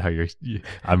thinking about how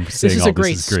I'm saying this is a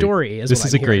great story. This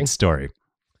is a great story.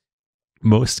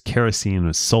 Most kerosene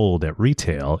was sold at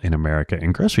retail in America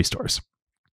in grocery stores.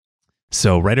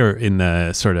 So right in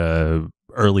the sort of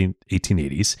early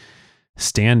 1880s,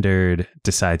 Standard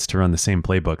decides to run the same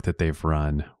playbook that they've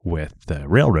run with the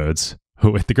railroads,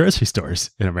 with the grocery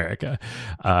stores in America.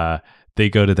 They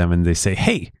go to them and they say,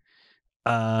 hey,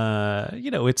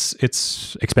 you know,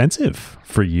 it's expensive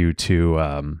for you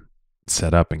to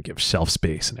set up and give shelf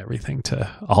space and everything to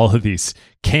all of these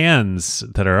cans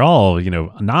that are all, you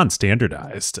know,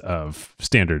 non-standardized of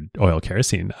Standard Oil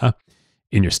kerosene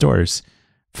in your stores.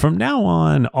 From now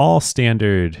on, all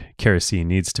Standard kerosene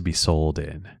needs to be sold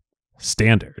in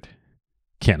standard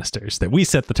canisters that we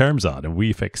set the terms on and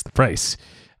we fix the price.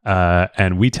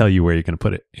 And we tell you where you're going to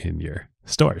put it in your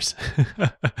stores.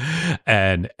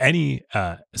 And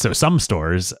so some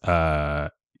stores,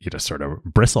 you know, sort of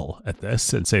bristle at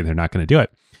this and say they're not going to do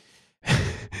it.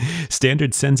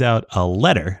 Standard sends out a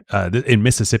letter. In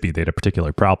Mississippi, they had a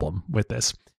particular problem with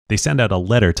this. They send out a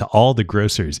letter to all the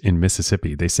grocers in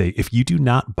Mississippi. They say, if you do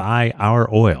not buy our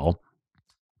oil,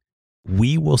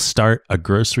 we will start a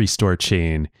grocery store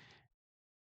chain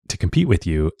to compete with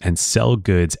you and sell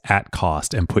goods at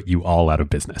cost and put you all out of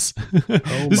business.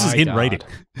 This is in writing,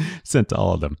 sent to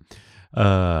all of them.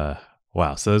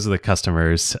 Wow. So those are the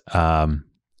customers.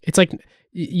 It's like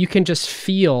you can just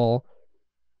feel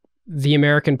the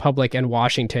American public and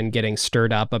Washington getting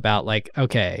stirred up about like,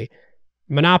 okay,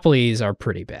 monopolies are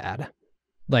pretty bad.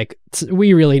 Like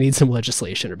we really need some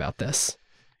legislation about this.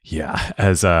 Yeah.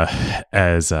 As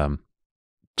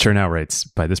Chernow writes,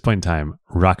 by this point in time,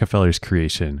 Rockefeller's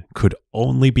creation could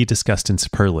only be discussed in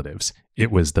superlatives.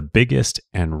 It was the biggest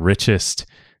and richest,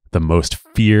 the most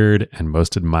feared and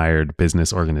most admired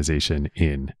business organization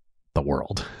in the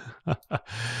world.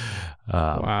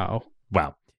 Wow.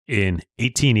 In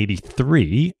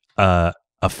 1883,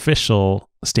 official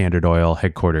Standard Oil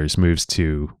headquarters moves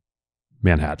to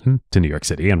Manhattan, to New York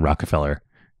City, and Rockefeller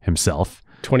himself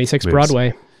 26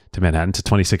 Broadway. To Manhattan, to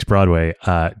 26 Broadway.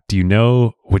 Do you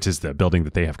know which is the building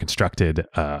that they have constructed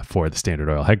for the Standard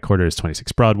Oil headquarters,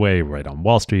 26 Broadway, right on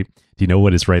Wall Street? Do you know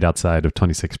what is right outside of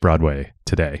 26 Broadway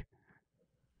today?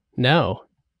 No.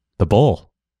 The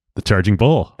Bull, the Charging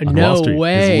Bull on Wall Street. No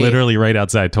way. Is literally right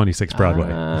outside 26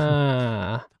 Broadway.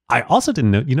 I also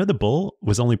didn't know, the Bull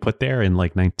was only put there in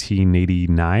like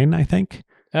 1989, I think.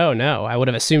 Oh, no. I would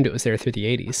have assumed it was there through the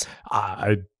 80s.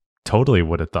 I totally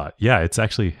would have thought. Yeah, it's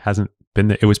actually hasn't been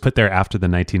there. It was put there after the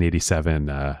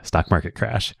 1987 stock market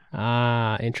crash.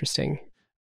 Interesting.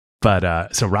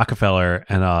 But so Rockefeller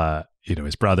and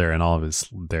his brother and all of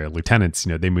their lieutenants,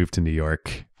 they moved to New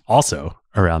York also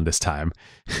around this time.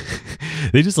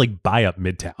 They just like buy up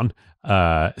Midtown.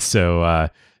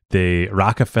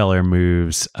 Rockefeller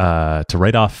moves to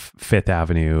right off Fifth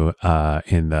Avenue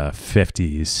in the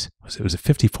 50s. Was it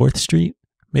 54th Street?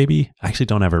 Maybe. I actually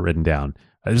don't have it written down.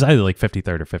 It was either like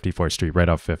 53rd or 54th Street, right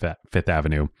off Fifth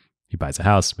Avenue. He buys a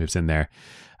house, moves in there.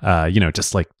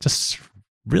 Just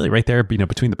really right there,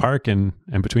 between the park and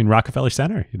between Rockefeller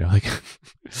Center.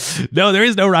 No, there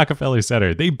is no Rockefeller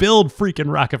Center. They build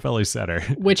freaking Rockefeller Center,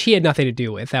 which he had nothing to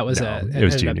do with. That was it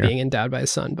was Junior being endowed by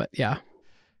his son. But yeah.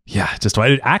 Yeah,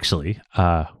 actually,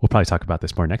 we'll probably talk about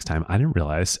this more next time. I didn't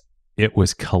realize it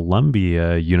was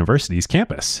Columbia University's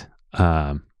campus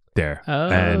there. Oh.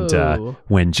 And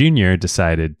when Junior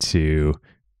decided to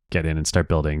get in and start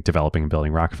developing and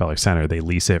building Rockefeller Center. They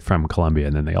lease it from Columbia,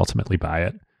 and then they ultimately buy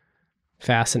it.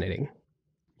 Fascinating.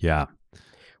 Yeah.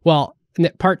 Well,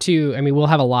 part two, I mean, we'll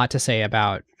have a lot to say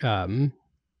about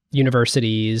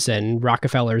universities and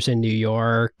Rockefellers in New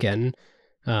York. And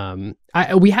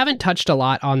we haven't touched a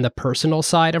lot on the personal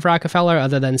side of Rockefeller,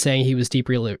 other than saying he was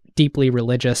deeply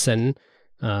religious and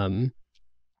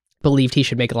believed he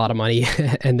should make a lot of money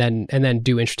and then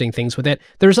do interesting things with it.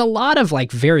 There's a lot of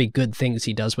like very good things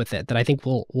he does with it that I think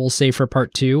we'll save for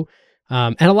part two.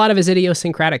 And a lot of his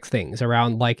idiosyncratic things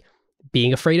around like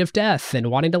being afraid of death and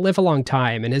wanting to live a long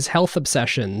time and his health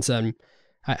obsessions. And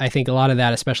I think a lot of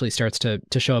that especially starts to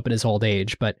show up in his old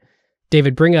age. But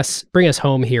David, bring us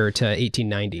home here to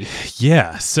 1890.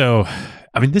 Yeah. So,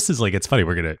 I mean, this is like, it's funny.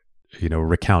 We're going to,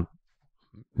 recount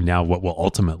now what will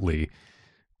ultimately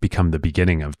become the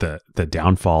beginning of the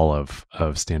downfall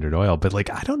of Standard Oil. But like,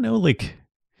 I don't know, like,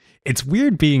 it's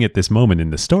weird being at this moment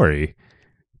in the story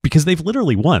because they've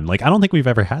literally won. Like, I don't think we've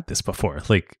ever had this before.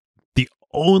 Like, the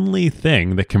only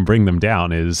thing that can bring them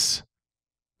down is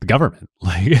the government.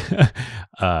 Like,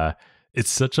 it's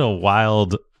such a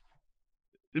wild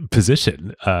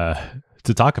position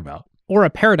to talk about. Or a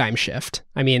paradigm shift.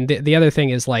 I mean, the other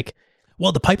thing is like,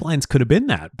 well, the pipelines could have been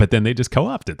that, but then they just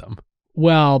co-opted them.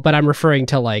 Well, but I'm referring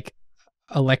to like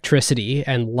electricity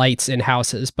and lights in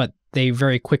houses, but they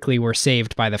very quickly were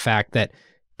saved by the fact that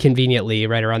conveniently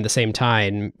right around the same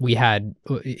time we had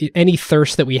any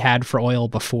thirst that we had for oil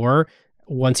before.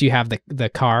 Once you have the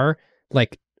car,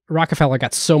 like Rockefeller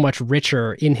got so much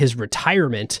richer in his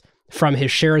retirement from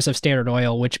his shares of Standard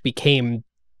Oil, which became,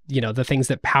 the things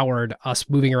that powered us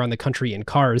moving around the country in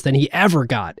cars, than he ever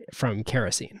got from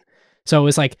kerosene. So it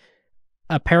was like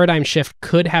a paradigm shift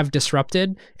could have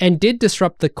disrupted and did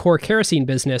disrupt the core kerosene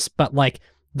business, but like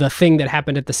the thing that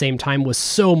happened at the same time was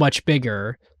so much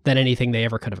bigger than anything they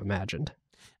ever could have imagined.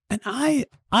 And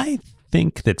I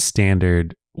think that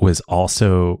Standard was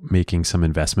also making some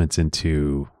investments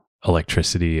into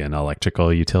electricity and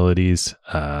electrical utilities.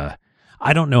 I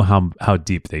don't know how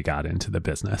deep they got into the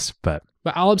business, but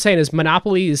all I'm saying is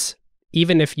monopolies,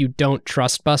 even if you don't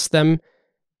trust bust them,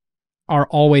 are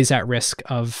always at risk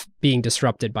of being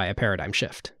disrupted by a paradigm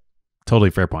shift.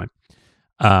 Totally fair point.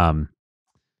 Not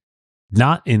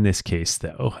in this case,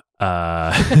 though.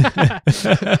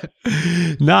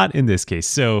 Not in this case.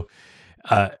 So,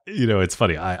 it's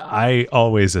funny. I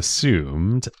always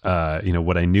assumed,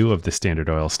 what I knew of the Standard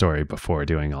Oil story before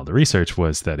doing all the research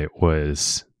was that it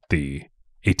was the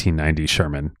 1890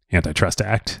 Sherman Antitrust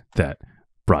Act that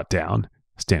brought down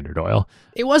Standard Oil.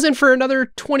 It wasn't for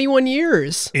another 21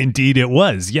 years. Indeed, it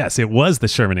was. Yes, it was the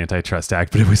Sherman Antitrust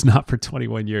Act, but it was not for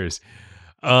 21 years.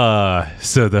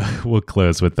 We'll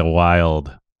close with the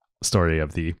wild story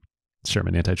of the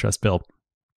Sherman Antitrust Bill.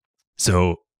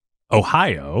 So,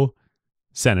 Ohio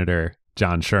Senator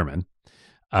John Sherman,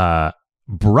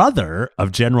 brother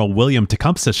of General William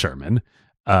Tecumseh Sherman,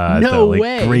 no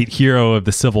way. Great hero of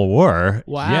the Civil War.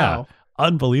 Wow. Yeah.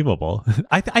 Unbelievable.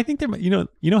 I think there, you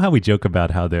know how we joke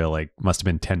about how there must have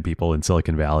been 10 people in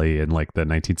Silicon Valley in the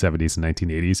 1970s and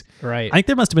 1980s. Right. I think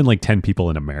there must have been 10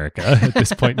 people in America at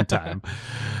this point in time.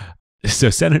 So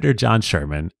Senator John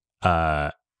Sherman,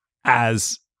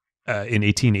 as in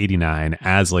 1889,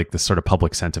 as the sort of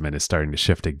public sentiment is starting to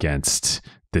shift against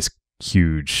this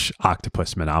huge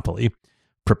octopus monopoly,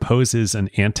 proposes an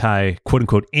quote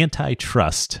unquote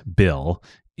antitrust bill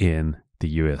in the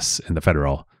U.S. in the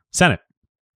federal Senate.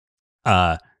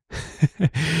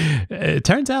 It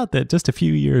turns out that just a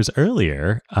few years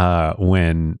earlier,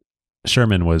 when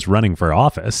Sherman was running for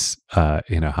office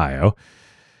in Ohio,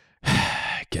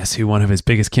 guess who one of his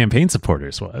biggest campaign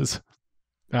supporters was?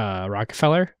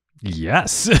 Rockefeller?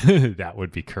 Yes, that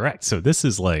would be correct. So this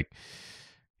is you're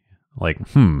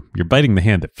biting the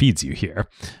hand that feeds you here.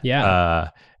 Yeah.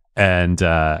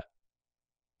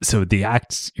 So the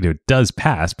act, does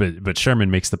pass, but Sherman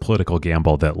makes the political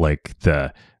gamble that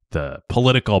the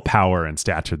political power and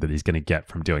stature that he's going to get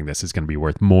from doing this is going to be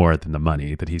worth more than the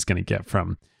money that he's going to get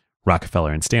from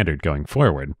Rockefeller and Standard going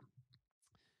forward.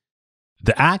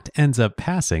 The act ends up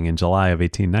passing in July of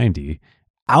 1890,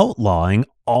 outlawing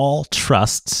all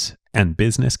trusts and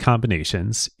business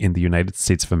combinations in the United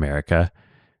States of America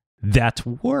that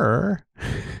were,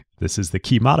 this is the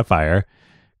key modifier,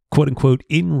 quote unquote,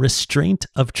 in restraint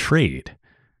of trade.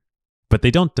 But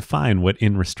they don't define what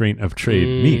in restraint of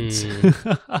trade means.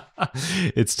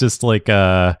 It's just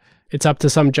it's up to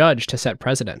some judge to set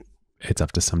precedent. It's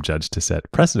up to some judge to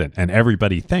set precedent. And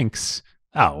everybody thinks,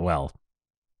 oh, well,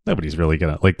 nobody's really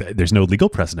going to, there's no legal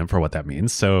precedent for what that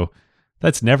means. So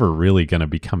that's never really going to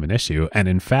become an issue. And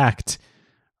in fact,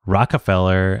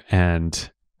 Rockefeller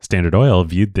and Standard Oil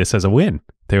viewed this as a win.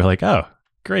 They were like, oh,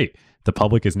 great. The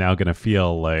public is now going to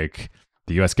feel like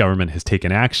the U.S. government has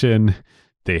taken action.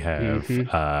 They have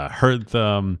heard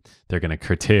them. They're going to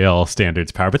curtail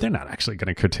Standard's power, but they're not actually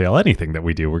going to curtail anything that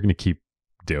we do. We're going to keep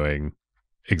doing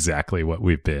exactly what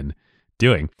we've been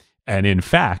doing. And in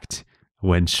fact,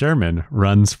 when Sherman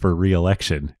runs for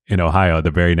re-election in Ohio the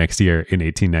very next year in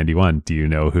 1891, do you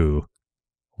know who,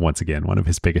 once again, one of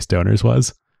his biggest donors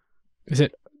was? Is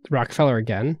it Rockefeller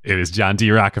again? It is John D.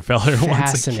 Rockefeller.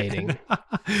 Fascinating. Once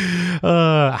again.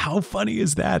 How funny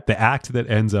is that? The act that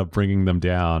ends up bringing them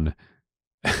down.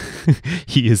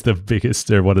 He is the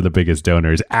biggest, or one of the biggest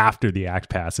donors after the act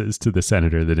passes to the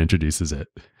senator that introduces it.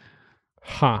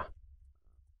 Huh.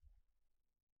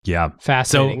 Yeah.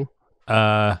 Fascinating.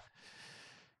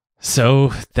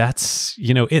 So that's,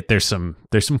 it. There's some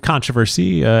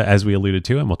controversy, as we alluded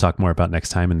to, and we'll talk more about next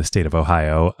time in the state of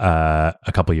Ohio,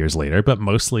 a couple years later, but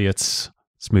mostly it's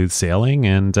smooth sailing.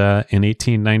 And, in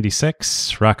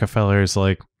 1896, Rockefeller's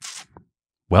like,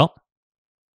 well,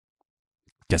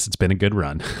 guess it's been a good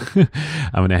run. I'm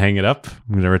going to hang it up.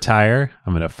 I'm going to retire.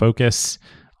 I'm going to focus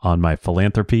on my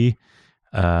philanthropy.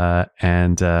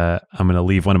 And I'm going to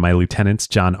leave one of my lieutenants,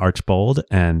 John Archbold,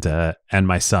 and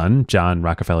my son, John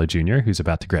Rockefeller Jr., who's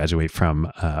about to graduate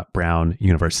from Brown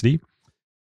University.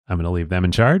 I'm going to leave them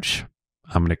in charge.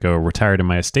 I'm going to go retire to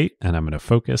my estate, and I'm going to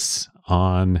focus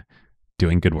on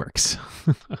doing good works.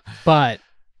 But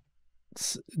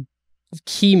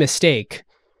key mistake,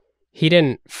 he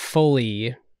didn't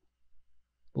fully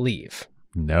leave.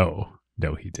 No,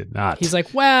 he did not. He's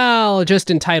like, well, just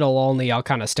in title only, I'll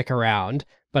kind of stick around.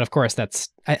 But of course, that's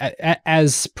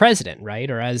as president,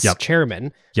 right? Or as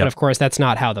chairman. But of course, that's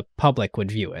not how the public would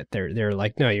view it. They're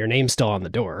like, no, your name's still on the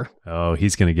door. Oh,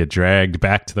 he's going to get dragged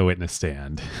back to the witness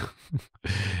stand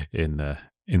in the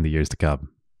years to come.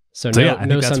 So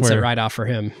no sunset ride off for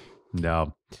him.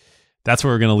 No, that's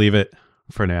where we're going to leave it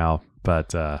for now.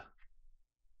 But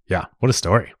yeah, what a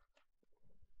story.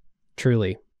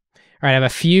 Truly. All right, I have a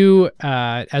few,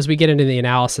 as we get into the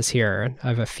analysis here, I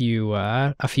have a few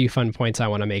fun points I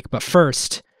want to make. But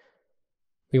first,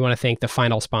 we want to thank the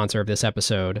final sponsor of this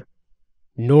episode,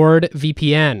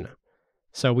 NordVPN.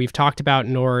 So we've talked about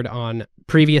Nord on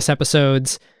previous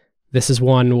episodes. This is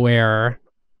one where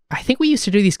I think we used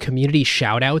to do these community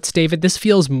shout outs, David. This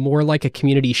feels more like a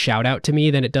community shout out to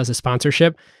me than it does a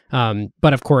sponsorship.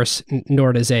 But of course,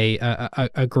 Nord is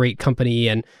a great company,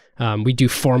 and we do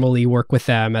formally work with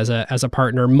them as a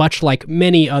partner, much like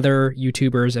many other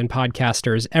YouTubers and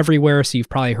podcasters everywhere. So you've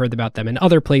probably heard about them in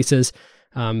other places.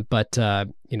 But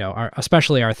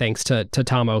especially our thanks to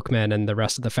Tom Oakman and the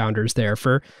rest of the founders there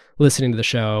for listening to the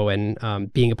show and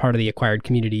being a part of the acquired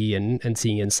community and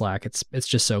seeing in Slack. It's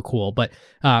just so cool. But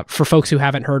for folks who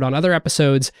haven't heard on other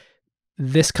episodes,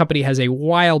 this company has a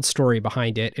wild story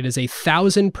behind it. It is a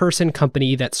 1,000-person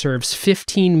company that serves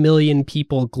 15 million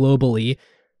people globally,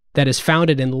 that is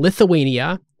founded in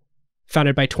Lithuania,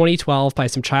 founded by 2012 by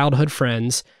some childhood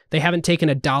friends. They haven't taken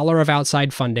 $1 of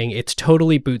outside funding. It's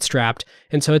totally bootstrapped.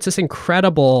 And so it's this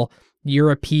incredible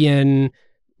European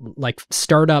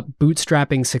startup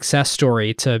bootstrapping success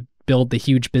story to build the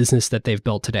huge business that they've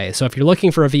built today. So if you're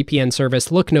looking for a VPN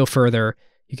service, look no further.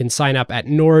 You can sign up at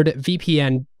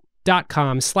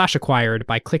nordvpn.com/acquired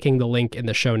by clicking the link in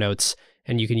the show notes,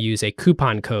 and you can use a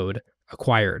coupon code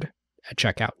acquired at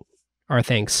checkout. Our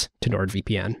thanks to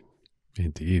NordVPN.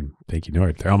 Indeed. Thank you,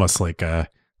 Nord. They're almost like the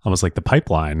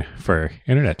pipeline for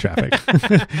internet traffic.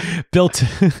 built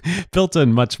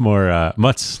in much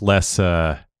less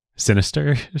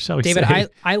sinister, shall we say. David,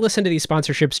 I listen to these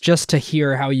sponsorships just to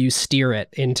hear how you steer it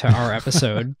into our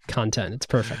episode content. It's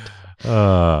perfect.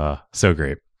 So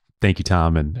great. Thank you,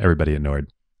 Tom, and everybody at Nord.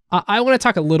 I want to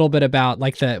talk a little bit about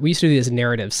we used to do these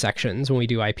narrative sections when we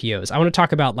do IPOs. I want to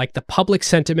talk about the public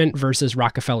sentiment versus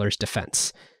Rockefeller's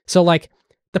defense. So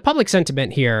the public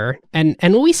sentiment here, and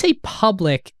when we say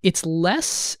public, it's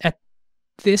less at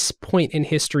this point in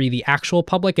history, the actual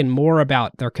public, and more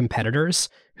about their competitors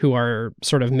who are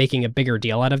sort of making a bigger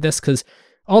deal out of this, because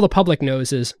all the public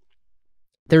knows is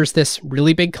there's this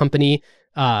really big company.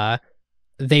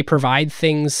 They provide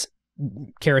things,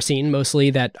 kerosene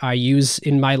mostly, that I use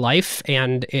in my life,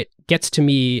 and it gets to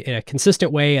me in a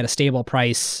consistent way at a stable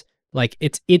price.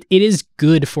 It is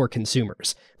good for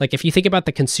consumers. If you think about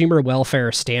the consumer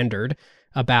welfare standard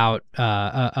about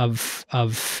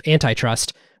of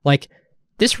antitrust,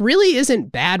 this really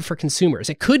isn't bad for consumers.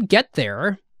 It could get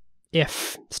there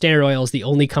if Standard Oil is the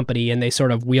only company and they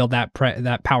sort of wield that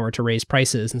power to raise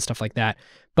prices and stuff like that.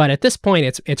 But at this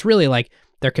point, it's really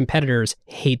their competitors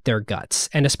hate their guts,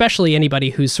 and especially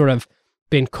anybody who's sort of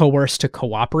been coerced to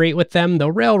cooperate with them.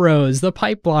 The railroads, the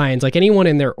pipelines, like anyone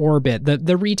in their orbit,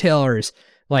 the retailers,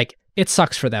 like it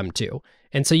sucks for them too.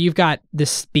 And so you've got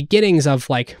this beginnings of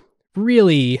like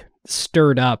really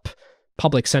stirred up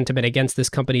public sentiment against this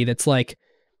company that's like,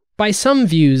 by some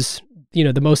views, you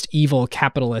know, the most evil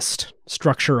capitalist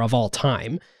structure of all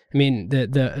time. I mean,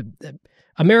 the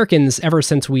Americans, ever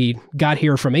since we got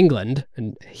here from England,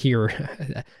 and here,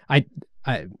 I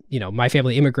you know, my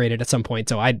family immigrated at some point,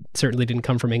 so I certainly didn't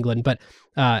come from England, but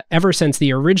ever since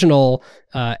the original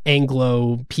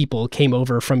Anglo people came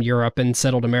over from Europe and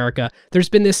settled America, there's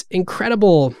been this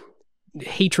incredible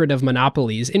hatred of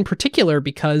monopolies, in particular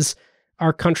because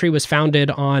our country was founded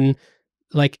on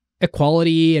like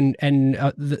equality and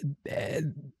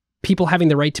people having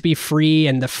the right to be free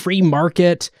and the free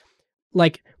market.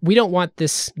 Like, we don't want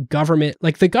this government,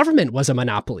 like the government was a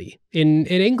monopoly in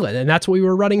England, and that's what we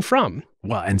were running from.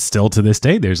 Well, and still to this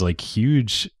day, there's like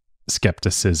huge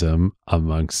skepticism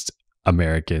amongst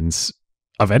Americans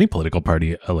of any political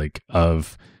party, like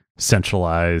of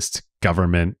centralized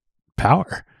government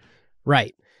power.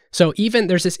 Right. So even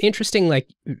there's this interesting, like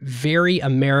very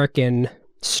American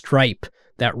stripe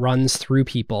that runs through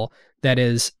people that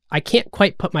is, I can't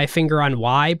quite put my finger on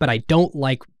why, but I don't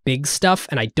like big stuff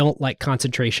and I don't like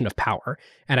concentration of power.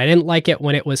 And I didn't like it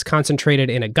when it was concentrated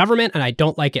in a government, and I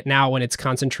don't like it now when it's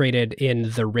concentrated in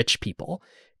the rich people.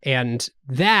 And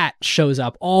that shows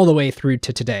up all the way through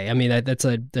to today. I mean, that's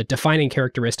a defining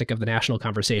characteristic of the national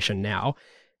conversation now.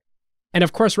 And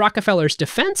of course, Rockefeller's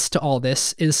defense to all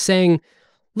this is saying,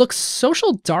 look,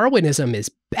 social Darwinism is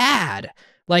bad.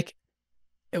 Like,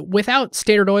 without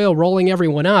Standard Oil rolling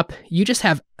everyone up, you just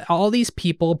have all these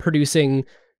people producing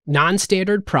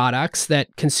non-standard products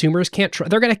that consumers can't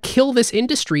trust. They're going to kill this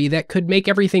industry that could make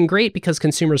everything great because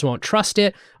consumers won't trust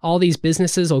it. All these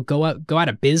businesses will go out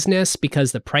of business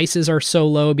because the prices are so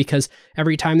low, because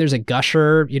every time there's a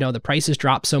gusher, you know, the prices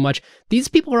drop so much. These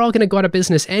people are all going to go out of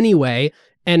business anyway.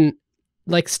 And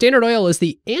like, Standard Oil is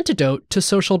the antidote to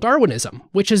social Darwinism,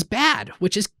 which is bad,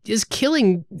 which is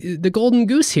killing the golden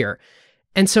goose here.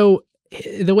 And so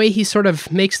the way he sort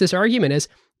of makes this argument is,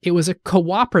 it was a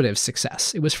cooperative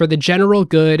success. It was for the general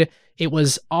good. It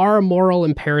was our moral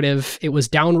imperative. It was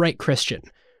downright Christian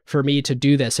for me to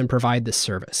do this and provide this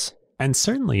service. And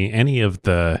certainly any of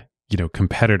the, you know,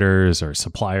 competitors or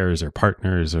suppliers or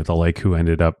partners or the like who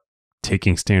ended up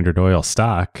taking Standard Oil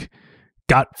stock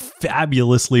got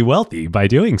fabulously wealthy by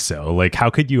doing so. Like,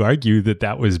 how could you argue that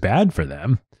that was bad for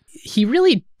them? He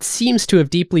really seems to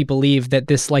have deeply believed that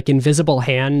this like invisible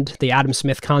hand, the Adam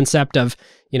Smith concept of,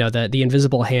 you know, the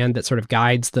invisible hand that sort of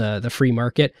guides the free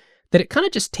market, that it kind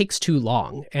of just takes too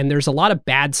long. And there's a lot of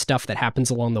bad stuff that happens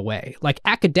along the way. Like,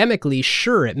 academically,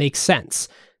 sure, it makes sense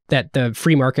that the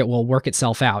free market will work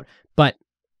itself out. But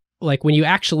like, when you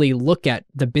actually look at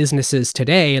the businesses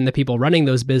today and the people running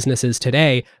those businesses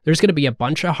today, there's going to be a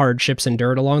bunch of hardships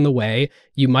endured along the way.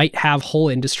 You might have whole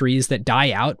industries that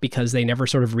die out because they never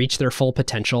sort of reach their full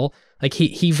potential. Like,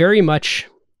 he very much,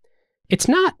 it's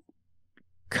not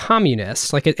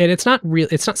communist, like, and it's not real,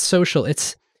 it's not social.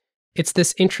 It's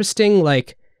this interesting,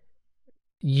 like,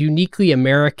 uniquely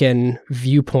American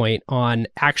viewpoint on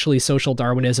actually social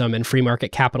Darwinism and free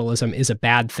market capitalism is a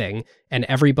bad thing, and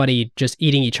everybody just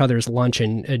eating each other's lunch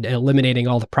and eliminating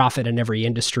all the profit in every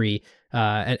industry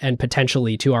and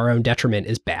potentially to our own detriment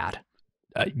is bad.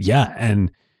 Yeah,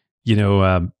 and you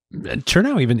know,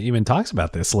 Chernow even talks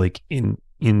about this. Like,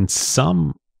 in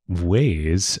some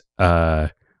ways,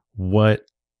 what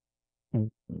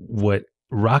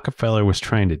Rockefeller was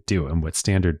trying to do and what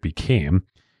Standard became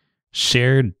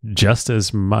shared just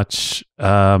as much,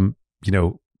 you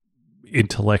know,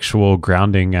 intellectual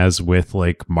grounding as with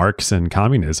like Marx and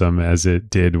communism as it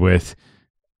did with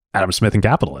Adam Smith and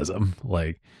capitalism.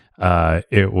 Like,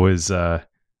 it was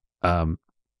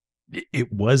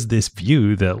this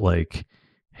view that, like,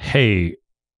 hey,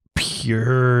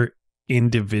 pure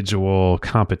individual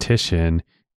competition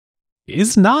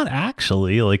is not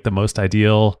actually like the most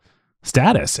ideal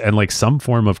status, and like some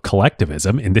form of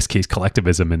collectivism, in this case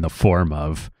collectivism in the form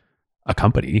of a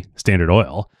company, Standard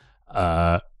Oil,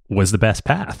 was the best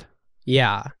path.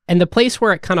 Yeah. And the place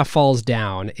where it kind of falls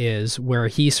down is where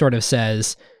he sort of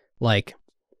says, like,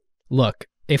 look,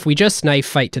 if we just knife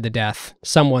fight to the death,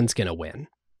 someone's going to win.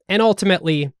 And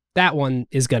ultimately, that one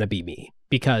is going to be me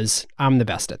because I'm the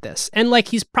best at this. And like,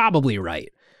 he's probably right.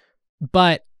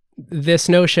 But this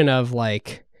notion of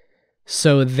like,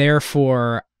 so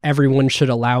therefore everyone should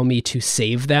allow me to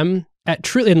save them at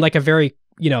truly in like a very,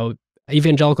 you know,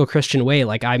 evangelical Christian way.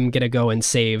 Like, I'm going to go and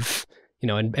save, you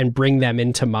know, and bring them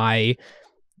into my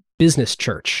business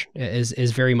church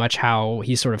is very much how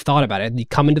he sort of thought about it. You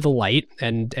come into the light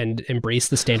and embrace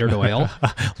the Standard Oil.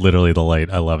 Literally the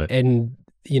light. I love it. And,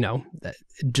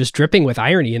 just dripping with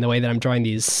irony in the way that I'm drawing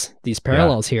these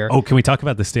parallels here. Oh, can we talk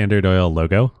about the Standard Oil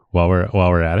logo while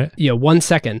we're at it? Yeah, 1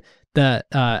 second.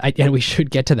 And we should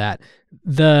get to that.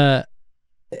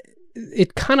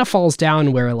 It kind of falls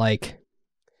down where like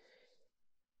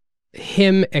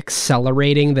him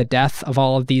accelerating the death of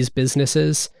all of these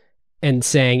businesses and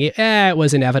saying, it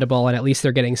was inevitable and at least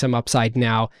they're getting some upside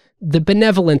now. The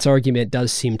benevolence argument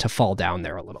does seem to fall down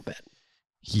there a little bit.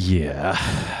 Yeah.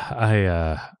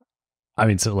 I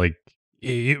mean, so like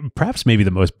perhaps maybe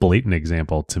the most blatant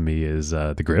example to me is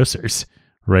the grocers,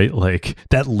 right? Like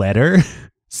that letter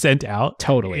sent out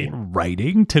totally in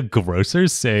writing to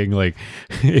grocers saying like,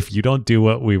 if you don't do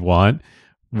what we want,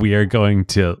 we are going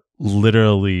to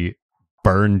literally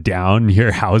burn down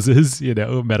your houses, we are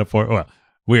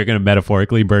going to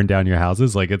metaphorically burn down your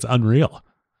houses. Like it's unreal.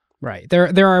 Right.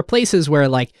 There are places where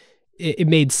like it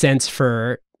made sense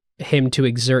for him to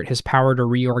exert his power to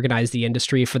reorganize the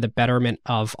industry for the betterment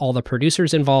of all the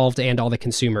producers involved and all the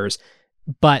consumers.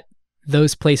 But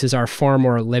those places are far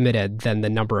more limited than the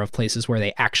number of places where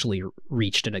they actually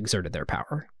reached and exerted their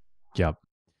power. Yep.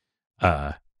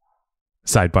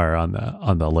 Sidebar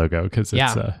on the logo because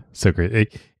it's so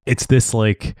great. It's this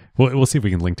like we'll see if we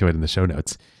can link to it in the show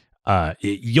notes.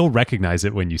 You'll recognize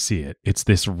it when you see it. It's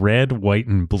this red, white,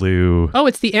 and blue. Oh,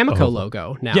 it's the Amoco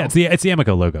logo now. Yeah, it's the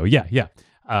Amoco logo. Yeah.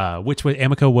 Which was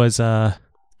Amoco was California.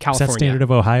 Is that Standard of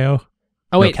Ohio?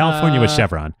 Oh wait, California was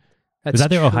Chevron. Was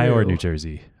that their Ohio or New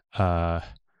Jersey? I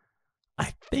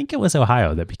think it was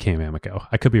Ohio that became Amoco.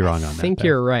 I could be wrong on that. I think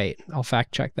you're right. I'll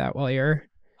fact check that while you're.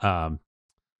 But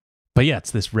yeah,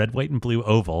 it's this red, white, and blue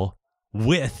oval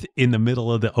with in the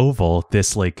middle of the oval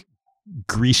this like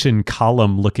Grecian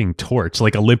column looking torch,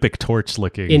 like Olympic torch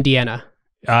looking. Indiana.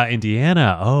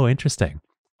 Indiana. Oh, interesting.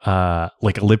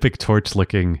 Like Olympic torch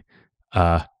looking,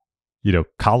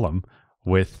 column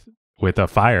with a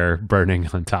fire burning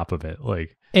on top of it.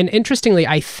 Like. And interestingly,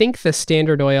 I think the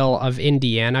Standard Oil of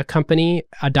Indiana company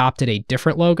adopted a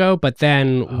different logo, but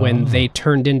then when they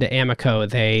turned into Amoco,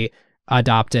 they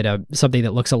adopted something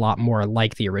that looks a lot more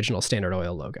like the original Standard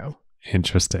Oil logo.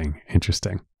 Interesting.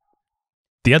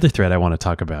 The other thread I want to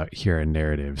talk about here in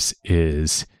narratives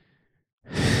is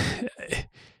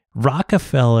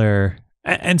Rockefeller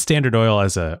and Standard Oil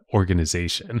as an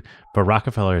organization, but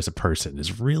Rockefeller as a person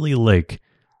is really like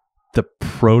the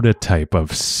prototype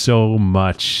of so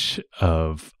much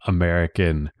of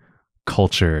American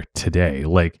culture today.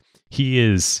 Like he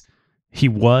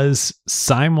was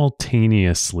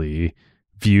simultaneously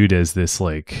viewed as this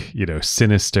like,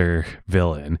 sinister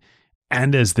villain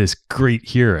and as this great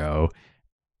hero.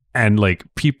 And like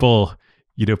people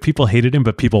hated him,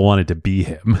 but people wanted to be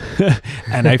him.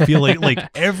 And I feel like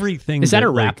everything. Is that a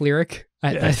rap lyric?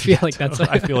 I feel like that's.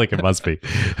 I feel like it must be.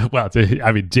 Well,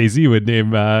 I mean, Jay-Z would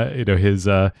name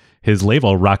his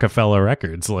label Rockefeller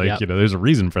Records. Like there's a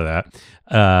reason for that.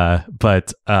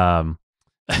 But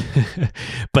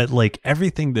like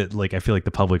everything that like I feel like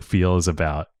the public feels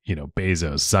about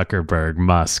Bezos, Zuckerberg,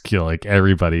 Musk, like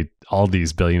everybody, all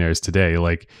these billionaires today,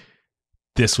 like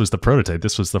this was the prototype.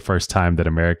 This was the first time that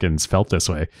Americans felt this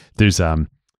way. There's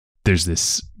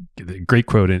this great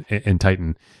quote in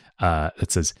Titan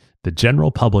that says, "The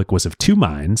general public was of two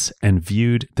minds and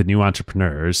viewed the new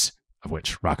entrepreneurs, of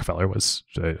which Rockefeller was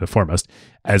foremost,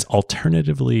 as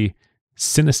alternatively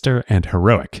sinister and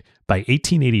heroic. By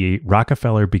 1888,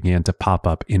 Rockefeller began to pop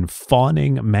up in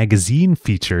fawning magazine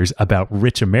features about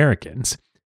rich Americans.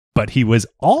 But he was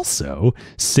also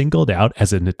singled out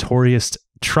as a notorious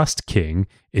trust king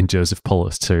in Joseph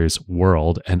Pulitzer's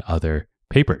World and other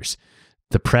papers.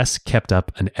 The press kept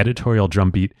up an editorial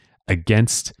drumbeat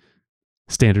against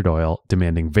Standard Oil,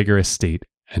 demanding vigorous state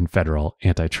and federal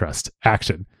antitrust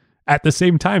action." At the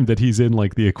same time that he's in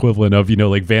like the equivalent of,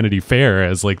 like Vanity Fair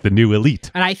as like the new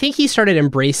elite. And I think he started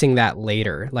embracing that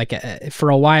later. Like for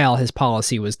a while, his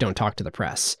policy was don't talk to the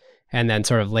press. And then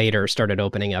sort of later started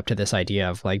opening up to this idea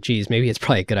of like, geez, maybe it's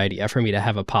probably a good idea for me to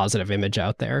have a positive image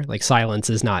out there. Like silence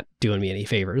is not doing me any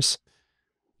favors.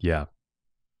 Yeah.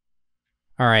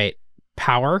 All right.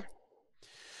 Power.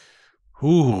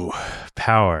 Ooh,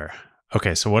 power.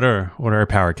 Okay. So what are our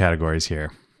power categories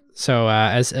here? So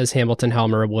as Hamilton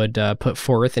Helmer would put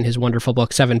forth in his wonderful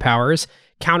book, 7 Powers,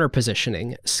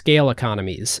 counterpositioning, scale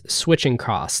economies, switching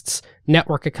costs,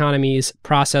 network economies,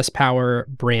 process power,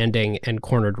 branding, and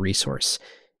cornered resource.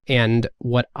 And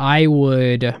what I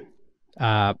would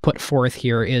put forth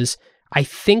here is, I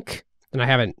think, and I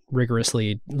haven't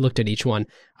rigorously looked at each one,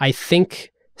 I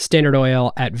think Standard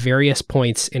Oil at various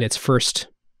points in its first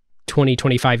 20,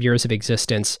 25 years of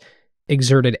existence,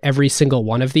 exerted every single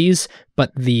one of these,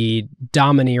 but the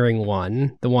domineering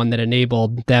one, the one that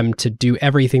enabled them to do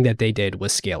everything that they did,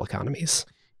 was scale economies.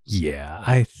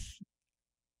 Yeah,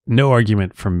 no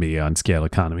argument from me on scale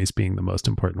economies being the most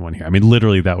important one here. I mean,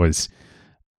 literally, that was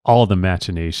all the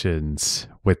machinations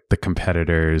with the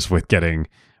competitors, with getting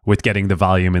the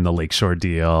volume in the Lakeshore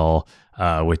deal,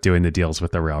 with doing the deals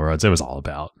with the railroads. It was all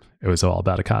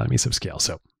about economies of scale.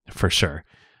 So for sure.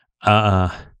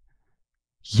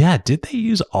 Yeah. Did they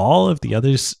use all of the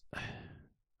others?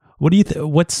 What do you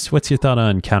what's your thought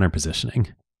on counter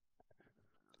positioning?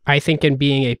 I think in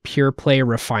being a pure play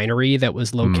refinery that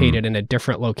was located in a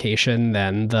different location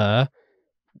than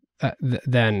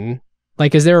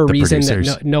is there a reason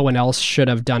producers. that no one else should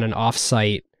have done an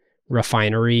offsite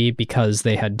refinery because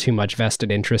they had too much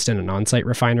vested interest in an on-site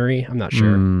refinery? I'm not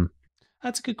sure.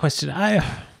 That's a good question.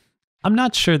 I'm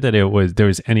not sure that there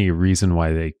was any reason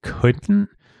why they couldn't,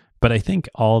 but I think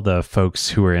all the folks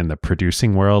who were in the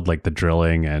producing world, like the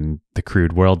drilling and the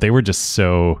crude world, it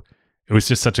was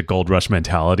just such a gold rush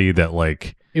mentality that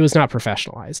like it was not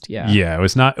professionalized. Yeah. Yeah, it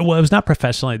was not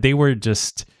professionalized. They were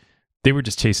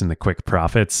just chasing the quick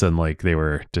profits, and like they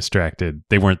were distracted.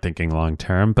 They weren't thinking long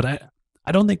term, but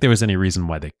I don't think there was any reason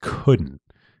why they couldn't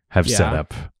have set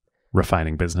up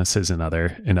refining businesses in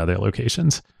other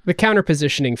locations. The counter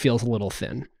positioning feels a little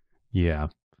thin. Yeah.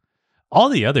 All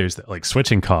the others, like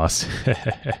switching costs,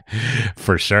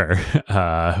 for sure,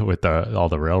 with all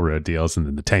the railroad deals and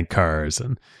then the tank cars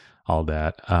and all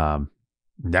that.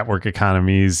 Network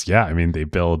economies, yeah. I mean, they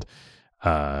build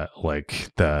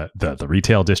like the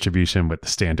retail distribution with the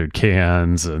standard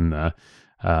cans and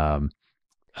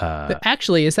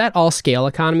actually, is that all scale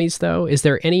economies though? Is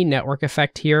there any network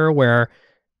effect here where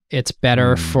it's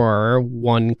better for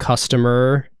one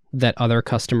customer that other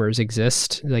customers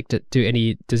exist? Like,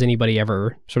 does anybody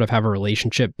ever sort of have a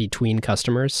relationship between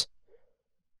customers?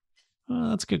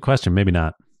 That's a good question. Maybe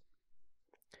not.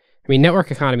 I mean,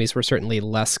 network economies were certainly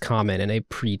less common in a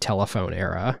pre-telephone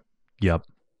era. Yep.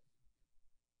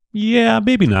 Yeah,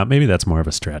 maybe not. Maybe that's more of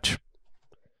a stretch.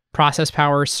 Process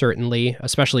power, certainly,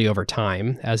 especially over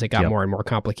time as it got more and more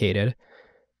complicated.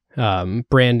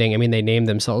 Branding, I mean, they named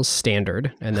themselves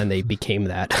Standard, and then they became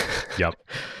that.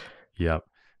 Yep.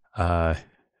 And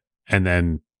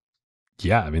then,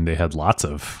 I mean, they had lots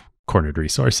of cornered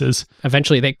resources.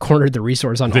 Eventually, they cornered the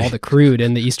resource on all the crude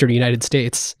in the eastern United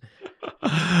States.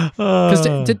 Because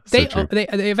they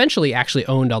eventually actually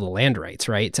owned all the land rights,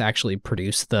 right, to actually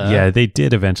produce the... Yeah, they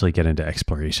did eventually get into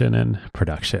exploration and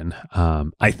production.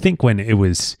 I think when it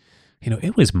was,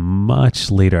 it was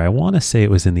much later. I want to say it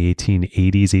was in the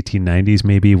 1880s, 1890s,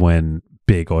 maybe, when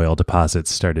big oil deposits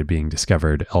started being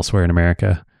discovered elsewhere in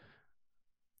America.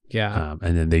 Yeah.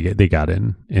 And then they got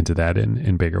into that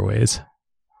in bigger ways.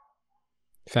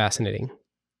 Fascinating.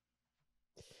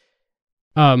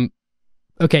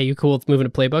 Okay, you cool with moving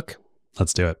to playbook?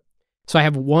 Let's do it. So I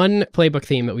have one playbook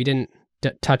theme that we didn't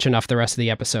touch enough the rest of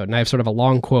the episode, and I have sort of a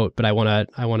long quote, but I want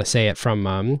to say it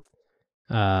from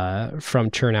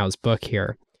Chernow's book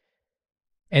here.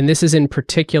 And this is in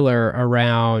particular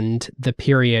around the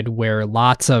period where there's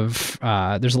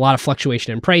a lot of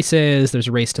fluctuation in prices, there's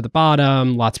a race to the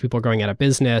bottom, lots of people are going out of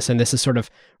business, and this is sort of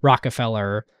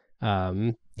Rockefeller,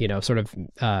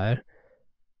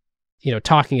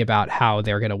 talking about how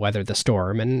they're going to weather the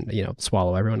storm and,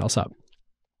 swallow everyone else up.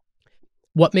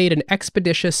 What made an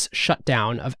expeditious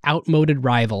shutdown of outmoded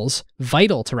rivals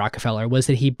vital to Rockefeller was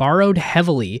that he borrowed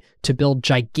heavily to build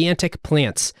gigantic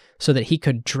plants so that he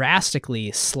could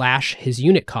drastically slash his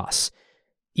unit costs.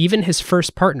 Even his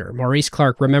first partner, Maurice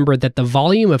Clark, remembered that the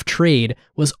volume of trade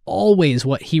was always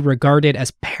what he regarded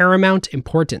as paramount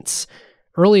importance.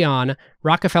 Early on,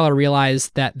 Rockefeller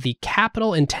realized that the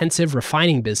capital-intensive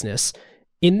refining business,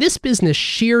 in this business,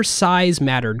 sheer size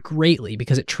mattered greatly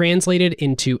because it translated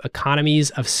into economies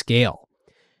of scale.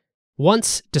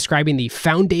 Once describing the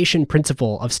foundation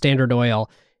principle of Standard Oil,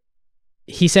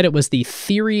 he said it was the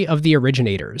theory of the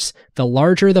originators. The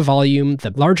larger the volume,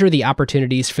 the larger the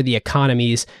opportunities for the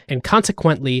economies, and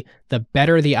consequently, the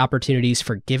better the opportunities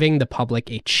for giving the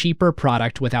public a cheaper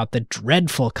product without the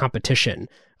dreadful competition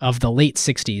of the late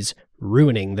 60s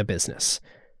ruining the business.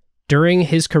 During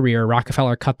his career,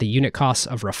 Rockefeller cut the unit costs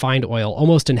of refined oil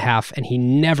almost in half, and he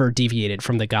never deviated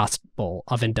from the gospel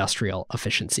of industrial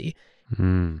efficiency.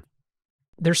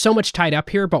 There's so much tied up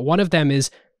here, but one of them is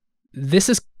this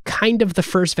is kind of the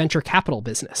first venture capital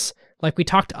business. Like we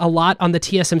talked a lot on the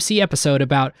TSMC episode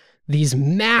about these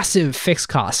massive fixed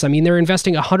costs. I mean, they're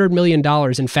investing $100 million in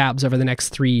fabs over the next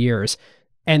 3 years.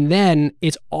 And then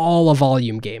it's all a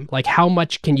volume game. Like, how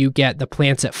much can you get the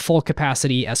plants at full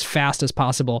capacity as fast as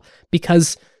possible?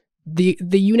 Because the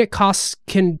unit costs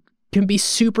can be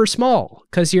super small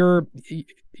because your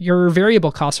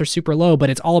variable costs are super low, but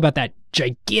it's all about that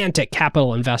gigantic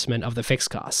capital investment of the fixed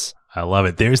costs. I love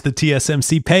it. There's the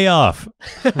TSMC payoff.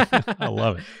 I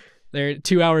love it. There,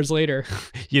 2 hours later.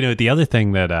 The other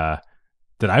thing that I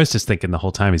was just thinking the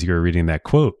whole time as you were reading that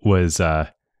quote was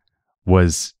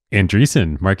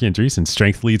Andreessen, Mark Andreessen,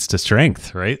 strength leads to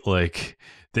strength, right? Like,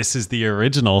 this is the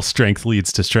original strength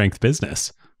leads to strength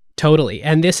business. Totally.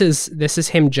 And this is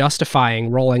him justifying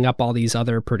rolling up all these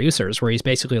other producers, where he's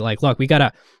basically like, look, we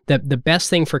gotta, the best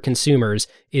thing for consumers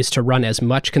is to run as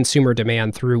much consumer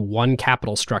demand through one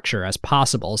capital structure as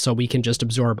possible, so we can just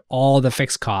absorb all the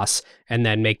fixed costs and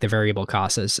then make the variable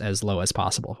costs as low as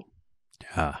possible.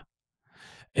 Yeah.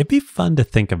 It'd be fun to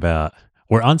think about.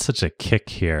 We're on such a kick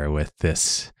here with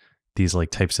these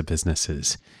like types of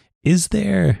businesses. Is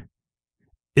there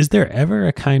ever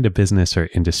a kind of business or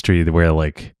industry where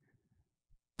like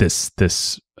this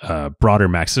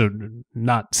broader so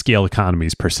not scale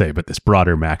economies per se, but this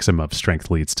broader maxim of strength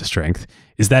leads to strength,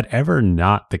 is that ever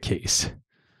not the case?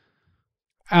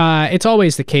 It's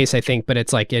always the case, I think, but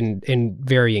it's like in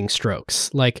varying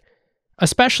strokes. Like,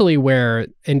 especially where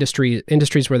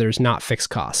industries where there's not fixed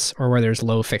costs or where there's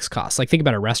low fixed costs. Like, think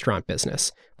about a restaurant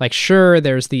business. Like, sure,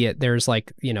 there's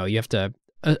like, you have to,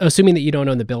 assuming that you don't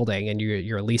own the building and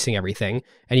you're leasing everything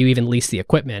and you even lease the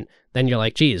equipment, then you're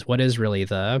like, geez, what is really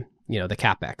the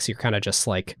capex? You're kind of just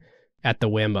like at the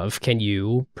whim of, can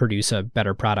you produce a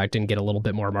better product and get a little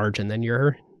bit more margin than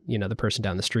the person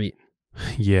down the street?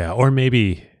 Yeah. Or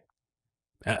maybe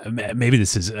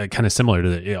this is kind of similar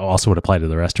to it also would apply to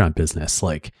the restaurant business.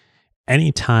 Like,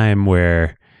 any time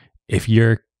where if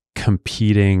you're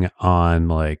competing on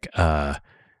like the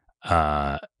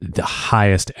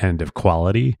highest end of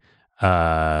quality,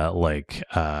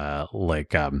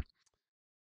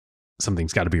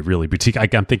 something's got to be really boutique.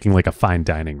 I'm thinking like a fine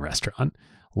dining restaurant.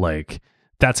 Like,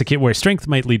 that's a case where strength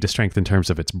might lead to strength in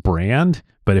terms of its brand,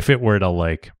 but if it were to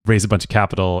like raise a bunch of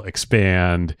capital,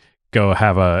 expand, go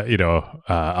have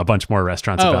a bunch more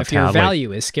restaurants about if your town,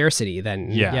 value is scarcity, then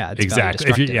it's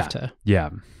exactly. Yeah.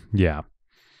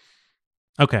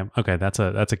 Okay. That's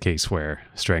a case where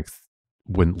strength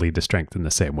wouldn't lead to strength in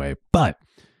the same way. But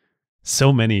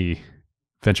so many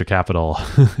venture capital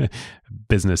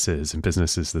businesses and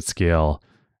businesses that scale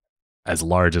as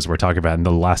large as we're talking about in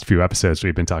the last few episodes,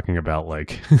 we've been talking about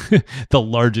like the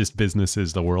largest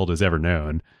businesses the world has ever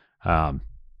known.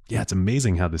 It's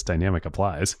amazing how this dynamic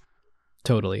applies.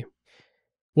 Totally.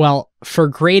 Well, for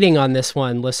grading on this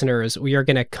one, listeners, we are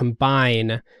going to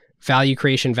combine value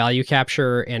creation, value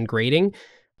capture, and grading.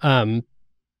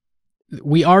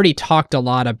 We already talked a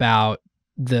lot about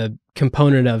the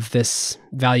component of this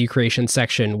value creation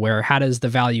section where how does the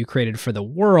value created for the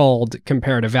world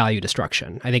compare to value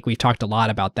destruction? I think we've talked a lot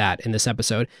about that in this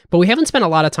episode, but we haven't spent a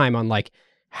lot of time on like,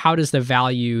 how does the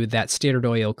value that Standard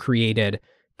Oil created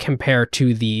compare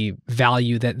to the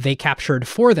value that they captured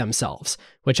for themselves,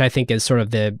 which I think is sort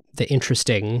of the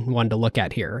interesting one to look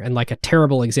at here. And like, a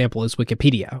terrible example is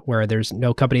Wikipedia, where there's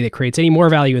no company that creates any more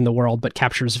value in the world but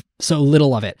captures so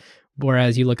little of it.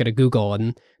 Whereas you look at a Google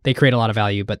and they create a lot of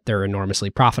value, but they're enormously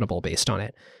profitable based on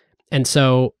it. And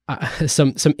so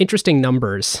some interesting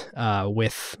numbers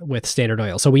with Standard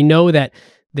Oil. So we know that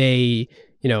they,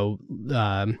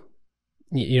 were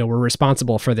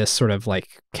responsible for this sort of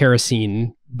like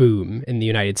kerosene boom in the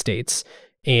United States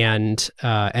and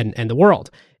the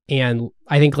world. And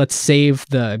I think let's save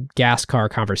the gas car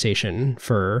conversation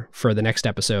for the next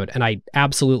episode. And I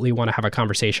absolutely want to have a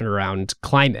conversation around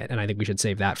climate, and I think we should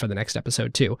save that for the next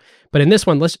episode too. But in this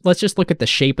one, let's just look at the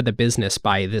shape of the business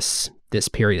by this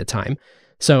period of time.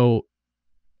 So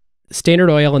Standard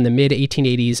Oil in the mid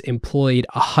 1880s employed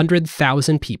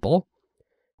 100,000 people,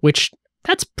 which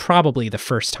that's probably the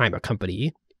first time a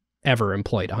company ever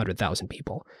employed 100,000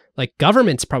 people. Like,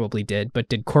 governments probably did, but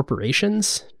did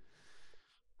corporations?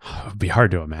 It would be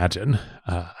hard to imagine,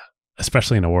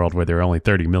 especially in a world where there are only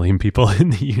 30 million people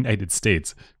in the United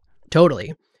States.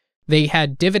 Totally. They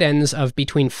had dividends of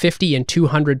between 50 and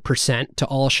 200% to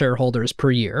all shareholders per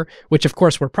year, which of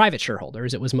course were private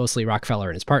shareholders. It was mostly Rockefeller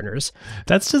and his partners.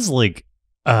 That's just like,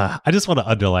 I just want to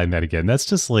underline that again. That's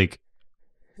just like,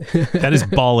 that is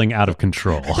balling out of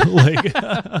control. Like,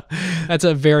 that's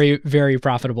a very, very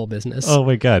profitable business. Oh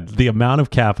my God. The amount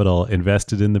of capital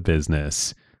invested in the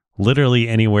business, literally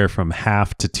anywhere from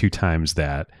half to 2 times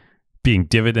that, being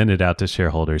dividended out to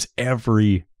shareholders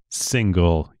every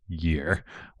single year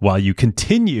while you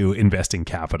continue investing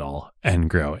capital and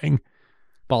growing.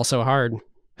 Ball so hard.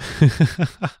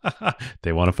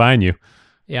 They want to find you.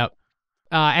 Yep.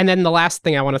 And then the last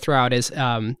thing I want to throw out is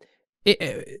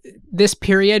this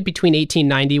period between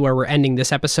 1890, where we're ending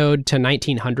this episode, to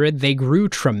 1900, they grew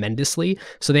tremendously.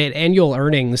 So they had annual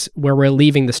earnings where we're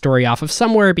leaving the story off of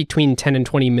somewhere between $10 and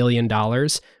 $20 million,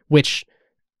 which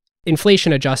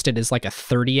inflation adjusted is like a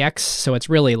 30x. So it's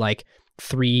really like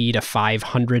 300 to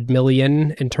 500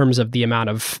 million in terms of the amount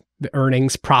of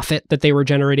earnings profit that they were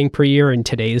generating per year in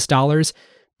today's dollars.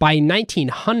 By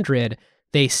 1900,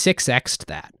 they 6x'd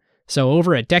that. So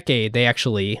over a decade, they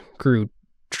actually grew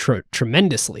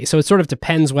tremendously. So it sort of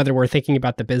depends whether we're thinking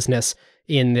about the business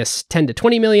in this $10 to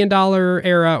 $20 million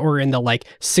era or in the like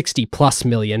 $60+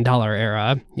 million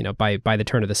era, by the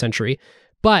turn of the century.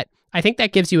 But I think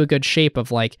that gives you a good shape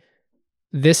of like,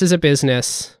 this is a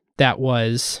business that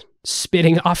was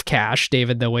spitting off cash,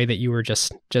 David, the way that you were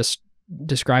just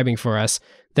describing for us,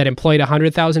 that employed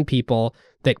 100,000 people,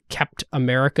 that kept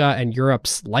America and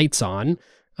Europe's lights on,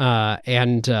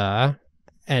 and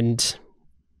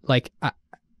like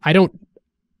I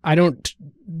don't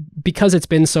because it's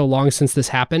been so long since this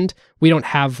happened, we don't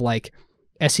have like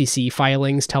SEC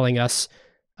filings telling us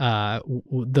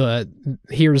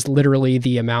here's literally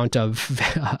the amount of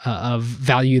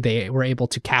value they were able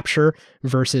to capture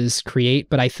versus create.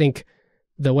 But I think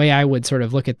the way I would sort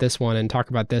of look at this one and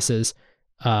talk about this is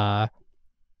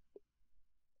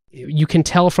you can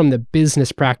tell from the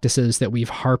business practices that we've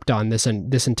harped on this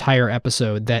entire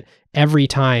episode that every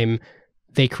time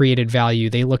they created value,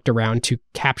 they looked around to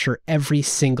capture every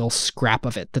single scrap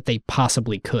of it that they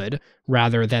possibly could,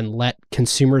 rather than let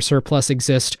consumer surplus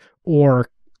exist or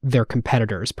their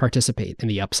competitors participate in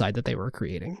the upside that they were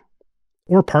creating,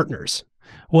 or partners.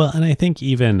 Well, and I think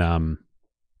even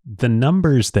the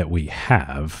numbers that we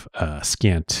have,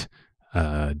 scant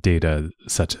data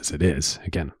such as it is,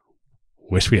 again,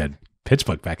 wish we had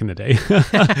PitchBook back in the day,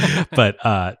 but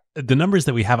the numbers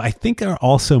that we have, I think, are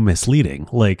also misleading.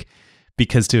 Like,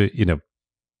 because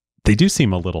they do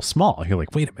seem a little small. You're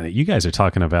like, wait a minute, you guys are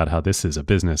talking about how this is a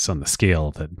business on the scale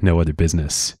that no other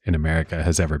business in America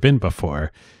has ever been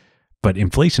before. But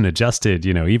inflation adjusted,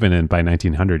 even by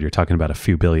 1900, you're talking about a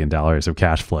few $1 billion of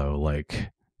cash flow.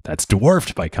 Like, that's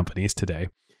dwarfed by companies today.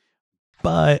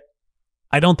 But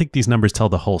I don't think these numbers tell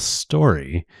the whole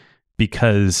story,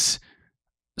 because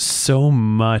so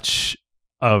much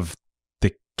of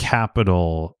the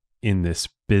capital in this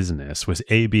business was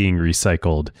A, being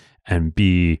recycled, and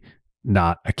B,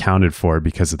 not accounted for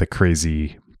because of the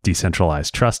crazy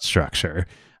decentralized trust structure.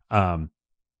 We'll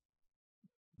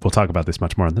talk about this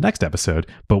much more in the next episode,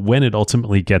 but when it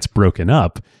ultimately gets broken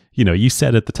up, you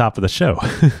said at the top of the show,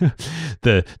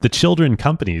 the children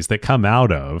companies that come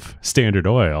out of Standard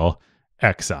Oil,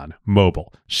 Exxon, Mobil,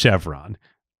 Chevron,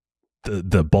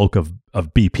 the bulk of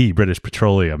BP, British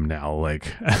Petroleum now, like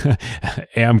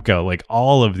Amco, like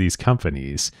all of these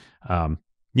companies,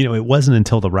 it wasn't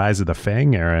until the rise of the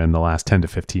FANG era in the last 10 to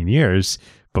 15 years.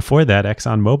 Before that,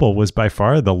 ExxonMobil was by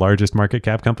far the largest market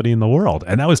cap company in the world.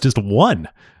 And that was just one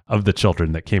of the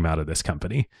children that came out of this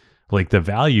company. Like, the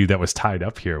value that was tied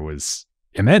up here was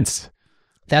immense.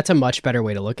 That's a much better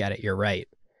way to look at it. You're right.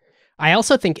 I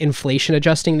also think inflation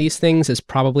adjusting these things is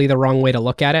probably the wrong way to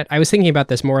look at it. I was thinking about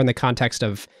this more in the context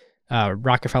of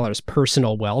Rockefeller's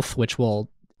personal wealth, which we'll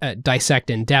dissect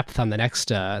in depth on the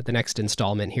next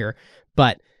installment here.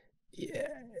 But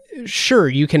sure,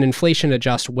 you can inflation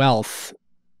adjust wealth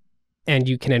and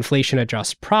you can inflation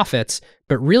adjust profits,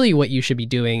 but really what you should be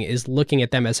doing is looking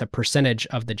at them as a percentage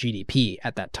of the GDP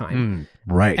at that time.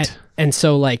 Right. And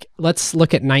so, like, let's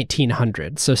look at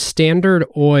 1900. So Standard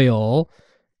Oil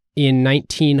in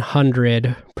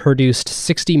 1900 produced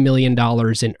 $60 million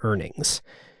in earnings.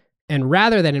 And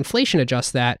rather than inflation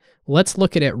adjust that, let's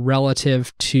look at it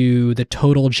relative to the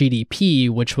total GDP,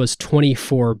 which was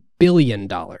 $24 billion.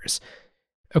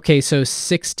 Okay, so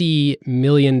 $60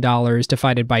 million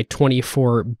divided by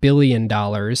 $24 billion.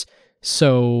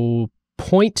 So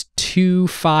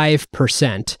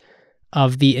 0.25%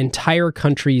 of the entire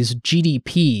country's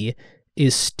GDP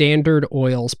is Standard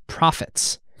Oil's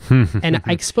profits. And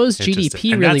I suppose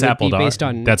GDP really would be based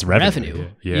on revenue.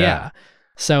 Yeah.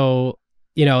 So,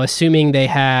 assuming they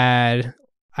had,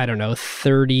 I don't know,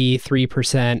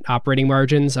 33% operating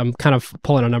margins. I'm kind of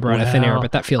pulling a number out of thin air,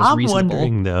 but that feels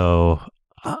reasonable.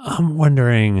 I'm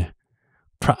wondering,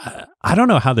 I don't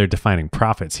know how they're defining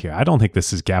profits here. I don't think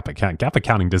this is GAAP accounting. GAAP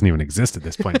accounting doesn't even exist at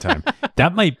this point in time.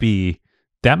 That might be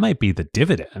the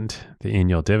dividend, the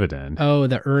annual dividend. Oh,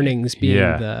 the earnings being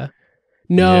the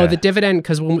dividend,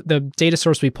 because the data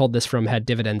source we pulled this from had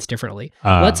dividends differently.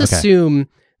 Let's assume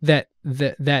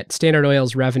that Standard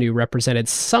Oil's revenue represented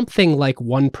something like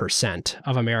 1%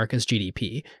 of America's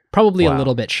GDP, probably a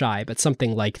little bit shy, but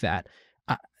something like that.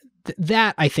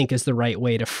 That I think is the right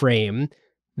way to frame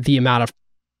the amount of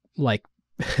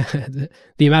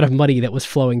the amount of money that was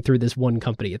flowing through this one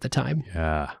company at the time.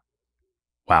 Yeah.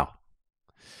 Wow.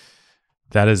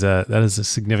 That is a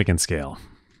significant scale.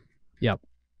 Yep.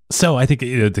 So I think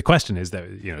the question is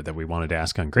that we wanted to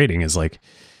ask on grading is like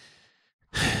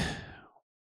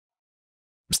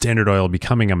Standard Oil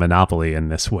becoming a monopoly in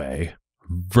this way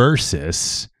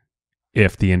versus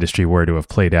if the industry were to have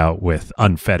played out with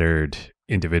unfettered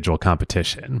individual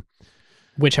competition.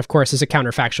 Which, of course, is a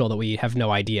counterfactual that we have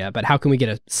no idea. But how can we get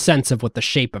a sense of what the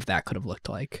shape of that could have looked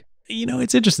like?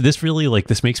 It's interesting. This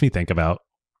makes me think about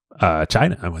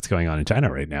China and what's going on in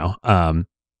China right now.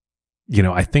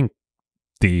 I think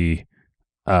the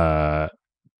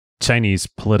Chinese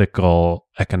political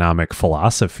economic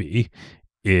philosophy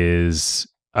is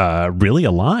really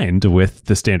aligned with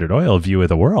the Standard Oil view of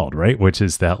the world, right? Which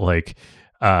is that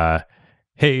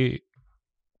hey,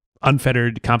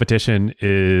 unfettered competition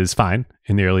is fine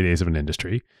in the early days of an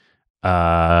industry.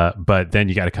 But then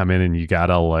you got to come in and you got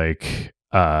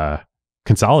to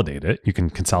consolidate it. You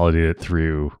can consolidate it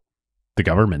through the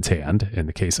government's hand in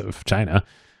the case of China.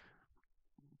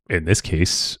 In this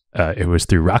case, it was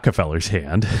through Rockefeller's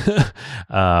hand.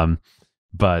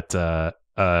 But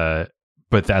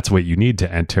that's what you need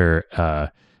to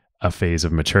enter a phase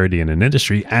of maturity in an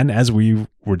industry. And as we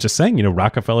were just saying,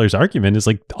 Rockefeller's argument is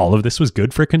like, all of this was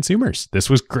good for consumers. This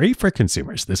was great for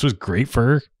consumers. This was great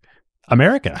for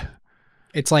America.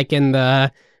 It's like in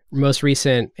the most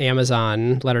recent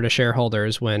Amazon letter to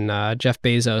shareholders when Jeff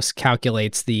Bezos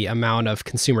calculates the amount of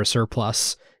consumer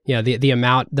surplus, the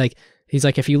amount, he's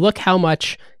like, if you look how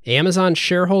much Amazon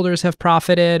shareholders have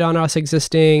profited on us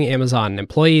existing, Amazon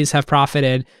employees have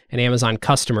profited, and Amazon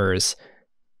customers,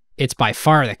 it's by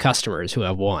far the customers who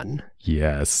have won.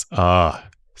 Yes.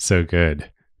 So good.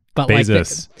 But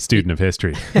Bezos, student of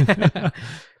history.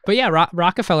 But yeah,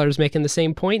 Rockefeller is making the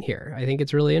same point here. I think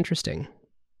it's really interesting.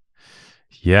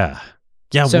 Yeah.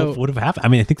 Yeah. So, what would have happened? I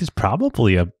mean, I think there's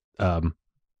probably again,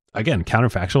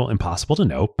 counterfactual, impossible to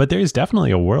know, but there's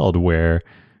definitely a world where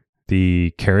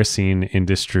the kerosene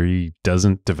industry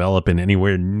doesn't develop in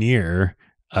anywhere near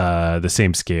the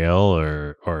same scale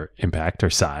or impact or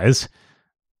size.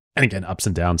 And again, ups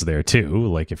and downs there too.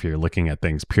 Like if you're looking at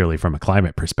things purely from a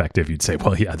climate perspective, you'd say,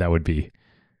 well, yeah, that would be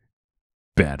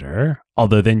better.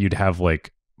 Although then you'd have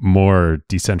more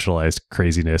decentralized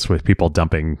craziness with people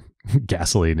dumping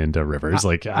gasoline into rivers.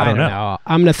 I don't know.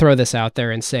 I'm going to throw this out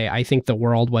there and say, I think the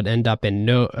world would end up in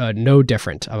no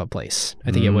different of a place.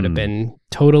 I think it would have been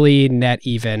totally net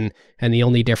even. And the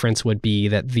only difference would be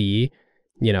that the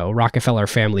Rockefeller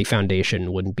Family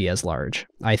Foundation wouldn't be as large.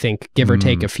 I think, give or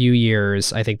take a few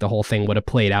years, I think the whole thing would have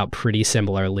played out pretty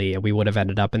similarly, and we would have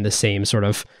ended up in the same sort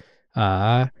of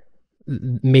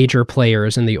major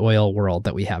players in the oil world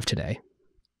that we have today.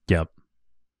 Yep.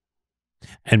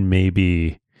 And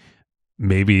maybe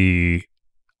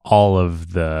all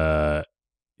of the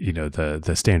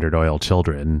the Standard Oil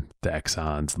children, the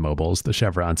Exxons, the Mobils, the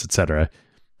Chevrons, etc.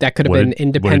 That could have been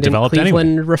independent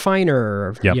Cleveland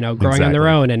refiner, growing on their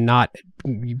own and not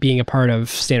being a part of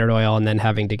Standard Oil and then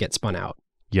having to get spun out.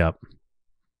 Yep.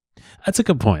 That's a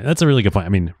good point. That's a really good point. I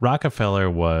mean, Rockefeller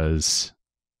was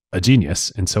a genius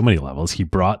in so many levels. He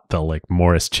brought the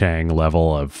Morris Chang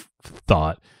level of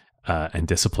thought and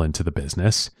discipline to the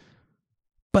business.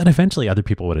 But eventually other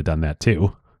people would have done that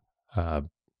too.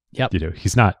 Yep.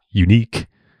 He's not unique.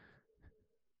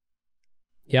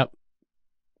 Yep.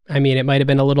 I mean, it might have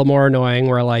been a little more annoying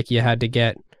where you had to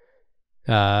get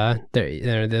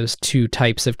those two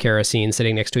types of kerosene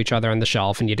sitting next to each other on the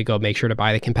shelf, and you had to go make sure to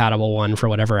buy the compatible one for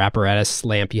whatever apparatus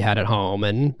lamp you had at home,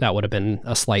 and that would have been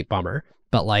a slight bummer.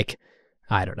 But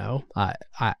I don't know.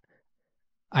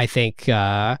 I think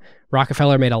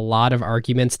Rockefeller made a lot of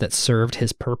arguments that served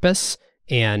his purpose,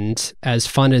 and as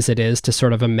fun as it is to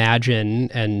sort of imagine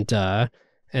and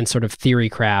sort of theory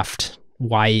craft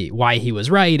why he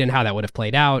was right and how that would have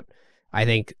played out, I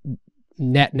think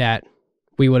net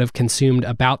we would have consumed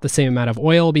about the same amount of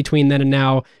oil between then and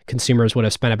now. Consumers would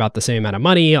have spent about the same amount of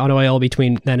money on oil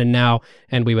between then and now,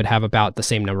 and we would have about the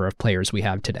same number of players we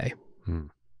have today.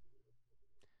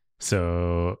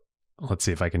 So let's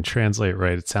see if I can translate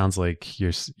right. It sounds like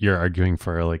you're arguing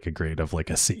for a grade of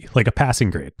a C, a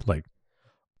passing grade,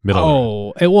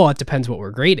 middle. It depends what we're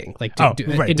grading.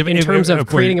 In terms of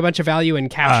creating a bunch of value and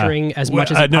capturing as much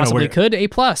as it possibly could, A+.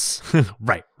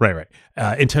 Right.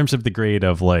 In terms of the grade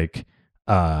of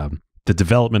the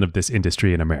development of this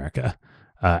industry in America,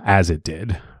 as it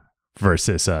did,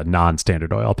 versus a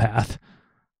non-Standard Oil path.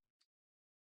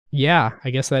 Yeah, I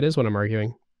guess that is what I'm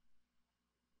arguing.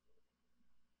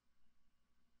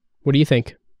 What do you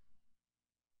think?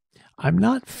 I'm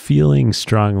not feeling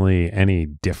strongly any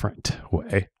different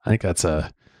way. I think that's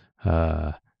a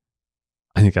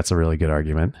really good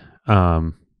argument.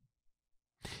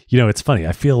 It's funny.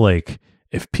 I feel like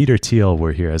if Peter Thiel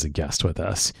were here as a guest with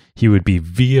us, he would be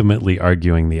vehemently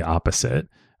arguing the opposite.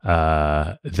 It's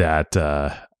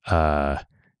the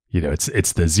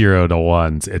 0 to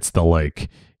 1s. It's the like,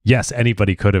 yes,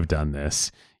 anybody could have done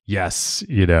this. Yes,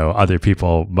 other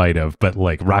people might have, but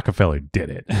like Rockefeller did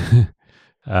it.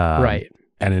 Right.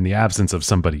 And in the absence of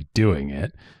somebody doing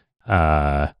it,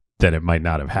 then it might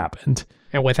not have happened.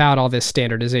 And without all this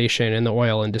standardization in the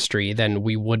oil industry, then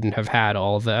we wouldn't have had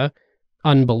all the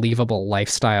unbelievable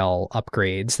lifestyle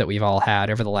upgrades that we've all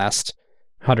had over the last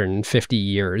 150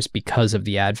 years because of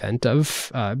the advent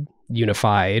of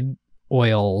unified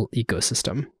oil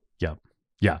ecosystem. Yeah.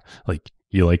 Yeah. Like,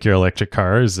 you like your electric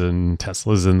cars and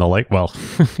Teslas and the like. Well,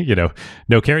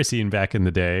 no kerosene back in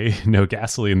the day, no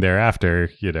gasoline thereafter.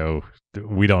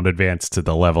 We don't advance to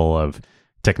the level of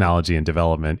technology and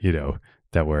development,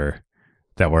 that we're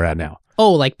at now.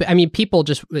 Oh, people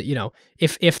just,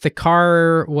 if the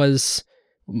car was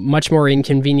much more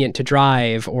inconvenient to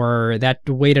drive or that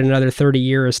waited another 30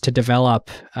 years to develop,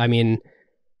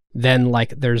 then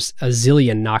there's a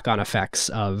zillion knock-on effects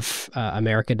of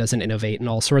America doesn't innovate in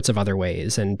all sorts of other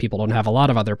ways, and people don't have a lot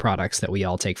of other products that we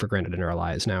all take for granted in our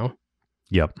lives now.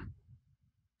 Yep.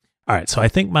 All right, so I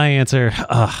think my answer,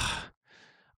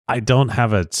 I don't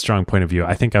have a strong point of view.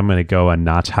 I think I'm going to go a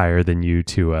notch higher than you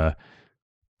to a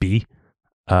B,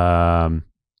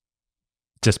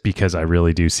 just because I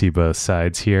really do see both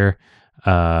sides here.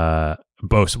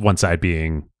 Both one side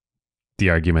being the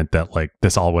argument that like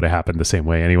this all would have happened the same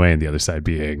way anyway, and the other side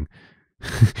being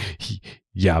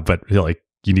yeah, but like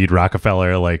you need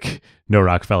Rockefeller, like no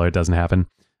Rockefeller, it doesn't happen.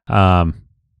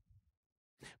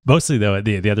 Mostly though,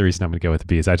 the other reason I'm gonna go with the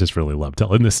B is I just really love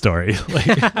telling this story.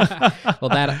 Well,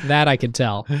 that I could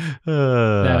tell.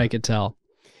 That I could tell.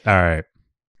 All right,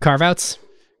 Carve Outs.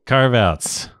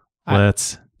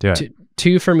 Let's do it.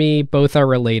 Two for me, both are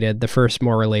related. The first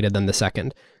more related than the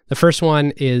second. The first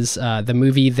one is the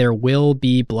movie There Will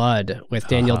Be Blood with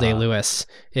Daniel Day-Lewis.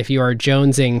 If you are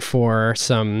jonesing for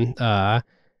some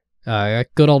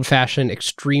good old-fashioned,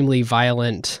 extremely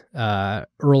violent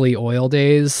early oil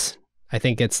days, I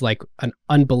think it's like an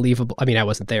unbelievable, I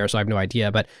wasn't there, so I have no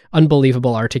idea, but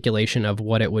unbelievable articulation of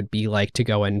what it would be like to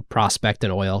go and prospect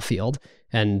an oil field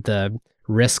and the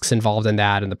risks involved in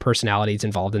that and the personalities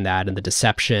involved in that and the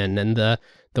deception and the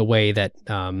way that,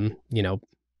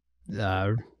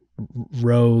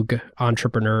 rogue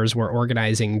entrepreneurs were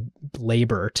organizing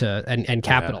labor and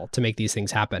capital to make these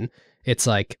things happen. It's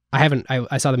like,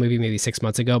 I saw the movie maybe 6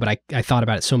 months ago, but I thought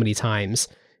about it so many times,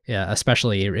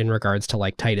 especially in regards to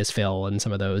like Titusville and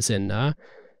some of those in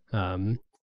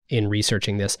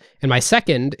researching this. And my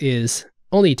second is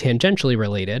only tangentially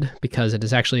related because it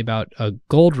is actually about a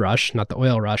gold rush, not the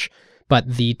oil rush, but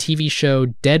the TV show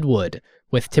Deadwood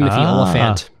with Timothy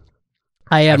Oliphant.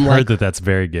 I've heard that that's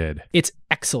very good. It's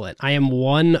excellent. I am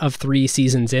 1 of 3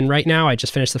 seasons in right now. I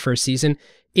just finished the first season.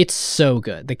 It's so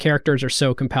good. The characters are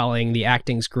so compelling. The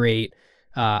acting's great.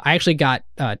 I actually got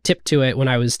tipped to it when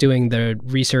I was doing the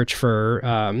research for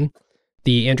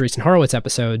the Andreessen Horowitz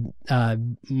episode.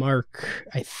 Mark,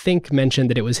 I think, mentioned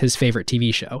that it was his favorite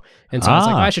TV show. And so I was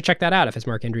like, I should check that out if it's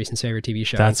Mark Andreessen's favorite TV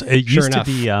show. It sure used enough,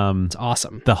 to be it's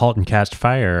awesome. The Halt and Catch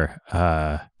Fire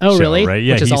show, really? Right?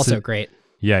 Yeah, which is also great.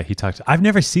 Yeah, he talked. I've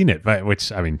never seen it, but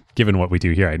given what we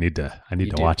do here, I need to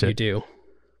watch it.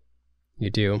 You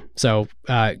do. So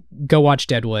go watch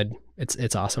Deadwood.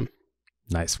 It's awesome.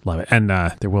 Nice, love it. And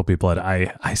There Will Be Blood.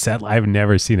 I've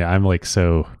never seen it. I'm like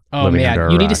so. Oh man,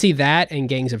 you need to see that and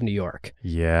Gangs of New York.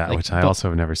 Yeah, which I also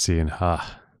have never seen.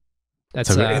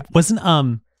 That's so it wasn't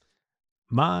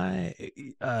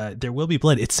There Will Be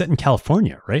Blood. It's set in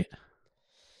California, right?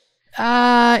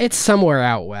 It's somewhere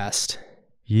out west.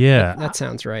 Yeah, that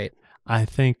sounds right. I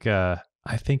think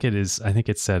it is. I think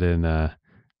it's set in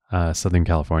Southern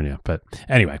California. But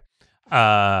anyway,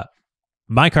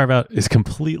 my carve out is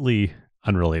completely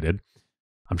unrelated.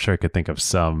 I'm sure I could think of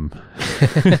some.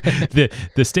 The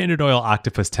Standard Oil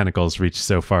octopus tentacles reach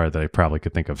so far that I probably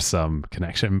could think of some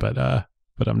connection, but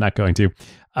I'm not going to.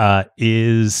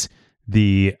 Is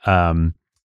the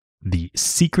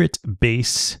Secret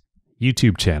Base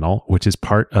YouTube channel, which is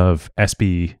part of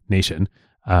SB Nation,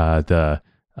 the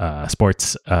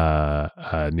sports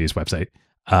news website.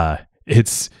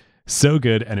 It's So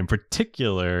good. And in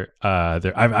particular,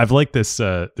 I've liked this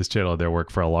channel, their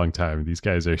work for a long time. These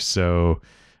guys are so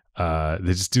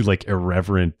they just do like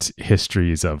irreverent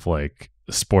histories of like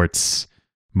sports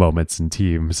moments and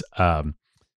teams.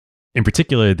 In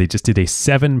particular, they just did a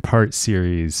 7-part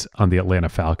series on the Atlanta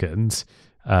Falcons.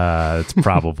 It's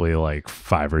probably like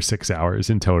 5 or 6 hours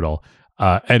in total.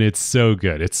 And it's so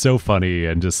good. It's so funny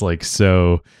and just like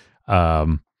so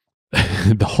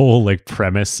the whole like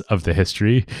premise of the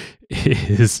history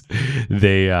is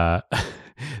they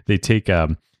take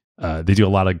they do a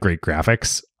lot of great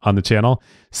graphics on the channel.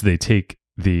 So they take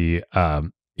a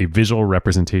visual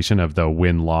representation of the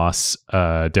win-loss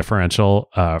differential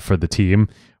for the team,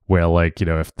 where like, you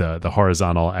know, if the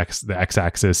horizontal the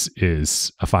x-axis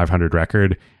is a 500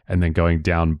 record, and then going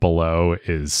down below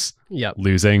is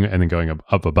losing, and then going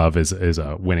up above is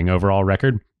a winning overall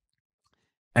record.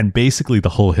 And basically the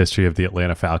whole history of the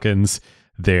Atlanta Falcons,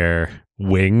 their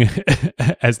wing,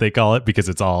 as they call it, because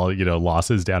it's all, you know,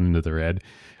 losses down into the red,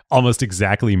 almost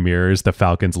exactly mirrors the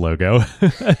Falcons logo.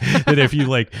 That if you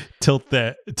like tilt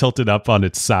it up on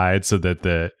its side so that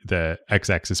the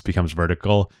x-axis becomes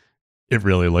vertical, it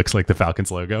really looks like the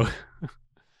Falcons logo.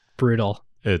 Brutal.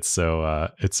 It's so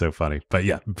funny. But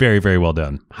yeah, very, very well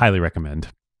done. Highly recommend.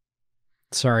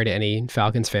 Sorry to any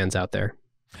Falcons fans out there.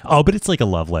 Oh, but it's like a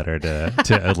love letter to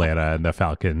Atlanta and the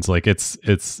Falcons. Like it's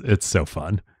so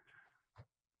fun.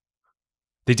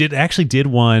 They did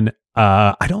one.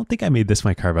 I don't think I made this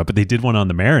my carve out, but they did one on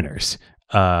the Mariners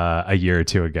a year or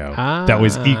two ago. That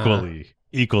was equally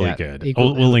good.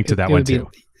 We'll link to that one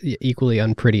too. Equally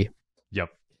unpretty. Yep.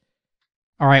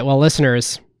 All right. Well,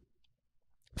 listeners,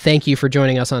 thank you for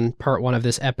joining us on part 1 of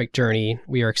this epic journey.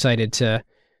 We are excited to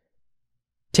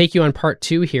take you on part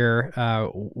 2 here.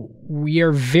 We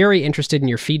are very interested in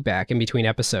your feedback in between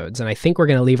episodes, and I think we're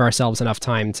going to leave ourselves enough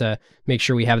time to make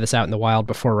sure we have this out in the wild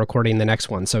before recording the next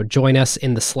one. So join us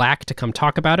in the Slack to come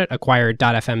talk about it,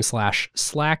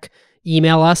 acquired.fm/Slack.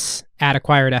 Email us at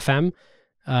acquiredfm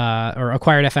or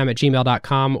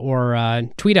acquiredfm@gmail.com, or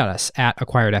tweet at us at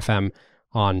acquiredfm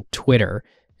on Twitter.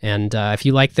 And if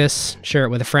you like this, share it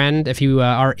with a friend. If you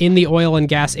are in the oil and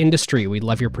gas industry, we'd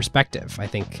love your perspective. I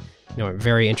think, you know, I'm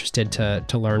very interested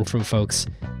to learn from folks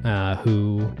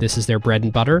who this is their bread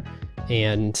and butter.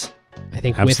 And I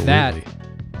think with that,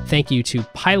 thank you to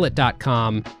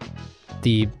pilot.com,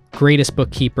 the greatest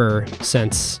bookkeeper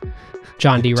since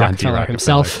John D. Rockefeller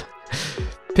himself,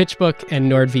 PitchBook,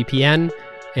 and NordVPN.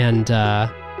 And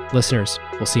listeners,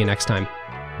 we'll see you next time.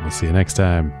 We'll see you next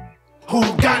time. Who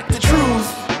got the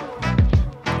truth?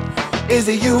 Is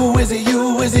it you? Is it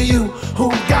you? Is it you? Who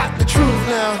got the truth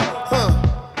now? Huh?